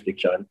local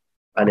jurisdiction.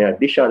 And in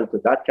addition to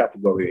that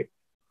category,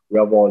 we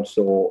have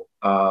also,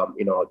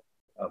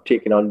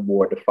 taken on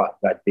board the fact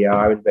that there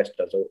are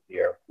investors out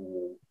there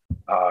who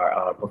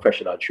are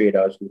professional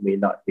traders who may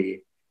not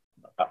be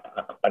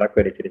an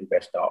accredited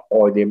investor,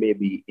 or they may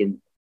be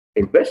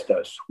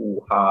investors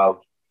who have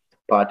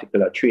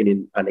particular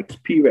training and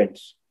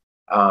experience,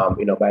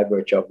 by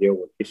virtue of their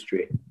own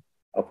history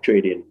of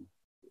trading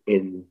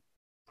in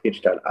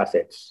digital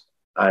assets.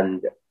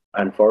 And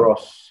for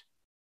us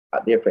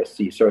at the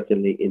FSC,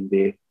 certainly in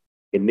the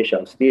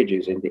initial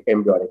stages, in the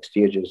embryonic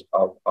stages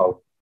of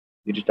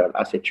digital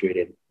asset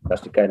trading,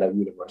 that's the kind of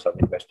universe of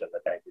investors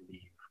that I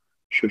believe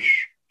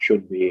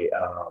should be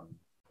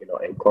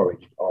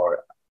encouraged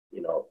or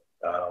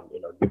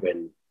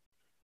given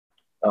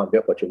the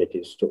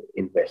opportunities to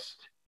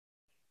invest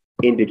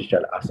in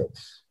digital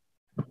assets.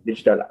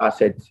 Digital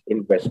assets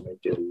investment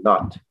is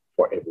not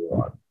for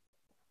everyone.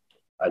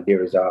 And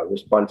there is a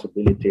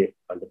responsibility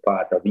on the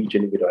part of each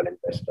individual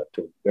investor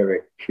to very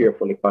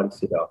carefully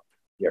consider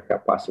their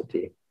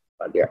capacity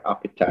and their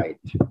appetite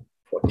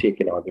for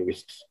taking on the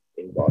risks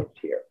involved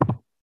here.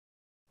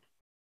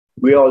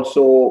 We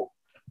also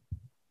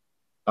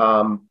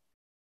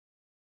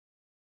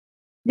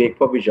make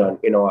provision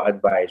in our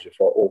advisory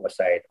for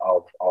oversight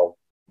of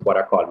what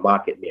are called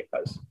market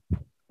makers.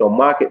 So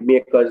market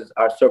makers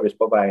are service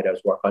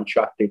providers who are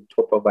contracted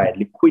to provide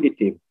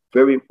liquidity,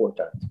 very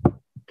important,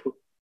 to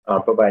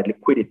provide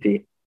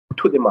liquidity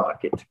to the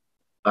market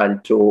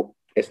and to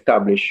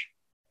establish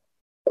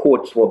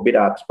quotes for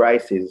bid-ask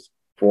prices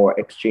for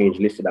exchange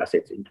listed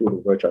assets,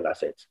 including virtual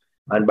assets.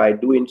 And by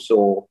doing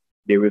so,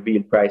 they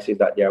reveal prices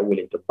that they are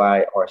willing to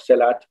buy or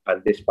sell at,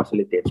 and this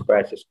facilitates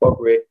price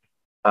discovery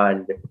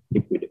and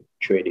liquid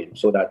trading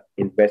so that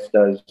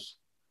investors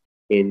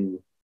in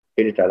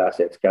digital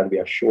assets can be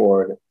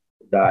assured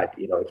that,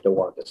 if they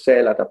want to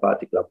sell at a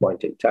particular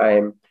point in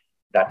time,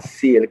 that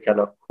sale can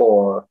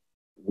occur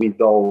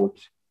without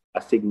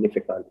a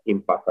significant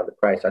impact on the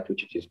price at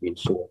which it is being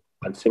sold.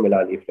 And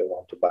similarly, if they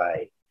want to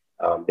buy,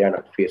 they are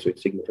not faced with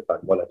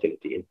significant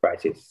volatility in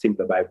prices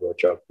simply by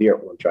virtue of their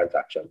own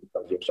transaction,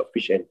 because there's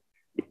sufficient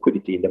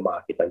liquidity in the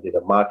market and there's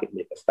a market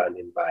maker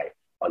standing by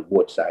on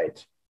both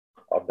sides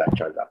of that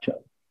transaction.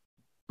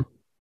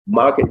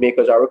 Market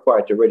makers are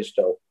required to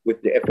register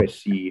with the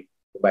FSC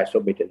by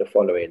submitting the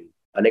following: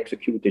 an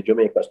executed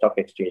Jamaica Stock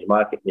Exchange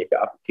market maker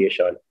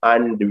application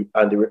and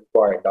the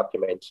required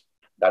documents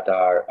that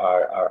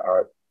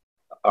are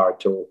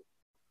to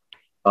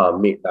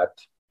make that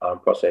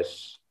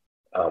process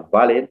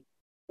valid,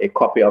 a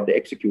copy of the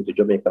executed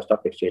Jamaica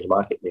Stock Exchange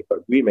market maker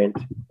agreement,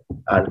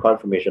 and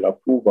confirmation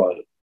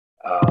approval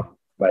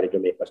by the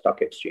Jamaica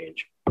Stock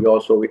Exchange. We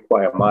also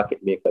require market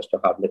makers to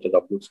have letters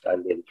of good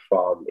standing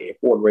from a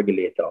home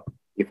regulator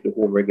if the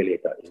home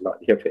regulator is not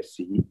the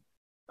FSC.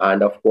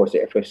 And of course,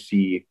 the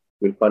FSC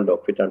will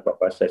conduct fit and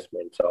proper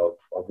assessments of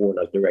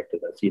owners,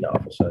 directors, and senior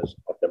officers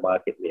of the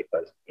market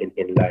makers in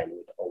line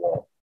with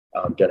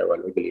general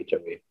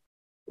regulatory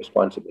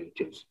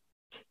responsibilities.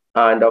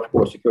 And of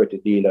course,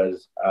 security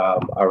dealers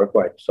are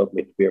required to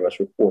submit various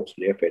reports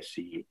to the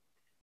FSC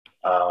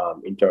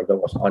in terms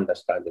of us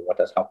understanding what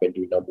has happened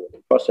during the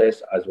onboarding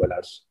process, as well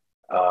as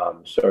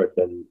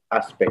certain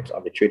aspects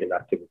of the trading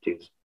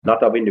activities,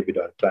 not of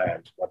individual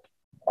clients, but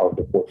of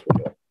the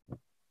portfolio.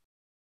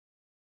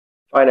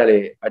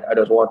 Finally, I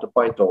just want to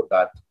point out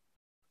that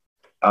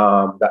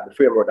that the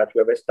framework that we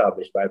have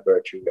established by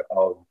virtue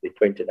of the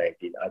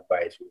 2019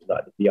 advice was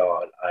not the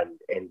be-all and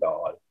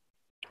end-all.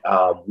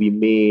 We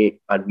may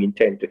and we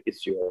intend to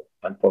issue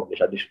and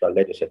publish additional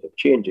legislative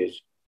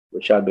changes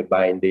which shall be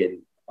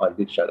binding on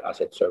digital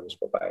asset service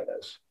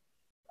providers.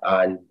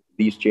 And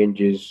these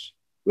changes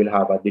will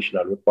have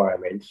additional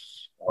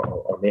requirements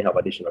or may have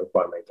additional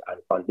requirements and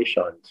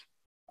conditions,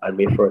 and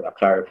may further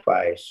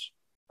clarify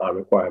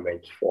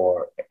requirements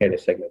for any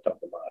segment of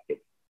the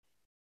market.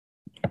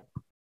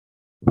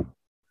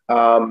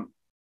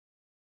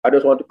 I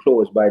just want to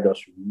close by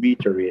just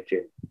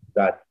reiterating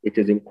that it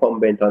is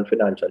incumbent on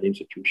financial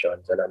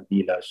institutions and on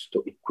dealers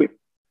to equip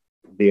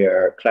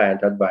their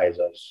client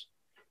advisors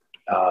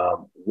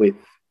with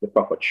the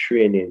proper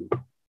training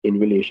in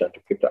relation to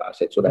crypto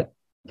assets, so that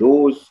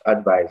those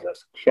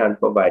advisors can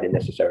provide the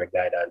necessary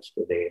guidance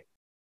to the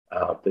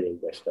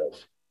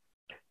investors.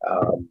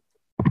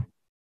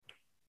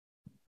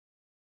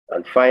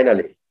 And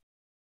finally,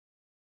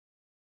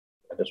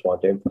 I just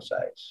want to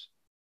emphasize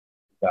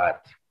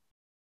that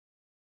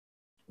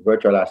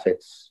virtual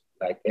assets,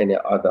 like any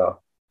other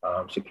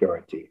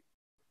security,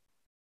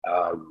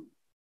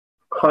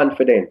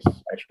 confidence,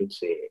 I should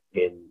say,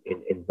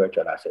 in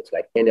virtual assets,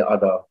 like any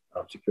other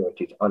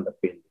security, is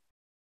underpinned,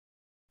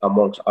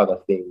 amongst other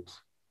things,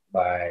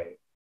 by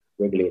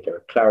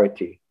regulatory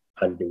clarity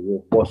and the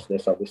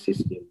robustness of the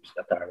systems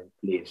that are in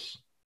place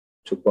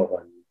to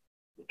govern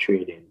the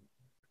trading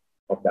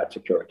of that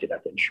security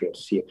that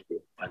ensures safety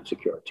and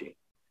security.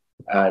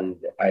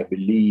 And I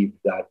believe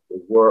that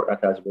the work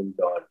that has been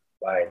done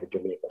by the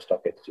Jamaica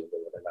Stock Exchange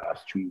over the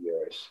last 3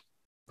 years,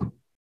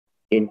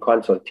 in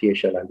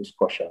consultation and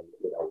discussion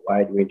with a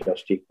wide range of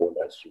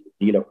stakeholders, the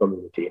dealer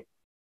community,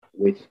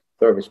 with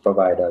service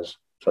providers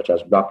such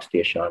as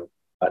Blockstation,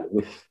 and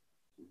with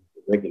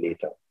the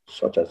regulator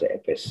such as the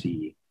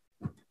FSC,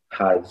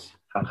 has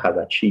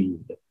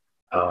achieved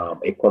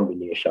a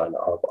combination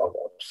of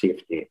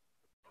safety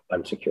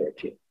and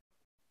security.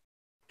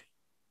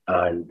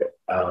 And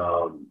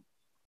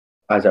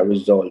as a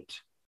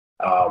result,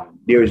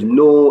 there is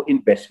no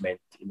investment,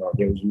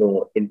 there is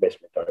no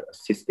investment or a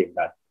system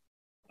that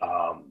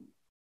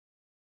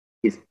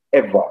is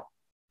ever,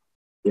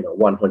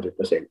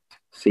 100%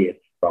 safe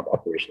from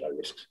operational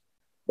risks.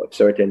 But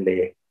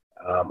certainly,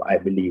 I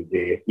believe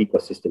the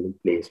ecosystem in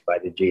place by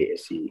the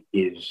JSE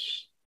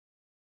is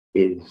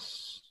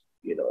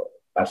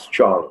as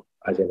strong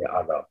as any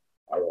other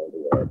around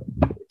the world.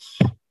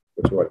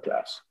 It's world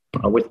class.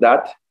 And with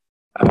that,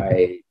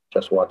 I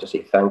just want to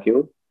say thank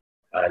you,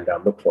 and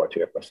look forward to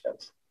your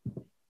questions.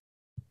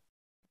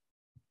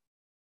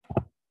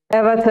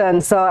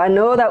 Everton, so I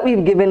know that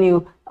we've given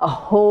you a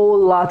whole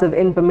lot of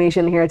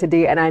information here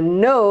today, and I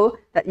know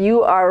that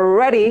you are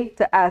ready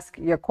to ask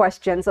your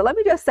questions. So let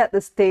me just set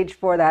the stage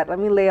for that. Let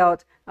me lay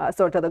out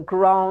sort of the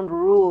ground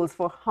rules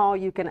for how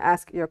you can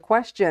ask your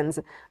questions.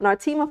 And our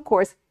team, of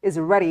course, is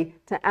ready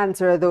to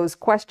answer those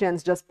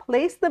questions. Just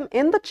place them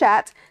in the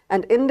chat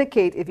and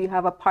indicate if you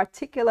have a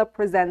particular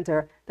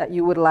presenter that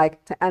you would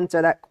like to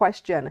answer that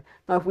question.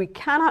 Now, if we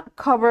cannot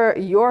cover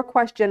your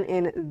question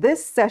in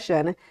this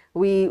session,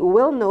 we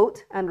will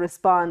note and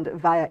respond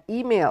via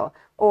email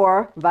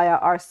or via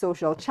our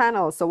social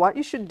channels. So what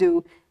you should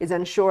do is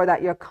ensure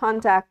that your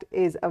contact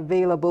is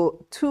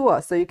available to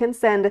us. So you can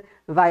send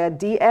via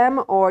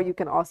DM, or you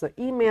can also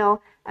email,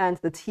 and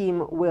the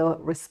team will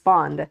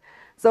respond.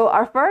 So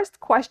our first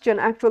question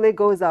actually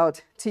goes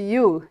out to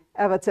you,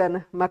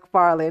 Everton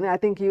McFarlane. I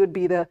think you would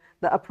be the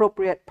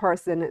appropriate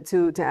person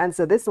to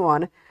answer this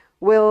one.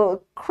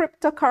 Will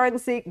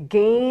cryptocurrency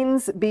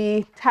gains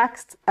be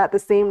taxed at the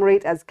same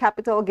rate as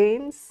capital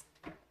gains?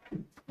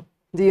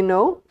 Do you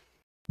know?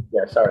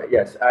 Yeah, sorry.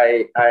 Yes,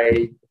 I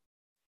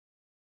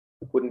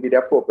wouldn't be the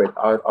appropriate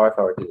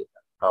authority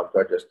to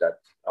address that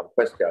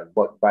question.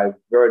 But by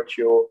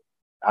virtue,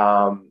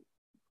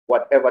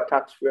 whatever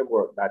tax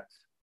framework that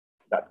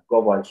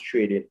governs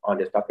trading on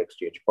the stock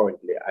exchange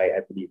currently,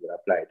 I believe will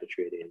apply to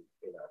trading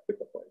in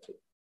cryptocurrency,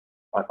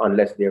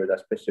 unless there is a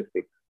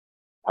specific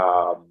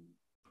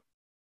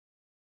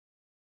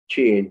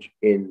change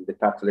in the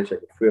tax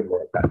legislative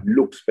framework that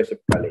looks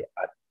specifically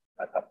at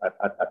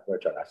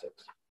virtual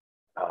assets.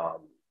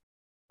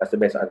 That's the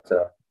best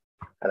answer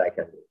that I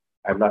can do.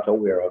 I'm not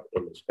aware of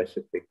any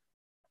specific,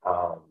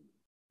 of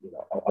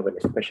any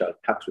special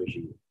tax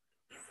regime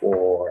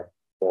for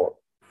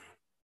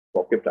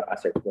crypto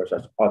assets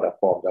versus other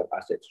forms of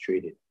assets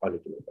traded on the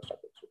Jamaica Stock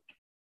Exchange.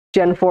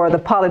 For the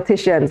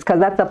politicians, because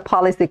that's a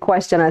policy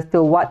question as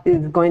to what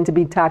is going to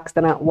be taxed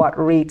and at what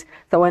rate.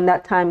 So when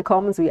that time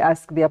comes, we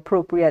ask the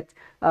appropriate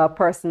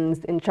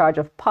persons in charge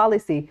of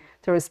policy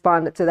to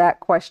respond to that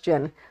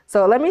question.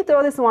 So let me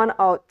throw this one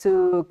out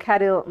to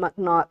Cadil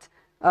McNaught,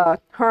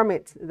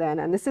 Hermit then.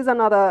 And this is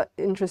another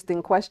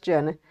interesting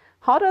question.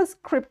 How does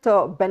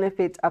crypto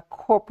benefit a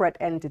corporate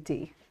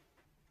entity?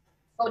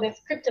 How does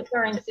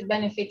cryptocurrency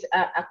benefit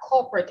a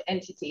corporate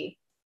entity?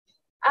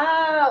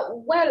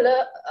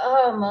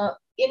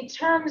 In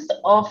terms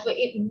of,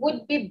 it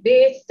would be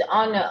based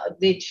on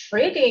the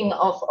trading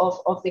of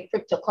the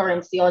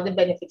cryptocurrency, or the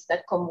benefits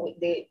that come with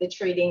the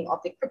trading of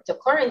the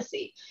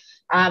cryptocurrency.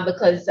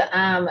 Because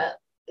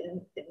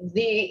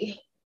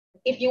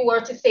if you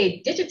were to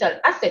say digital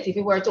asset, if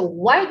you were to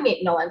widen it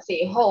now and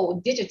say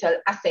how digital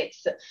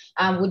assets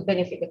would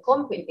benefit the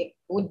company,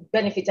 would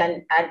benefit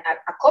a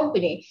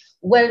company,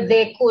 well,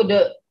 they could,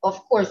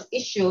 of course,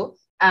 issue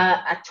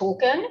a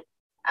token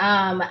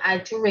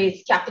and to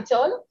raise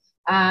capital.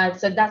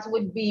 So that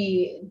would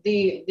be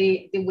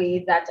the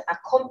way that a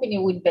company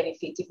would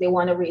benefit. If they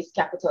want to raise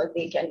capital,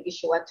 they can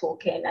issue a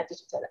token, a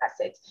digital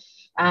asset,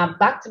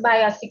 backed by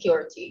a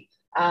security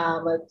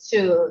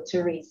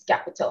to raise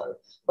capital.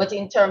 But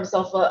in terms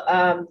of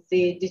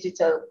the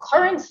digital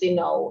currency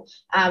now,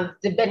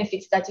 the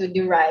benefits that you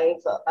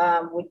derive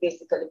would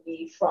basically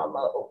be from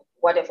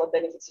whatever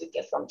benefits you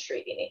get from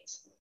trading it.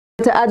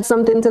 To add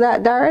something to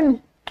that,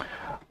 Darren?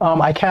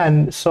 I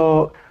can.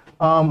 So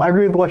I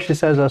agree with what she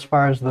says as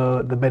far as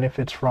the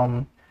benefits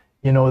from,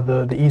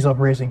 the ease of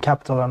raising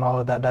capital and all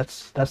of that.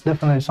 That's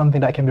definitely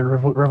something that can be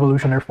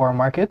revolutionary for our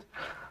market.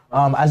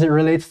 As it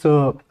relates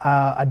to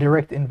a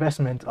direct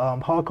investment,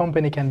 how a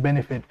company can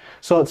benefit.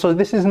 So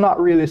this is not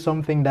really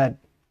something that,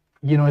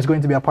 is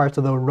going to be a part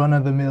of the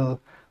run-of-the-mill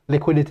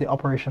liquidity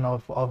operation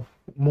of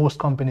most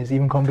companies,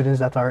 even companies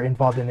that are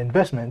involved in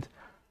investment.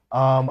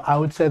 I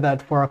would say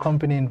that for a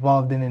company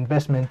involved in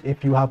investment,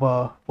 if you have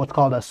what's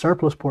called a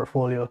surplus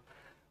portfolio,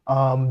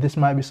 this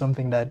might be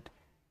something that,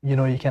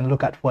 you can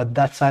look at for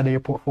that side of your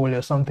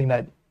portfolio, something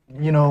that,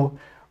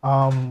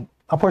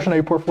 a portion of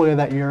your portfolio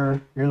that you're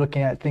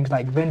looking at things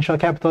like venture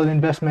capital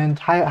investment,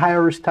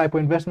 higher risk type of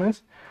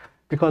investments,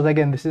 because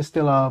again, this is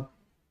still a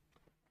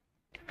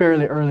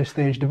fairly early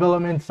stage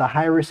development. It's a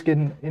high risk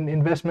in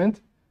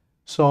investment.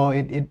 So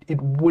it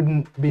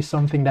wouldn't be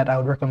something that I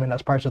would recommend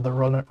as part of the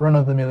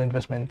run-of-the-mill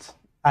investments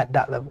at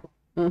that level.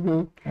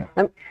 Mm-hmm.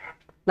 Yeah.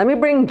 Let me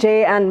bring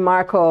Jay and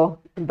Marco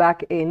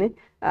back in.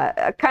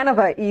 Kind of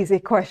an easy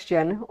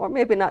question, or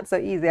maybe not so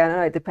easy. I don't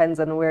know, it depends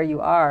on where you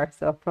are.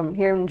 So from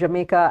here in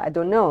Jamaica, I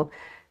don't know.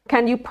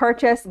 Can you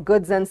purchase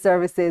goods and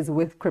services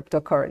with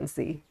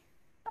cryptocurrency?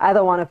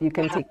 Either one of you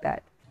can take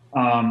that.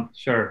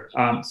 Sure.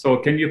 So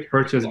can you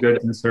purchase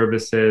goods and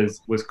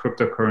services with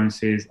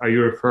cryptocurrencies? Are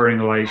you referring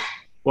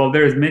well,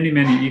 there's many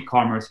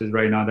e-commerces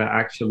right now that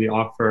actually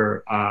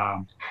offer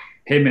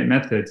payment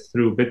methods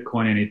through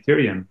Bitcoin and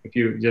Ethereum. If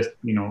you just,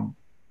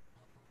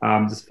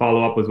 just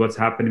follow up with what's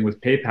happening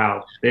with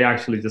PayPal, they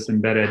actually just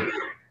embedded,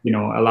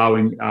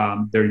 allowing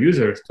their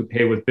users to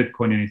pay with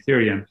Bitcoin and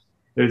Ethereum.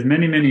 There's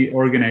many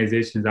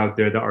organizations out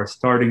there that are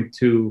starting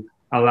to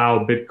allow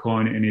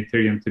Bitcoin and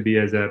Ethereum to be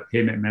as a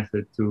payment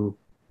method to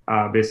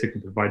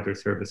basically provide their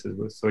services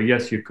with. So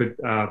yes, you could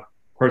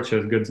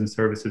purchase goods and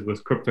services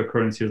with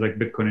cryptocurrencies like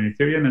Bitcoin and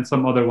Ethereum, and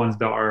some other ones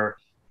that are,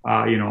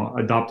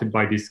 adopted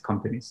by these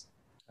companies.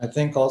 I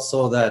think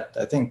also that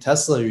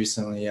Tesla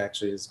recently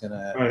actually is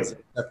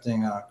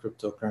accepting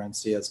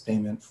cryptocurrency as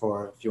payment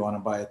for if you want to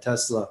buy a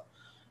Tesla.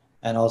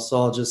 And also,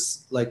 I'll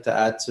just like to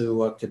add to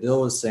what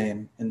Cadil was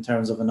saying in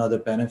terms of another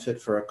benefit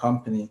for a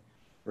company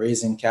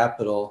raising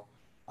capital.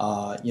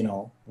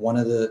 One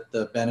of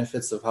the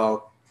benefits of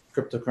how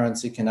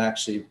cryptocurrency can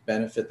actually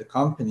benefit the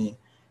company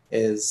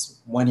is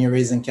when you're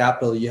raising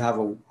capital, you have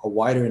a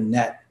wider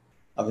net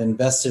of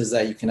investors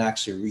that you can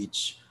actually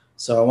reach.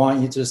 So I want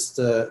you just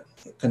to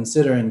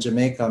consider in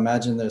Jamaica,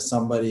 imagine there's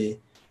somebody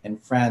in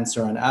France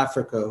or in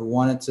Africa who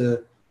wanted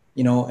to,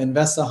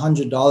 invest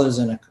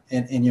 $100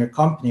 in your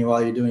company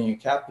while you're doing your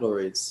capital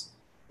raise.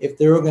 If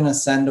they were going to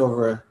send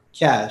over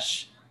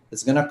cash,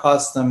 it's going to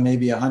cost them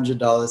maybe $100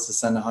 to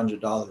send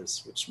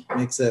 $100, which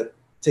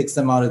takes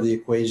them out of the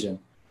equation.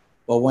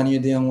 But when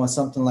you're dealing with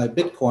something like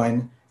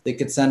Bitcoin, they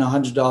could send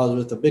 $100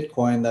 worth of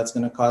Bitcoin. That's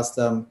going to cost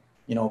them,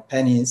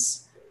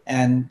 pennies.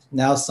 And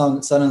now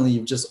suddenly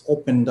you've just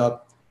opened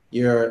up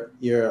your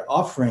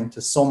offering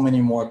to so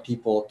many more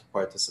people to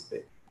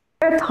participate.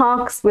 There are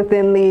talks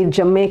within the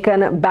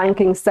Jamaican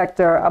banking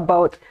sector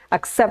about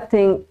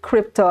accepting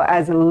crypto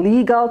as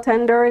legal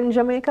tender in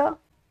Jamaica?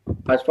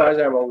 As far as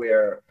I'm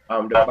aware,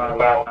 the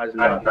bank has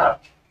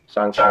not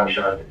sanctioned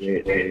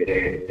the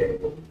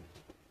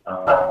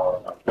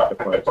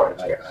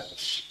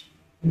cryptocurrency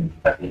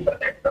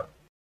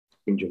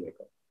in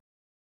Jamaica.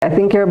 I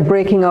think you're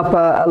breaking up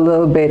a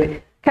little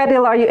bit.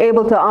 Cadil, are you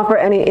able to offer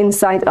any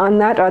insight on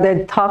that? Are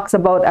there talks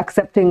about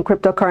accepting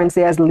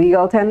cryptocurrency as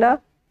legal tender?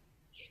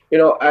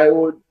 I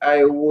would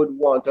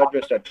want to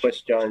address that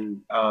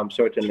question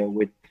certainly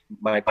with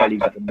my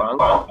colleagues at the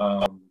bank.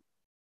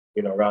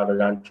 rather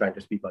than trying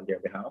to speak on their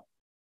behalf.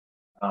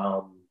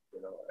 I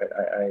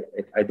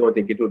don't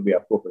think it would be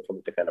appropriate for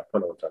me to kind of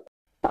pronounce on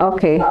that.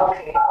 Okay.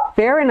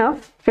 Fair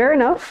enough. Fair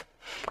enough.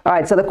 All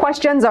right, so the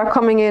questions are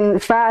coming in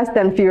fast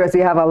and furious.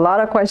 We have a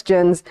lot of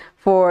questions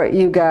for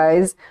you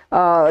guys.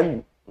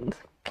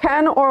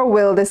 Can or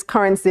will this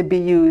currency be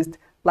used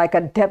like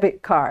a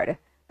debit card?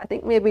 I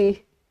think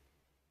maybe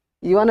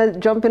you want to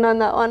jump in on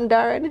that one,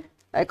 Darren?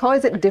 Like, how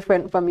is it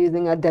different from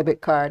using a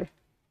debit card?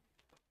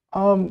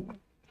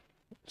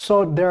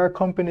 So there are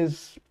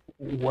companies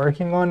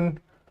working on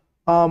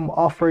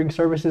offering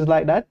services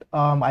like that.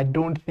 I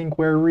don't think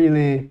we're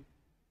really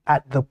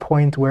at the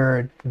point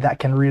where that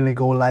can really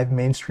go live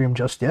mainstream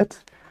just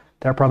yet.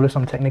 There are probably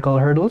some technical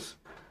hurdles,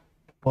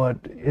 but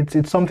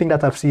it's something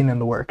that I've seen in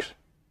the works.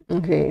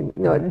 Okay.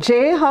 No,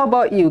 Jay, how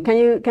about you? Can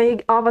you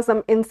offer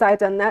some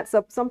insight on that?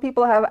 So some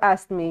people have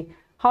asked me,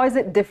 how is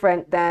it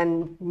different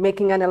than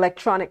making an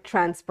electronic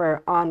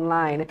transfer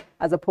online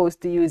as opposed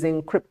to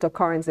using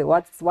cryptocurrency?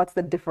 What's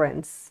the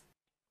difference?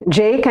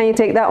 Jay, can you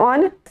take that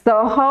one?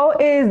 So how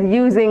is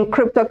using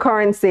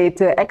cryptocurrency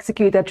to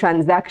execute a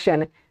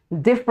transaction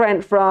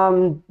different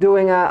from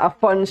doing a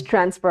funds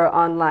transfer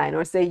online,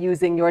 or say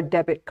using your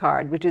debit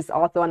card, which is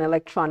also an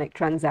electronic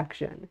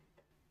transaction?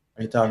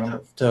 Are you talking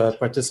about to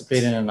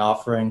participate in an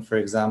offering, for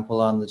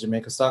example, on the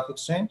Jamaica Stock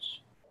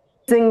Exchange?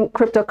 Using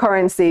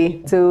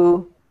cryptocurrency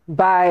to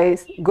buy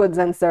goods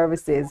and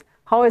services,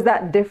 how is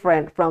that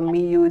different from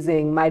me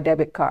using my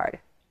debit card?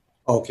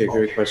 Okay,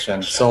 great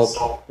question.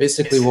 So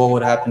basically what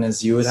would happen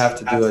is you would have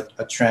to do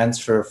a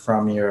transfer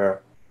from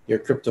your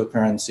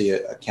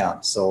cryptocurrency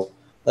account. So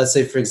let's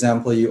say, for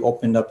example, you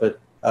opened up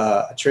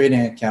a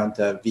trading account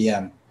at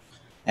VM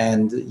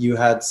and you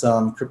had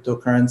some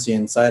cryptocurrency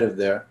inside of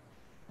there.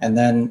 And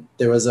then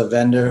there was a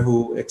vendor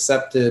who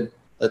accepted,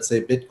 let's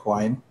say,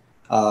 Bitcoin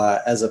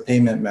as a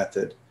payment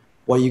method.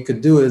 What you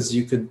could do is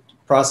you could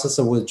process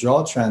a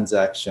withdrawal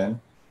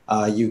transaction.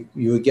 You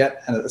would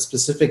get a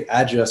specific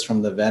address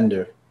from the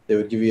vendor. They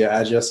would give you an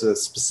address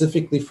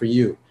specifically for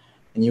you.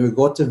 And you would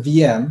go to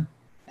VM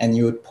and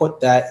you would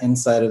put that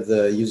inside of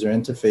the user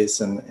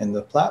interface in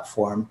the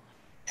platform,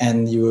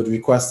 and you would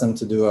request them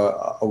to do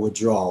a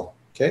withdrawal,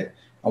 okay?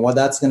 And what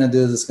that's gonna do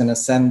is it's gonna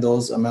send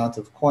those amount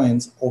of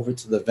coins over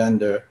to the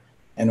vendor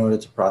in order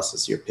to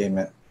process your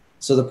payment.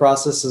 So the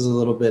process is a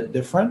little bit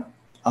different.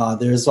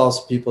 There's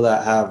also people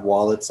that have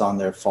wallets on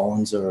their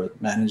phones or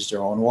manage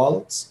their own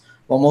wallets.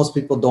 Well, most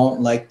people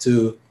don't like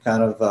to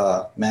kind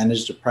of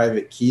manage the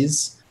private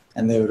keys,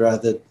 and they would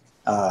rather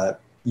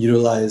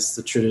utilize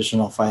the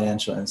traditional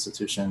financial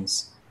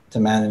institutions to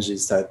manage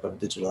these type of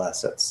digital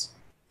assets.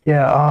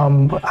 Yeah,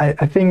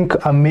 I think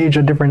a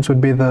major difference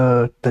would be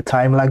the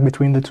time lag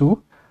between the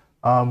two.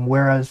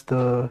 Whereas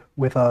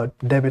with a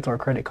debit or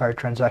credit card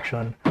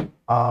transaction,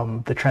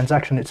 the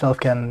transaction itself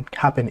can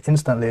happen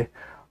instantly.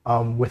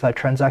 With a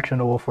transaction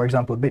over, for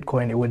example,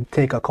 Bitcoin, it would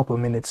take a couple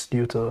of minutes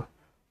due to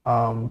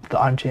the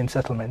on-chain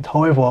settlement.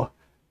 However,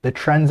 the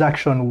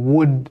transaction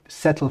would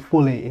settle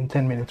fully in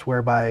 10 minutes,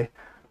 whereby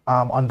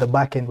on the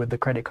back end with the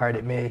credit card,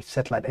 it may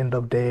settle at end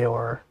of day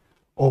or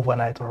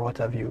overnight or what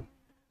have you.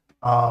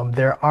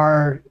 There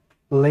are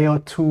layer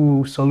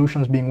 2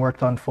 solutions being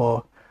worked on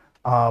for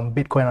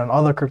Bitcoin and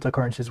other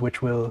cryptocurrencies,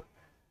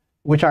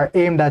 which are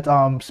aimed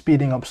at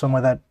speeding up some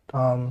of that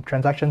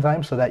transaction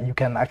time, so that you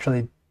can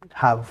actually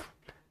have,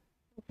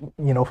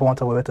 for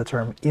want of a better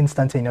term,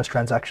 instantaneous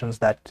transactions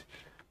that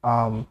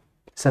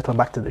settle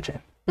back to the chain.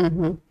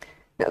 Mm-hmm.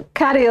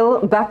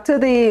 Kadil, back to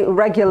the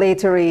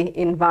regulatory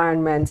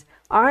environment.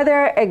 Are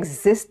there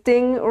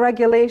existing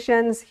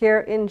regulations here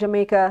in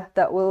Jamaica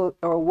that will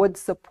or would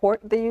support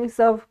the use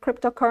of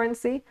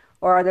cryptocurrency,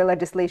 or are there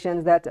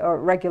legislations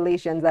or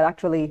regulations that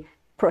actually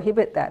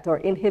prohibit that or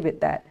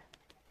inhibit that?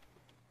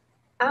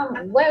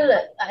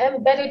 Well,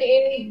 embedded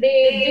in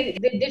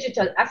the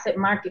digital asset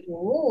market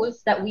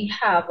rules that we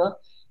have,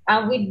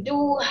 we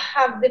do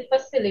have the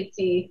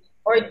facility,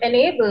 or it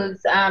enables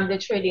the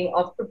trading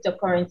of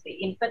cryptocurrency,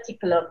 in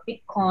particular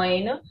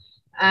Bitcoin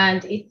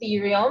and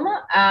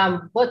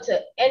Ethereum. But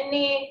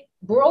any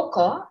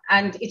broker,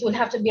 and it will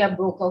have to be a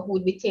broker who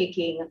would be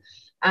taking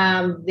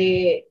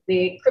the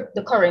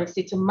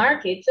cryptocurrency to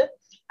market,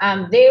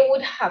 they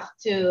would have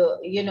to,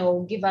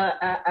 give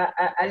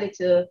a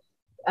little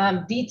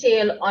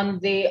detail on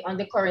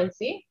the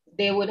currency.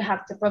 They would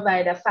have to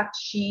provide a fact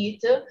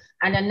sheet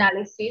and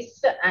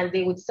analysis, and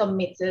they would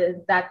submit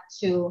that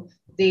to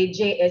the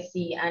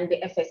JSE and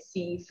the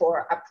FSC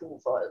for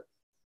approval.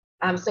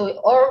 So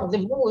all the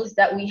rules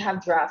that we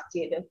have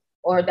drafted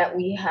or that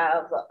we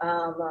have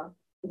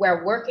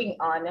we're working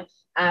on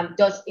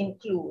does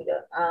include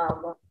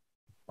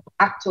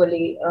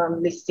actually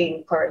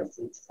listing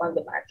currencies on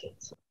the market.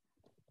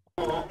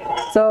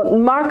 So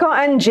Marco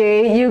and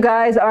Jay, you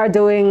guys are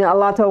doing a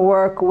lot of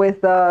work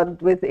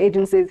with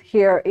agencies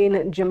here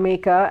in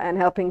Jamaica and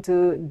helping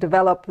to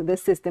develop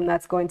this system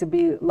that's going to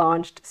be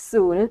launched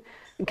soon.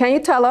 Can you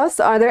tell us,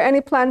 are there any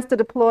plans to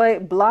deploy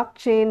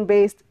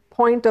blockchain-based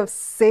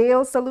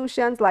point-of-sale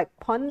solutions like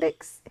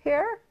Pundix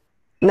here?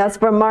 And that's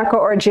for Marco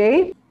or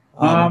Jay?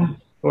 Go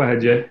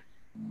ahead, Jay.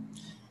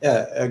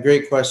 Yeah, a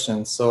great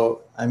question.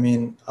 So, I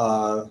mean,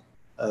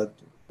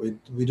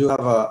 we do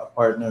have a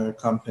partner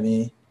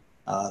company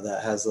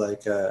that has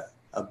like a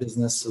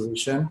business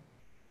solution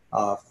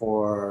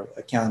for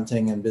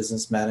accounting and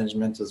business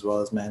management as well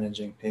as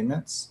managing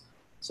payments.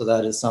 So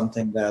that is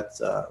something that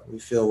we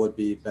feel would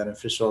be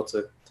beneficial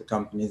to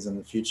companies in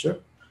the future.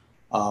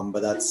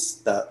 But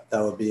that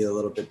would be a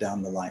little bit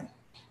down the line.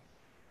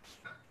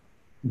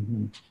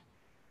 Mm-hmm.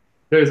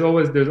 There's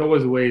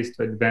always ways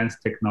to advance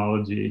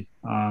technology.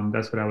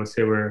 That's what I would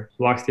say. Where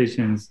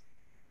Blockstation's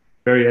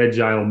very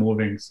agile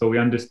moving, so we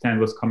understand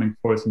what's coming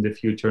for us in the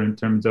future in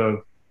terms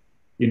of,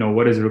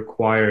 what is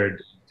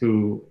required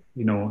to,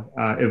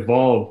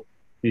 evolve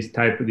these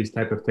type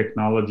of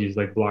technologies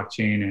like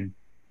blockchain, and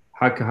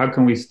how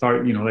can we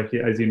start, like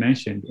as you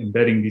mentioned,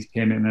 embedding these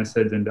payment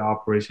methods into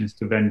operations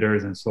to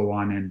vendors and so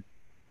on.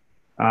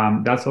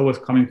 And that's always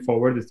coming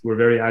forward. We're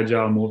very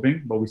agile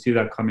moving, but we see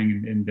that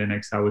coming in the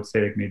next, I would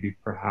say, like maybe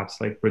perhaps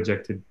like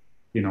projected,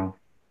 2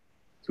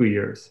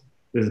 years.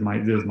 This is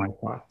my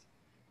thought.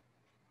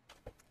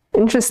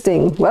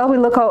 Interesting. Well, we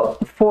look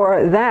out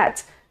for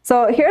that.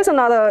 So here's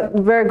another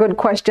very good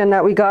question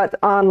that we got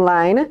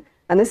online.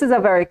 And this is a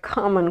very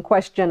common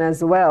question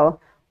as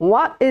well.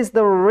 What is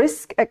the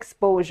risk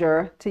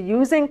exposure to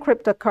using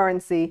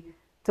cryptocurrency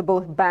to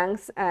both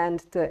banks and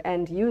to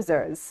end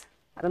users?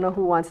 I don't know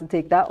who wants to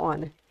take that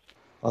one.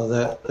 Well,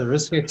 the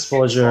risk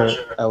exposure,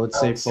 I would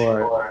say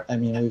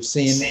we've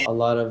seen a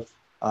lot of,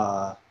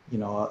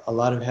 a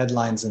lot of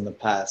headlines in the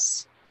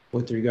past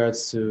with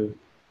regards to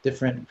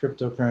different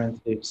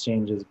cryptocurrency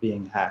exchanges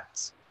being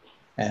hacked.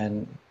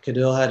 And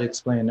Cadil had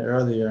explained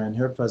earlier in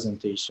her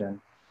presentation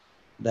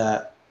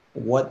that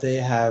what they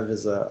have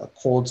is a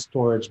cold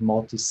storage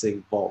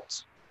multi-sig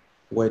vault,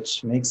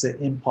 which makes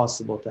it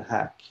impossible to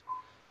hack.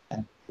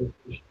 And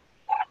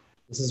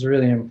this is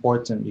really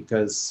important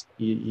because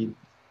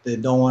they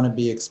don't want to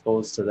be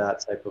exposed to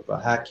that type of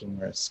a hacking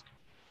risk.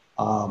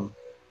 So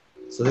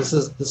this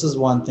is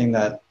one thing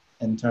that,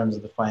 in terms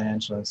of the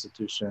financial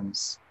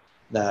institutions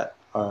that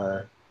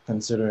are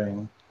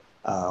considering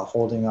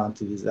holding on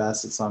to these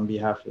assets on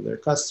behalf of their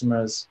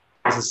customers,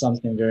 this is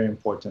something very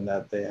important,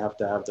 that they have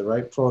to have the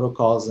right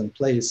protocols in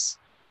place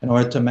in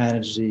order to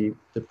manage the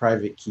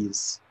private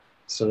keys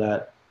so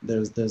that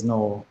there's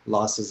no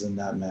losses in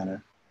that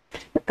manner.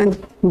 And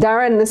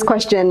Darren, this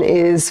question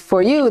is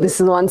for you.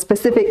 This is one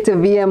specific to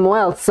VM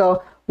Wealth.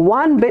 So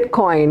 1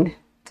 Bitcoin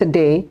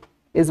today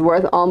is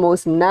worth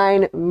almost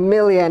 9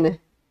 million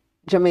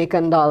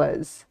Jamaican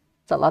dollars.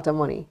 It's a lot of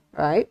money,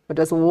 right? But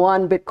just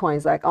 1 Bitcoin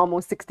is like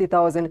almost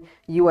 60,000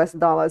 US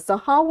dollars. So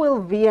how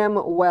will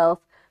VM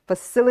Wealth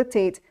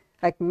facilitate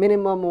like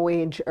minimum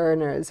wage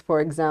earners,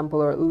 for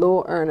example, or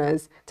low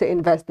earners to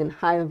invest in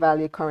high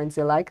value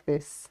currency like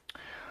this?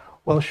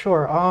 Well,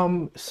 sure.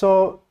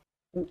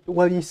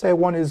 You say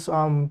one is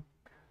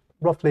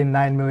roughly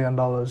 $9 million.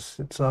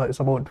 It's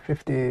about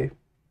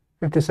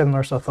 57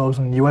 or so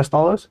thousand US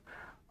dollars.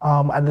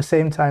 At the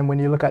same time, when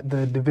you look at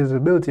the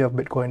divisibility of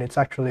Bitcoin, it's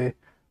actually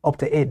up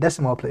to 8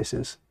 decimal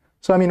places.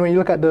 So I mean, when you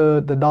look at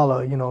the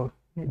dollar,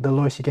 the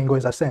lowest you can go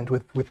is a cent.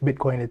 With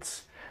Bitcoin,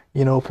 it's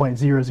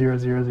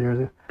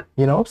 0.00000,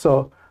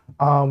 so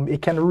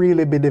it can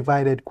really be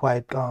divided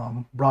quite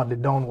broadly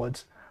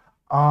downwards.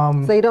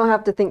 So you don't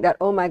have to think that,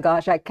 oh my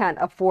gosh, I can't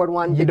afford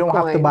 1 Bitcoin. You don't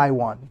have to buy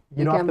one.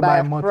 You don't have to buy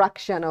a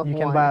fraction of one.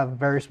 You can buy a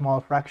very small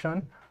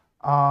fraction.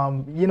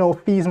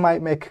 Fees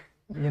might make,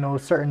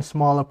 certain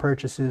smaller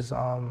purchases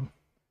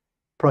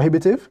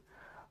prohibitive.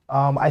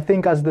 I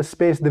think as the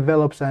space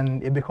develops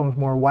and it becomes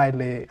more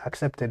widely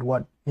accepted,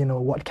 what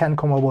can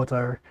come about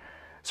are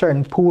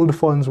certain pooled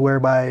funds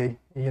whereby,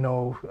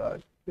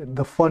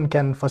 the fund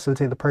can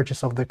facilitate the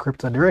purchase of the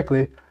crypto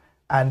directly,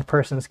 and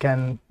persons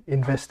can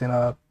invest in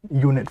a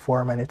unit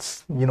form, and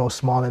it's,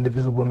 small and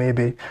divisible,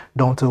 maybe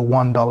down to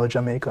 $1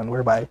 Jamaican,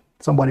 whereby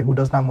somebody who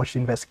doesn't have much to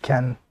invest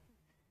can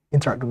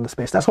interact with the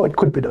space. That's how it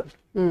could be done.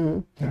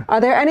 Mm. Yeah. Are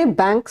there any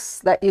banks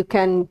that you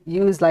can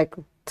use like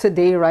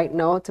today, right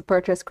now, to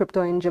purchase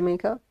crypto in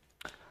Jamaica?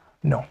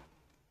 No.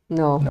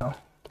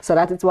 So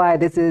that is why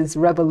this is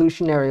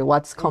revolutionary,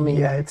 what's coming.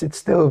 Yeah, it's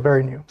still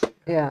very new.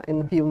 Yeah,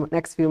 in the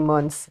next few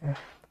months.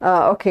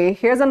 Yeah. Okay,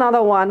 here's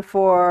another one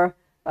for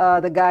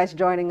the guys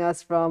joining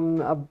us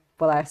from,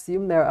 I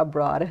assume they're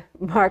abroad,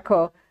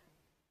 Marco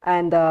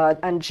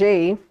and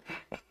Jay.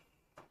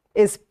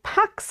 Is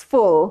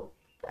Paxful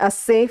a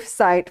safe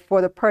site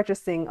for the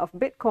purchasing of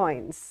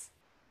Bitcoins?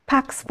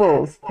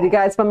 Paxful, you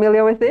guys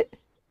familiar with it?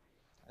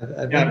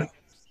 Yeah,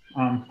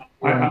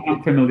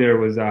 I'm familiar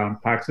with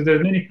Pax. So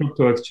there's many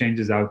crypto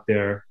exchanges out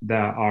there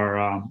that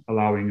are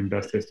allowing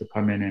investors to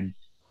come in and,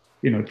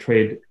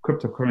 trade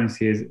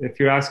cryptocurrencies. If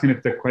you're asking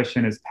if the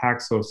question is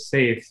Pax so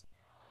safe,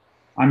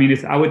 I mean,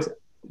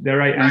 the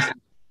right answer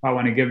I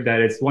want to give that,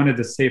 it's one of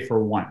the safer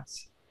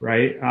ones,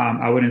 right?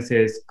 I wouldn't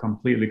say it's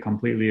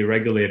completely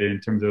regulated in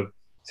terms of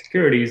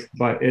securities,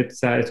 but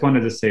it's one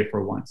of the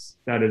safer ones.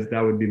 That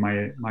would be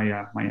my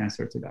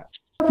answer to that.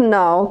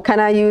 Now, can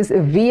I use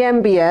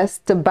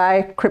VMBS to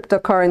buy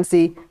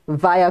cryptocurrency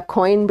via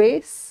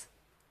Coinbase?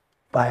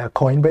 Via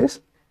Coinbase?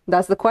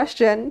 That's the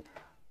question.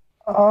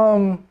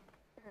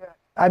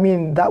 I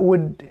mean,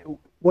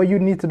 what you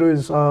need to do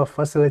is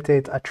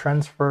facilitate a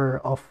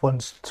transfer of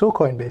funds to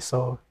Coinbase.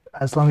 So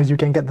as long as you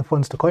can get the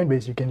funds to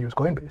Coinbase, you can use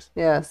Coinbase.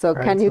 Yeah, so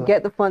right? can you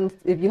get the funds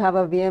if you have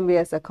a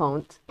VMBS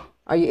account?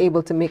 Are you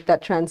able to make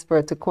that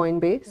transfer to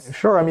Coinbase?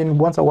 Sure. I mean,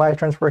 once a wire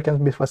transfer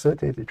can be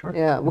facilitated, sure.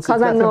 Yeah,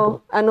 because I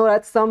know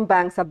that some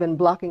banks have been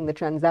blocking the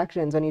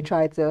transactions when you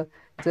try to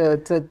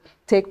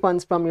take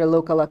funds from your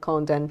local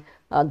account and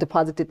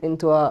deposit it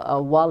into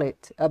a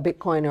wallet, a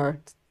Bitcoin or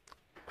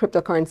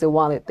cryptocurrency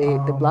wallet. They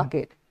block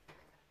it.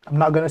 I'm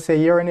not going to say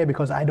year or nay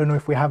because I don't know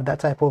if we have that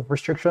type of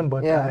restriction,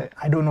 but Yeah.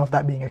 I don't know if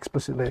that being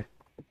explicitly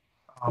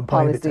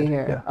policy prohibited.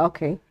 here. Yeah.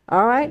 Okay.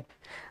 All right.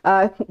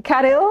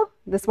 Kadil,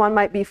 this one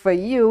might be for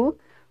you.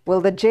 Will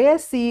the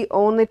JSC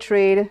only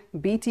trade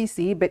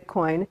BTC,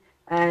 Bitcoin,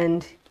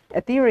 and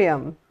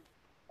Ethereum?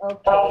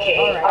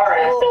 Okay. All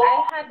right. So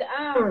I had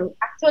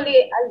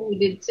actually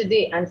alluded to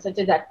the answer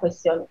to that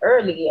question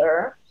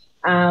earlier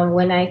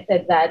when I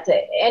said that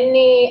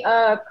any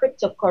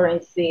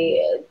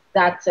cryptocurrency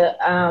that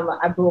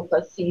a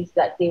broker sees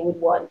that they would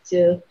want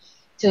to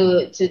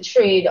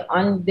trade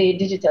on the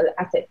digital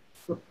asset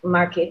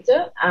market,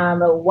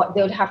 what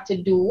they would have to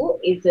do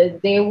is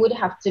they would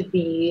have to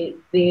be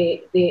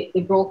the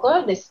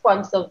broker,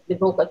 the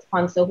broker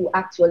sponsor who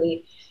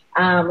actually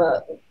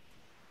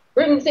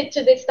brings it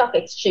to the stock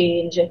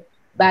exchange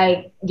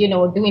by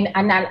doing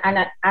an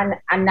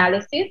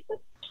analysis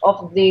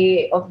of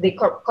the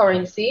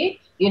currency,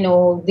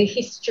 the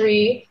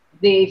history,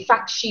 the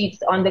fact sheets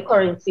on the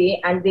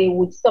currency, and they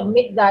would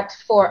submit that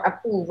for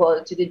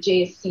approval to the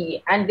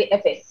JSC and the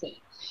FSC.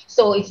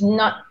 So it's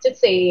not to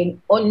say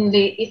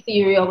only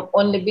Ethereum,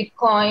 only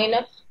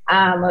Bitcoin.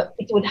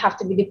 It would have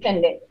to be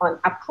dependent on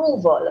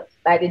approval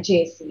by the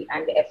JSC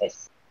and the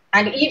FSC.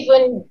 And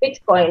even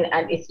Bitcoin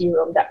and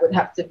Ethereum, that would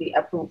have to be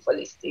approved for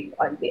listing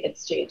on the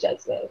exchange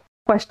as well.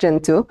 Question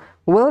 2.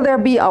 Will there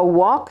be a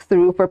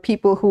walkthrough for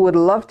people who would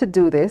love to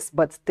do this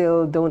but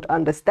still don't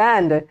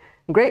understand?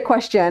 Great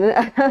question.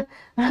 I'm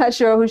not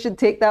sure who should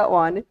take that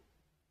one.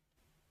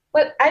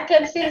 Well, I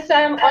can, since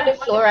I'm on the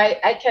floor,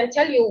 I can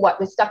tell you what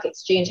the stock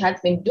exchange has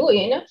been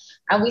doing.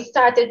 And we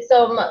started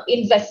some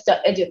investor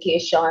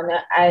education,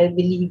 I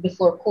believe,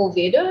 before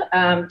COVID.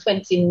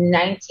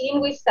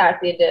 2019, we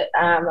started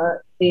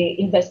the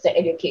investor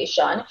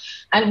education.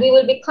 And we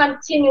will be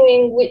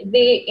continuing with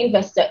the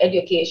investor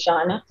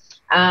education.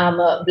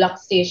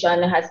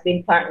 Blockstation has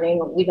been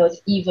partnering with us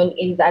even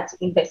in that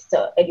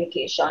investor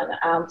education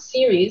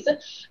series.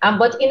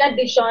 But in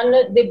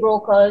addition, the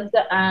brokers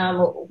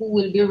who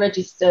will be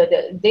registered,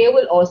 they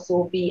will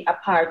also be a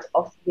part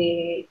of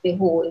the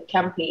whole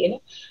campaign,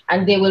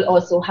 and they will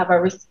also have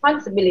a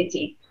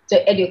responsibility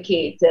to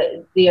educate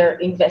their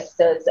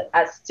investors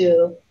as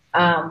to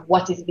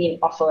what is being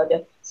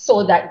offered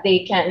so that they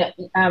can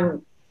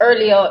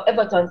earlier,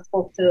 Everton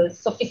spoke to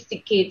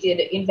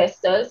sophisticated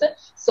investors,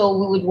 so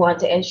we would want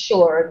to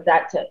ensure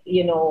that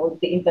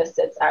the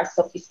investors are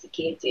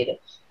sophisticated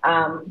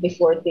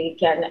before they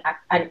can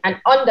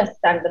and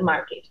understand the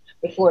market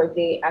before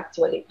they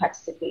actually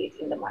participate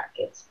in the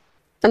market.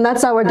 And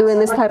that's how we're doing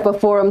this type of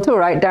forum too,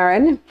 right,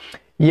 Darren?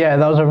 Yeah,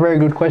 that was a very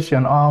good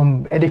question.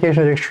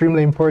 Education is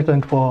extremely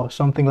important for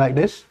something like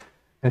this.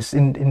 It's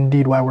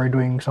indeed why we're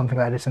doing something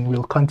like this, and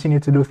we'll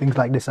continue to do things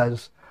like this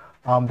as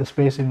the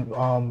space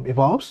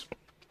evolves.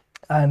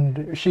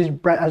 And as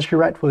she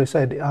rightfully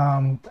said,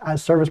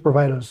 as service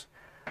providers,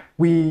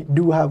 we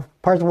do have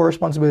part of our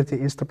responsibility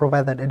is to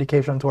provide that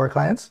education to our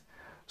clients.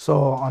 So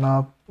on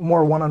a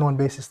more one-on-one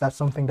basis, that's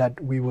something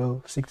that we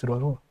will seek to do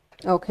as well.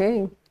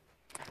 Okay.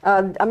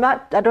 I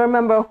don't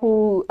remember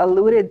who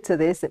alluded to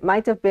this. It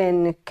might have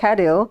been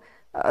Kadil.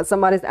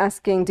 Somebody's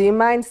asking, do you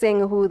mind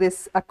saying who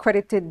this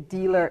accredited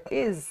dealer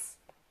is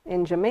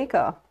in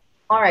Jamaica?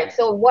 All right,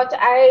 so what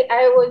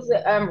I was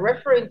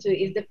referring to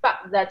is the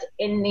fact that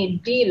any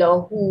dealer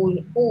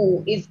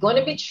who is going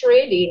to be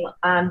trading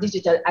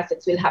digital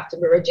assets will have to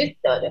be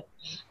registered.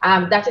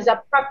 That is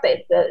a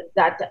process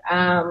that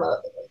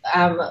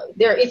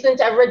there isn't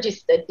a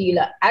registered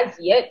dealer as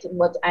yet,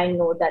 but I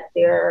know that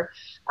there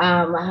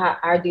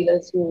are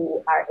dealers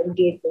who are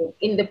engaging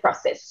in the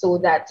process so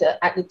that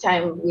at the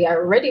time we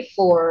are ready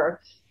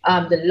for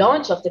the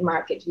launch of the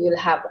market, we will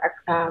have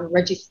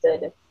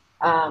registered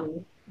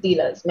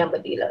dealers, member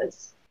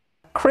dealers.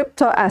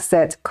 Crypto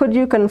asset, could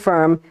you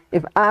confirm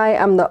if I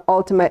am the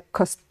ultimate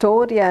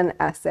custodian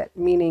asset,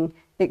 meaning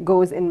it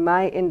goes in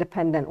my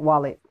independent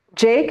wallet?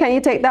 Jay, can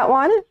you take that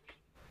one?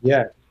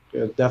 Yeah,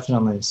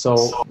 definitely. So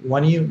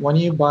when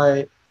you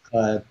buy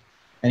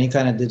any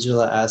kind of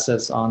digital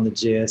assets on the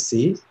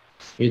JSC,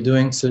 you're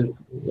doing so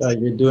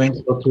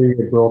through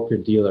your broker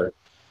dealer.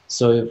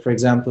 So for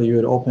example, you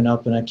would open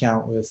up an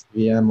account with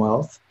VM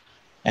Wealth,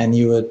 and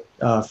you would,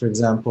 for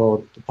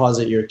example,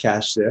 deposit your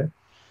cash there.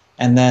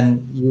 And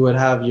then you would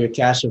have your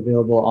cash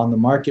available on the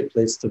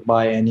marketplace to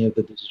buy any of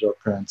the digital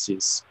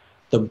currencies.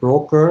 The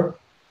broker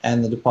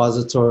and the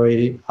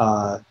depository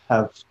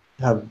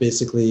have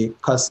basically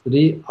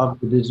custody of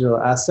the digital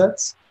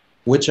assets,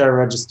 which are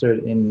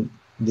registered in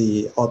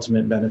the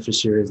ultimate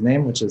beneficiary's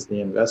name, which is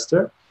the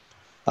investor.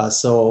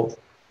 So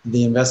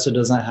the investor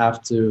doesn't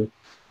have to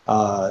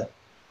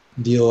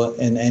deal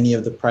in any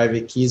of the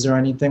private keys or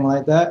anything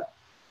like that.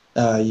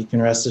 You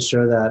can rest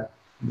assured that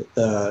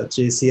the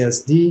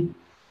JCSD,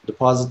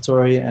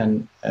 depository,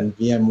 and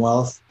VM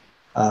Wealth,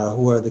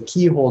 who are the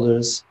key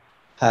holders,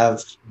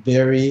 have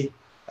very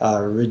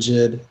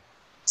rigid,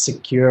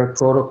 secure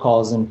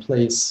protocols in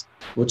place,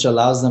 which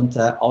allows them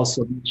to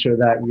also make sure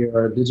that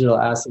your digital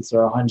assets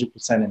are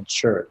 100%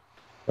 insured,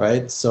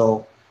 right?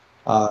 So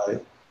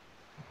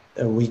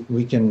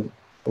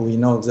we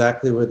know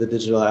exactly where the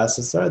digital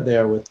assets are. They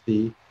are with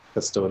the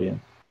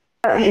custodian.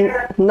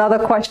 Another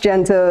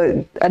question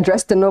to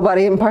address to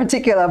nobody in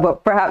particular,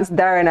 but perhaps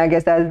Darren, I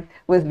guess, as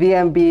with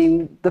VM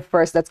being the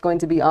first that's going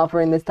to be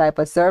offering this type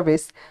of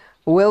service,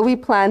 will we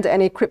plant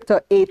any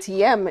crypto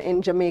ATM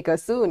in Jamaica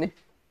soon?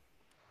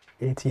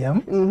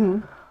 ATM?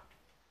 Mm-hmm.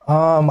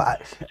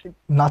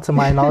 Not to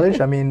my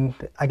knowledge. I mean,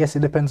 I guess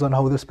it depends on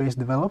how the space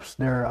develops.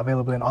 They're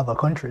available in other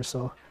countries,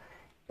 so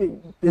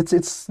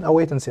it's a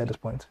wait and see at this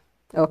point.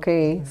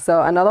 Okay,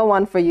 so another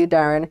one for you,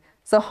 Darren.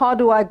 So how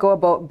do I go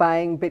about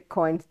buying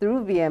Bitcoin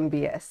through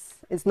VMBS?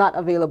 It's not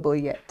available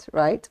yet,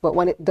 right? But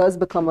when it does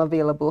become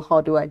available, how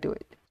do I do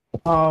it?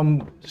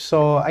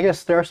 So I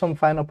guess there are some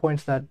final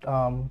points that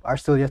are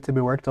still yet to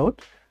be worked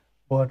out.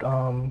 But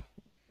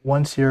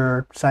once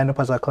you're signed up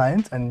as a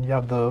client and you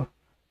have the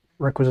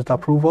requisite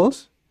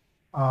approvals,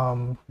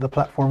 the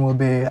platform will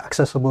be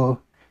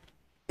accessible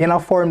in a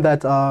form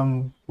that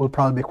will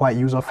probably be quite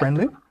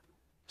user-friendly.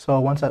 So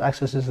once that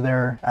access is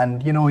there,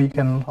 and you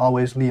can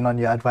always lean on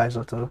your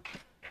advisor to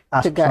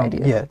ask to guide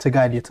you. To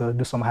guide you to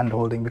do some hand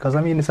holding, because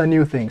I mean it's a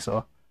new thing,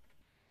 so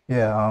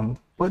yeah.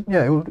 But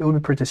yeah, it will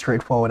be pretty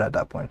straightforward at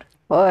that point.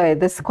 Boy,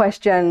 this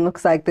question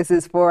looks like this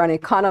is for an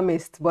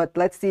economist, but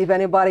let's see if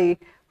anybody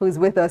who's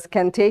with us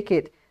can take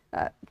it.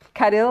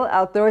 Kadil,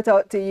 I'll throw it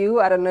out to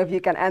you. I don't know if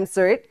you can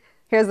answer it.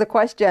 Here's the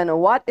question: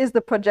 what is the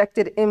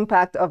projected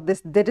impact of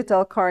this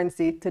digital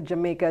currency to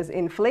Jamaica's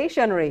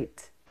inflation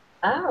rate?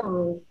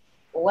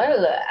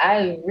 Well,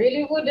 I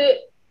really would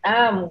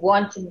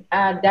want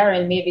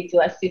Darren maybe to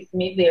assist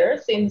me there,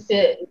 since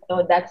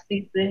that's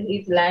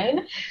his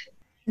line.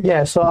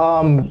 Yeah,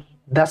 so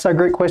that's a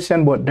great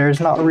question, but there's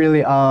not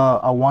really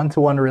a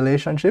one-to-one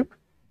relationship.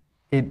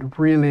 It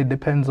really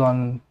depends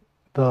on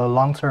the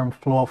long-term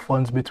flow of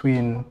funds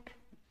between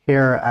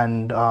here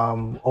and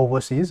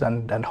overseas,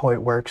 and how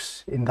it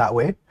works in that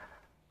way.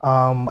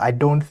 I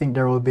don't think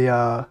there will be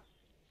a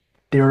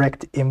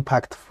direct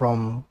impact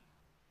from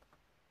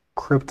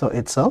crypto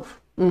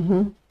itself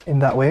in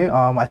that way.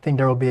 I think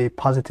there will be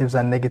positives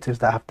and negatives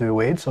that have to be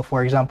weighed. So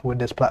for example, with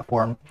this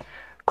platform,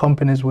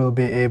 companies will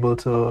be able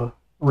to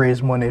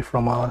raise money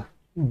from a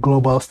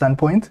global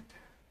standpoint.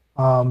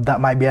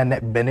 That might be a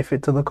net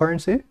benefit to the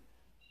currency.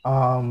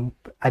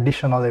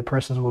 Additionally,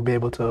 persons will be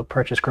able to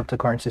purchase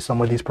cryptocurrency.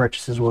 Some of these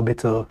purchases will be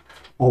to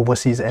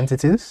overseas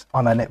entities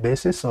on a net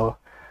basis. So,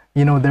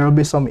 there will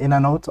be some in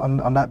and out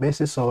on that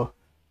basis. So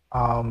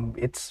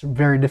it's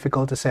very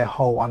difficult to say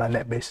how on a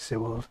net basis it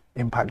will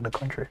impact the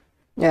country.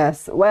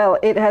 Yes, well,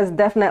 it has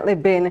definitely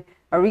been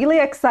a really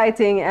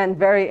exciting and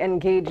very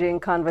engaging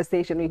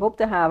conversation. We hope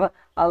to have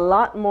a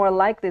lot more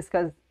like this,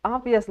 because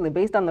obviously,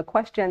 based on the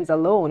questions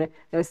alone,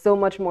 there's so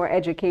much more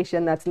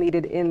education that's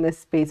needed in this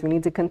space. We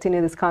need to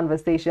continue this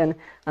conversation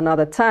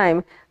another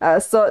time.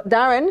 So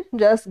Darren,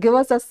 just give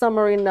us a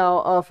summary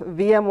now of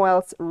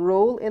VMwell's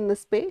role in the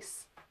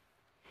space.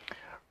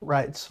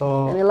 Right,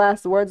 so... Any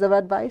last words of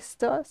advice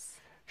to us?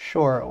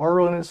 Sure. Our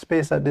role in the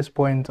space at this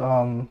point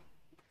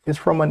is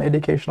from an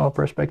educational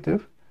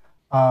perspective.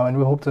 And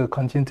we hope to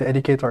continue to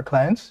educate our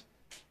clients.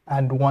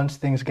 And once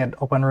things get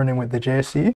up and running with the JSC,